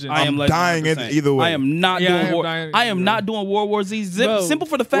Am Legend. I am I'm Legend dying 100%. either way. I am not Yeah, I doing am war. dying I am either not doing World War Z. Bro, Simple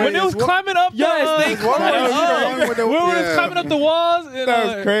for the fact when it was climbing up, Yes, they World climbing War Z, up. the one with the- when we was yeah. climbing up the walls, and,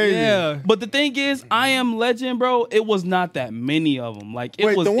 That's crazy. Yeah, But the thing is, I Am Legend, bro. It was not that many of them. Like it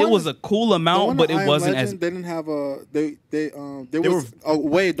Wait, was. the one It was that- a cool The amount, one but that I it Am wasn't Legend, as. They didn't have a. They was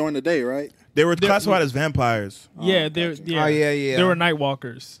away during the day, right? They were classified as vampires. yeah, they're yeah, Oh, yeah. They were night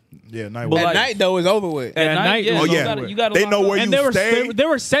walkers. Yeah, night But At like- night though, it's over with. At night, yeah, it Oh, was you yeah. gotta- you gotta They lock know up. where And you they were stay. they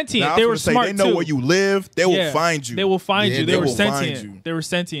were sentient. Now, I they were was gonna smart say, they know too. where you live. They will Yeah. find you. They will find Yeah, you. they They were will find sentient. you. They were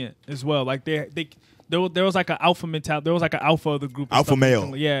sentient as well. Like there was like an alpha mentality. There was like an alpha of the group. and Alpha stuff.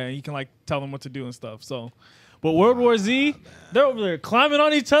 male. Yeah, and you can like tell them what to do and stuff. So, but World War Z, they're over there climbing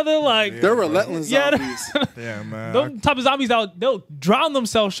on each other like They're relentless Yeah, zombies. Yeah, man. those type of zombies out. They'll drown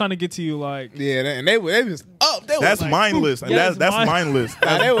themselves trying to get to you. Like Yeah, and they was up. They was That's like, mindless. And Yeah, that's it's mind- mindless.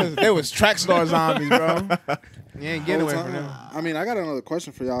 Nah, they was track star zombies, bro. You ain't get away from them. I mean, I got another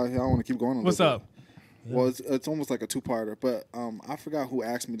question for y'all. I want to keep going. what's little up? bit. Well, it's almost like a two-parter, but I forgot who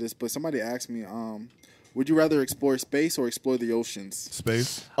asked me this, but somebody asked me, would you rather explore space or explore the oceans?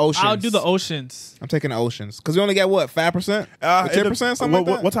 Space. Oceans. I'll do the oceans. I'm taking the oceans because we only got what 5%, It 10%, something like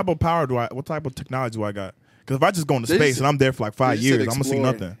that. What type of power do I? What type of technology do I got? Because if I just go into They space just- and I'm there for like 5 You just said years, I'm gonna see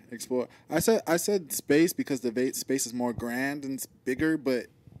explore. nothing. Explore. I said space because the space is more grand and bigger, but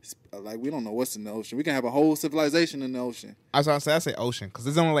like we don't know what's in the ocean. We can have a whole civilization in the ocean. I was gonna say I say ocean because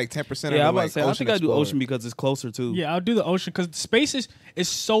there's only like 10%. Yeah, I'm of about the, like, to say. I think I do explored. ocean because it's closer too. Yeah, I'll do the ocean because space is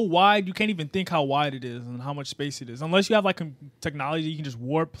so wide you can't even think how wide it is and how much space it is. Unless you have like technology, you can just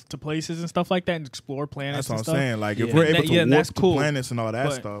warp to places and stuff like that and explore planets. That's what I'm and stuff. saying. Like if Yeah. we're And able that- to yeah, and warp that's to cool. planets and all that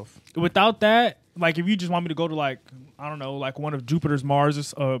But- stuff. without that, like if you just want me to go to like I don't know, like one of Jupiter's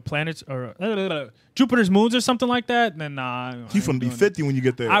Mars planets or Jupiter's moons or something like that, then nah. You finna be 50 when you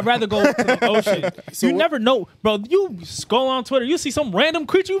get there. I'd rather go to the ocean. You never know, bro. You scroll on Twitter, you see some random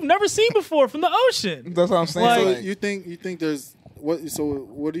creature you've never seen before from the ocean. That's what I'm saying. Like- So Like, you think there's what? So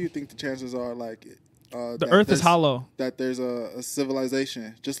what do you think the chances are? Like The Earth is hollow. That there's a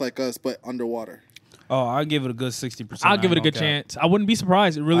civilization just like us, but underwater. Oh, I'll give it a good 60%. I'll give it a good chance. I wouldn't be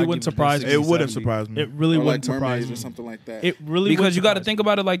surprised. It really I'll wouldn't give it a good surprise me. it wouldn't 70. surprise me. It really Or wouldn't like surprise mermaids me. or something like that. It really Because wouldn't you got to surprise think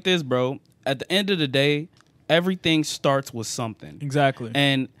about it like this, bro. At the end of the day, everything starts with something. me. Exactly.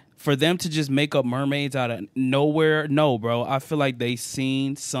 And for them to just make up mermaids out of nowhere, no, bro. I feel like they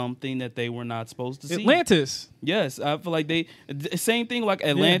seen something that they were not supposed to see. Atlantis. Yes, I feel like same thing like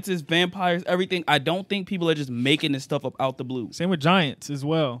Atlantis, vampires, everything. I don't think people are just making this stuff up out the blue. Same with giants as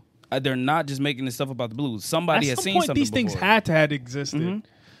well. They're not just making this stuff about the blue. Somebody At has some seen point, something these things before. had to have existed. Mhm.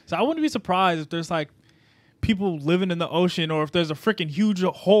 So I wouldn't be surprised if there's like people living in the ocean, or if there's a freaking huge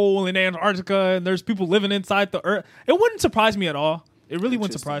hole in Antarctica and there's people living inside the Earth. It wouldn't surprise me at all. It really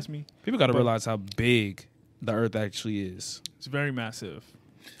wouldn't surprise me. People got to But- realize how big the Earth actually is. It's very massive.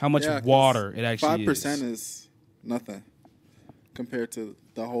 How much Yeah, 'cause water it actually 5% is. is nothing compared to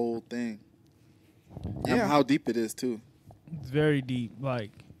the whole thing. Yeah. And how deep it is too. It's very deep.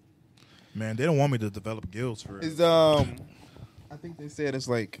 Like Man, they don't want me to develop gills for it. is I think they said it's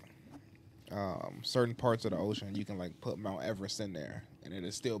like certain parts of the ocean you can like put Mount Everest in there and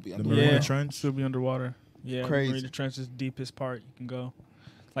it'll still be The under. Bermuda yeah, Trench? still be underwater. Yeah, Crazy. Bermuda Trench is the deepest part you can go.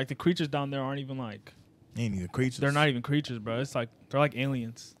 Like the creatures down there aren't even like Ain't even creatures. they're not even creatures, bro. It's like they're like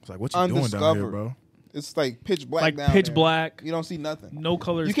aliens. It's like, what you doing down here, Undiscovered. bro? It's like pitch black. Like down pitch there. black. You don't see nothing. No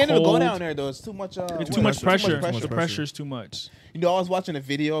colors. You can't even go cold. down there though. It's too much. It's what too much is it? pressure. Too much The pressure. pressure is too much. You know, I was watching a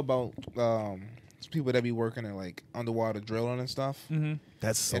video about people that be working in like underwater drilling and stuff, Mm-hmm.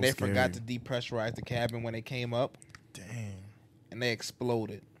 That's so and they scary. forgot to depressurize the cabin when they came up, Dang. and they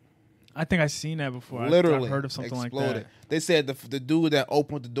exploded. I think I've seen that before. Literally, I've heard of something exploded. like that. They said the dude that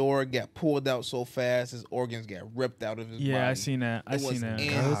opened the door got pulled out so fast his organs got ripped out of his body. Yeah, I seen that. I It seen was that.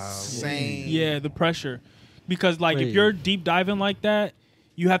 insane. Yeah, the pressure. Because like if Wait. you're deep diving like that,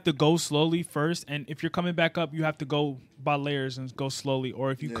 you have to go slowly first, and if you're coming back up, you have to go by layers and go slowly. Or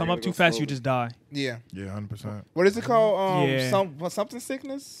if you Yeah, come you up gotta too go fast, you slowly. just die. Yeah. Yeah, 100%. What is it called? Yeah. Something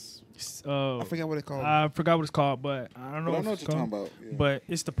sickness. I I forgot what it called. I forgot what it's called, but I don't know. But I what know what it's you're talking called. about. Yeah. But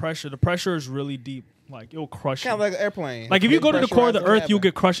it's the pressure. The pressure is really deep. Like it'll crush Kind of you. like an airplane. Like if you go to the core of the Pressurized Earth, you'll cabin.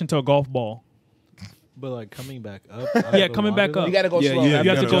 get crushed into a golf ball. But like coming back up. Yeah, coming back up. You got to go Yeah, slow. you You have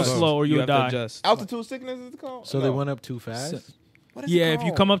to gotta go adjust. slow or You you'll have to die. adjust. Altitude sickness is it called? So No. they went up too fast. What is it Yeah, if you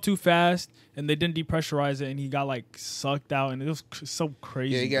called? come up too fast and they didn't depressurize it and he got like sucked out and it was so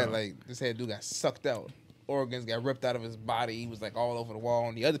crazy. Yeah, he got bro. like this head dude got sucked out. Organs got ripped out of his body. He was like all over the wall,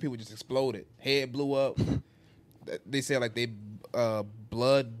 and the other people just exploded. Head blew up. They said like they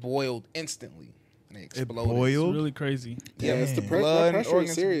blood boiled instantly, and they exploded. It's boiled? really crazy. Yeah, Dang. it's the The blood and pressure is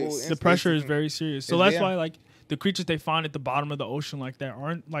organs serious. The pressure is very serious. So Is- that's yeah. why like the creatures they find at the bottom of the ocean like that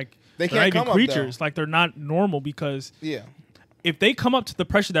aren't like They they're can't not come even up, creatures. Like they're not normal because Yeah, if they come up to the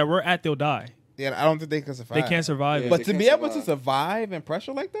pressure that we're at, they'll die. yeah. I don't think they can survive. They can't survive. Yeah. it. But They to can't be able to survive. survive in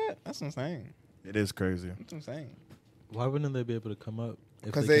pressure like that, that's insane. It is crazy. That's insane. Why wouldn't they be able to come up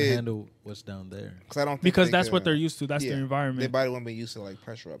if 'Cause they they- can handle what's down there? Because I don't think Because they that's could, what they're used to. That's yeah, their Their environment. body wouldn't be used to like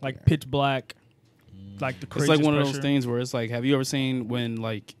pressure up. Like there. pitch black. Like the It's craziest like one of those pressure. things where it's like, have you ever seen when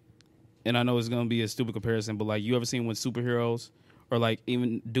like, and I know it's gonna be a stupid comparison, but like, you ever seen when superheroes or like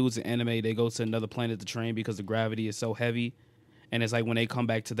even dudes in anime, they go to another planet to train because the gravity is so heavy, and it's like when they come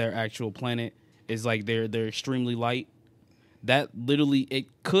back to their actual planet, it's like they're extremely light. That literally it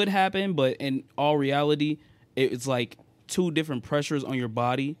could happen, but in all reality, it's like two different pressures on your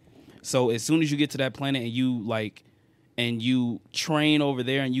body. So as soon as you get to that planet and you like. And you train over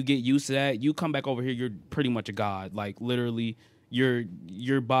there and you get used to that, you come back over here, you're pretty much a god. Like literally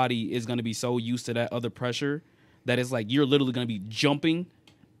your body is gonna be so used to that other pressure that it's like you're literally gonna be jumping,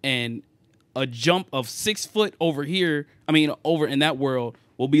 and a jump of 6 foot over here, I mean over in that world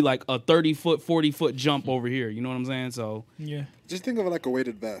will be like a 30-foot, 40-foot jump over here. You know what I'm saying? So Yeah. Just think of it like a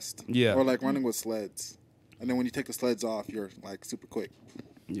weighted vest. Yeah. Or like running with sleds. And then when you take the sleds off, you're like super quick.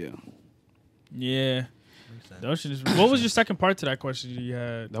 yeah. Yeah. The ocean is. What was your second part to that question you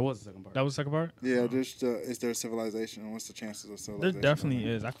had? That was the second part. That was the second part? Yeah, just is there a civilization? What's the chances of There civilization? definitely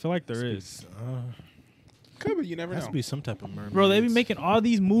is. I feel like there is. Could be. You never Has know. to be some type of mermaid. Bro, they be making all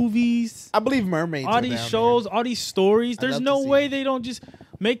these movies, I believe mermaids. all are these down shows, all these stories. I'd There's love no to see way it. they don't just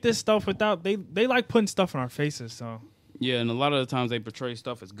make this stuff without. They like putting stuff in our faces. So Yeah, and a lot of the times they portray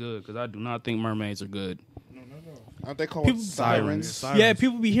stuff as good because I do not think mermaids are good. Aren't they called People- sirens? Yeah,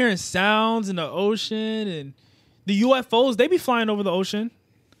 people be hearing sounds in the ocean, and the UFOs, they be flying over the ocean.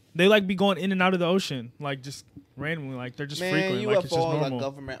 They like be going in and out of the ocean, like just randomly, like they're just Man, frequent, like it's just UFOs are normal.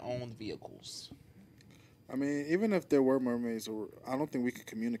 government-owned vehicles. I mean, even if there were mermaids, I don't think we could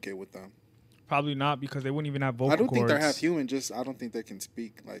communicate with them. Probably not, because they wouldn't even have vocal I don't cords. think they're half human. Just I don't think they can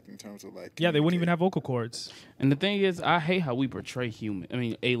speak like in terms of like. Yeah, they wouldn't even communicate. have vocal cords. And the thing is, I hate how we portray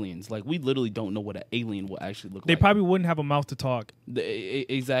aliens. Like, we literally don't know what an alien will actually look They like. probably wouldn't have a mouth to talk.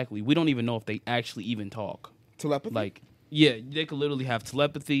 Exactly. We don't even know if they actually even talk. Telepathy? Like, yeah, they could literally have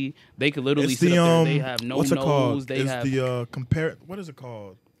telepathy. They could literally It's sit the up there. They have no what's it nose. called? They It's have the what is it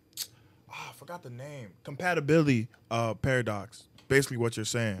called? I forgot the name. Compatibility paradox. Basically, what you're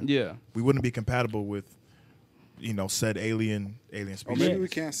saying. yeah. We wouldn't be compatible with, said alien Or species. maybe we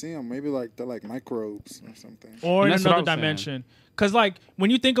can't see them. Maybe like they're like microbes or something. Or And in that's what I another was saying. dimension. Because, like, when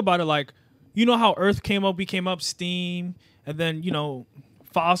you think about it, like, you know how Earth came up, we came up steam, and then,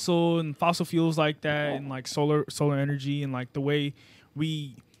 fossil fuels like that, and, like, solar energy, and, like, the way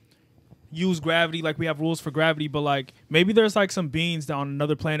we use gravity, like, we have rules for gravity, but, like, maybe there's, like, some beings on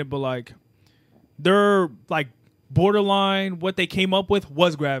another planet, but, like, they're, like, borderline, what they came up with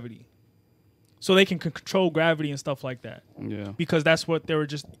was gravity. So they can control gravity and stuff like that. Yeah. Because that's what they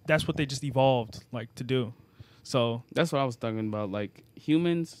just evolved, like, to do. So That's what I was talking about. Like,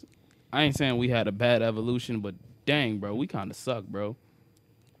 humans, I ain't saying we had a bad evolution, but dang, bro, we kind of suck, bro.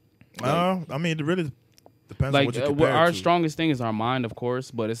 I mean, it really depends on Like, what you compare our it to. strongest thing is our mind, of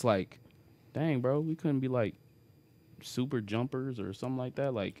course, but it's like, dang, bro, we couldn't be like super jumpers or something like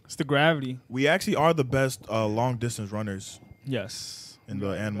that. Like, it's the gravity. We actually are the best long distance runners Yes. in the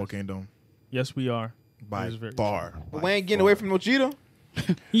animal kingdom Yes, we are. by That is very far. But by we ain't getting far. away from no cheetah.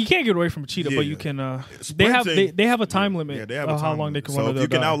 You can't get away from a cheetah, but Yeah. you can. Sprinting- They have a time limit. Yeah, they have of a how time long they limit. can So run. if you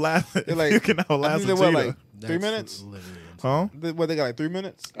can outlast, They're like, you can I outlast think a they were cheetah. like 3 minutes. Huh? What they got, like 3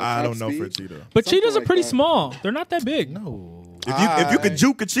 minutes? I top don't know for a speed? cheetah. But Something cheetahs are like pretty that. small. They're not that big. No. If you could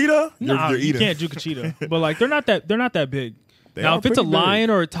juke a cheetah, Nah, you're you eating. can't juke a cheetah. But like they're not that big. They Now, are if it's a pretty big. lion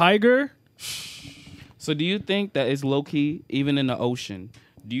or a tiger, so do you think that it's low key, even in the ocean?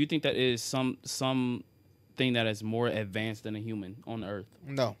 Do you think that is some thing that is more advanced than a human on Earth?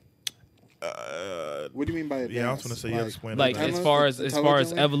 No. What do you mean by Yeah, I was advanced? gonna say you explain Like, that. as far as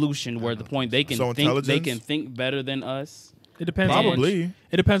Intelligently? evolution, where the point they can So think, they intelligence? can think better than us. it depends. Probably.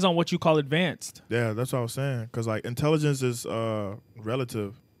 It depends on what you call advanced. Yeah, that's what I was saying. Because like intelligence is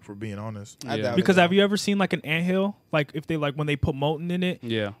relative, for being honest. I Yeah. doubt Because it, have you ever seen like an anthill? Like if they when they put molten in it,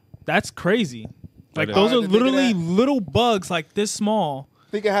 Yeah. that's crazy. Like That is. those Oh, are I didn't think of literally that. little bugs like this small.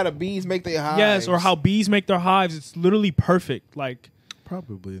 Think of how the bees make their hives. Yes, or how bees make their hives. It's literally perfect. Like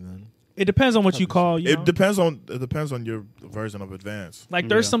Probably then. it depends on what you call. You know? It depends on your version of advance. Like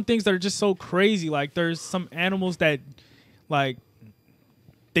there's Yeah. some things that are just so crazy. Like there's some animals that like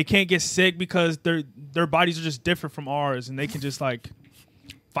they can't get sick because their bodies are just different from ours, and they can just like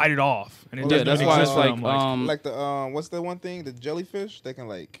fight it off. And it Well, Yeah, doesn't that's why exist it's for like them, like the what's the one thing? The jellyfish. They can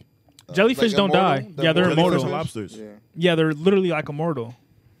like jellyfish like don't die. immortal? Yeah, they're Jellyfish immortal. and lobsters. Yeah. Yeah, they're literally like immortal.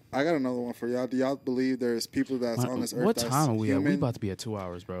 I got another one for y'all. Do y'all believe there's people that's on this earth What that's time are we at? We human? about to be at 2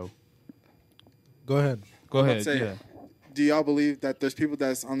 hours, bro. Go ahead. Go I'm about ahead. to say, Yeah. Do y'all believe that there's people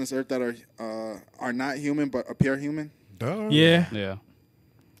that's on this earth that are not human but appear human? Duh. Yeah, Yeah.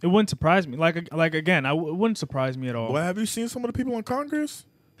 it wouldn't surprise me. Like again, it wouldn't surprise me at all. Well, have you seen some of the people in Congress?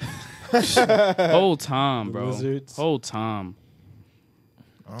 Whole time, The bro. wizards. Whole time.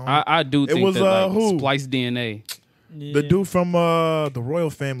 Um, I do think was, that like who? splice DNA. Yeah. The dude from the royal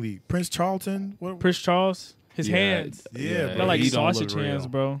family, Prince Charlton. What? Prince Charles, his Yeah, hands. Yeah, They're like he don't look sausage hands, real.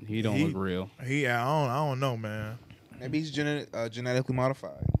 bro. He don't He- look real. I don't know, man. Maybe he's genetically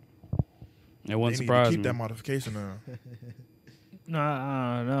modified. It They wouldn't need to surprise keep me. that modification now.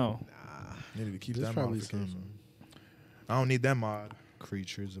 Nah, no. They need to keep There's that probably modification. some I don't need that mod.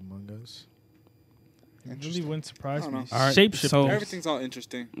 creatures among us. It really wouldn't surprise I me. don't know. All right, Shapeshifter. so- Everything's all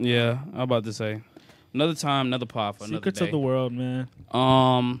interesting. Yeah, I'm about to say. Another time, another pod for Secrets another of the day. world,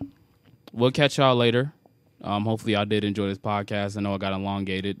 man. We'll catch y'all later. Hopefully y'all did enjoy this podcast. I know I got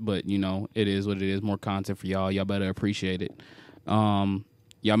elongated, but it is what it is. More content for y'all. Y'all better appreciate it.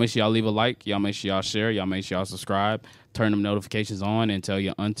 Y'all make sure y'all leave a like. Y'all make sure y'all share. Y'all make sure y'all subscribe. Turn them notifications on and tell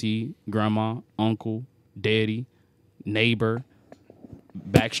your auntie, grandma, uncle, daddy, neighbor,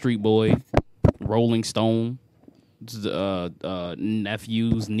 Backstreet Boy, Rolling Stone,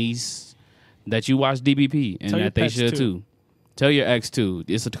 nephews, niece that you watch DBP and Tell your that they pets, should too. too. Tell your ex too.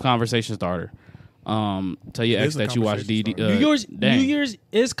 It's a conversation starter. Tell your It ex is a that you watch conversation DD. starter. New Year's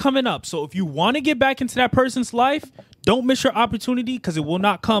is coming up, so if you want to get back into that person's life, don't miss your opportunity because it will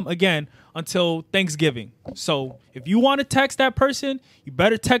not come again until Thanksgiving. So if you want to text that person, you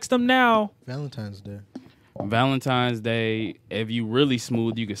better text them now. Valentine's Day. Valentine's Day. If you really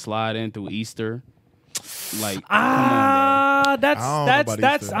smooth, you can slide in through Easter. Like, come on, bro.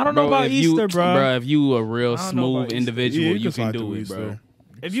 That's I don't know about if Easter, bro. If you a real I don't know smooth about Easter. individual, Yeah, you can slide do through it, Easter. bro.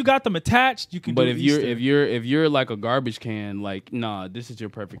 If you got them attached, you can But do if Easter. you're like a garbage can, like, nah, this is your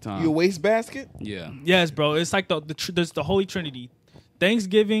perfect time. You a wastebasket? Yeah. Yes, bro. It's like there's the Holy Trinity: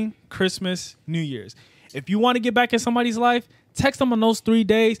 Thanksgiving, Christmas, New Year's. If you want to get back in somebody's life, text them on those 3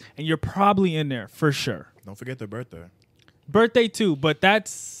 days, and you're probably in there for sure. Don't forget their birthday. Birthday too, but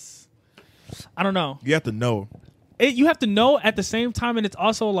that's I don't know. You have to know. You have to know at the same time, and it's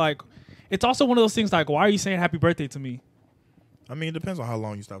also one of those things like, why are you saying happy birthday to me? I mean, it depends on how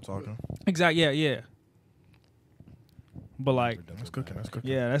long you stop talking. Exactly. Yeah. But like, That's cooking. That's cooking.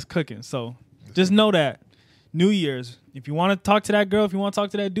 yeah, that's cooking. So just know that New Year's, if you want to talk to that girl, if you want to talk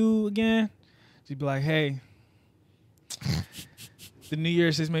to that dude again, just be like, hey, the New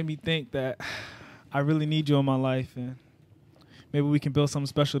Year's just made me think that I really need you in my life, and maybe we can build something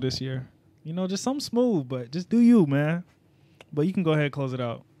special this year. You know, just something smooth, but just do you, man. But you can go ahead and close it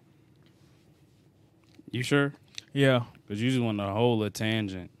out. You sure? Yeah, Because you just want to hold a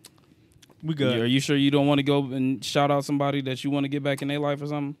tangent. we good. Are you sure you don't want to go and shout out somebody that you want to get back in their life or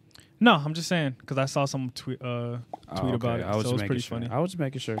something? No, I'm just saying because I saw some tweet about it. I was So it was just pretty making sure. funny. I was just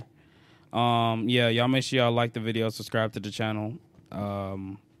making sure. Yeah, y'all make sure y'all like the video, subscribe to the channel,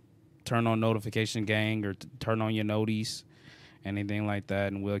 turn on notification gang or turn on your noties, anything like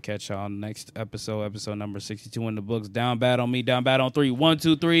that, and we'll catch y'all on the next episode number 62 in the books. Down bad on me, down bad on 3. 1,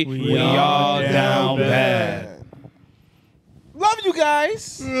 2, 3. We all down bad. Love you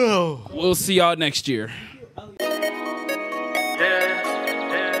guys. We'll see y'all next year.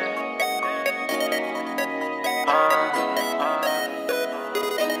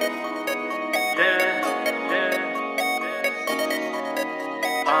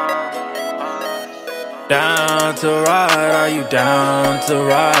 Down to ride, are you down to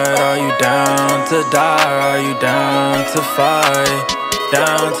ride? Are you down to die? Are you down to fight?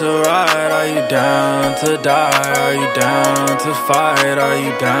 Down to ride, are you down to die? Are you down to fight? Are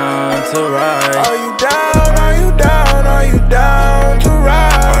you down to ride? Are you down? Are you down?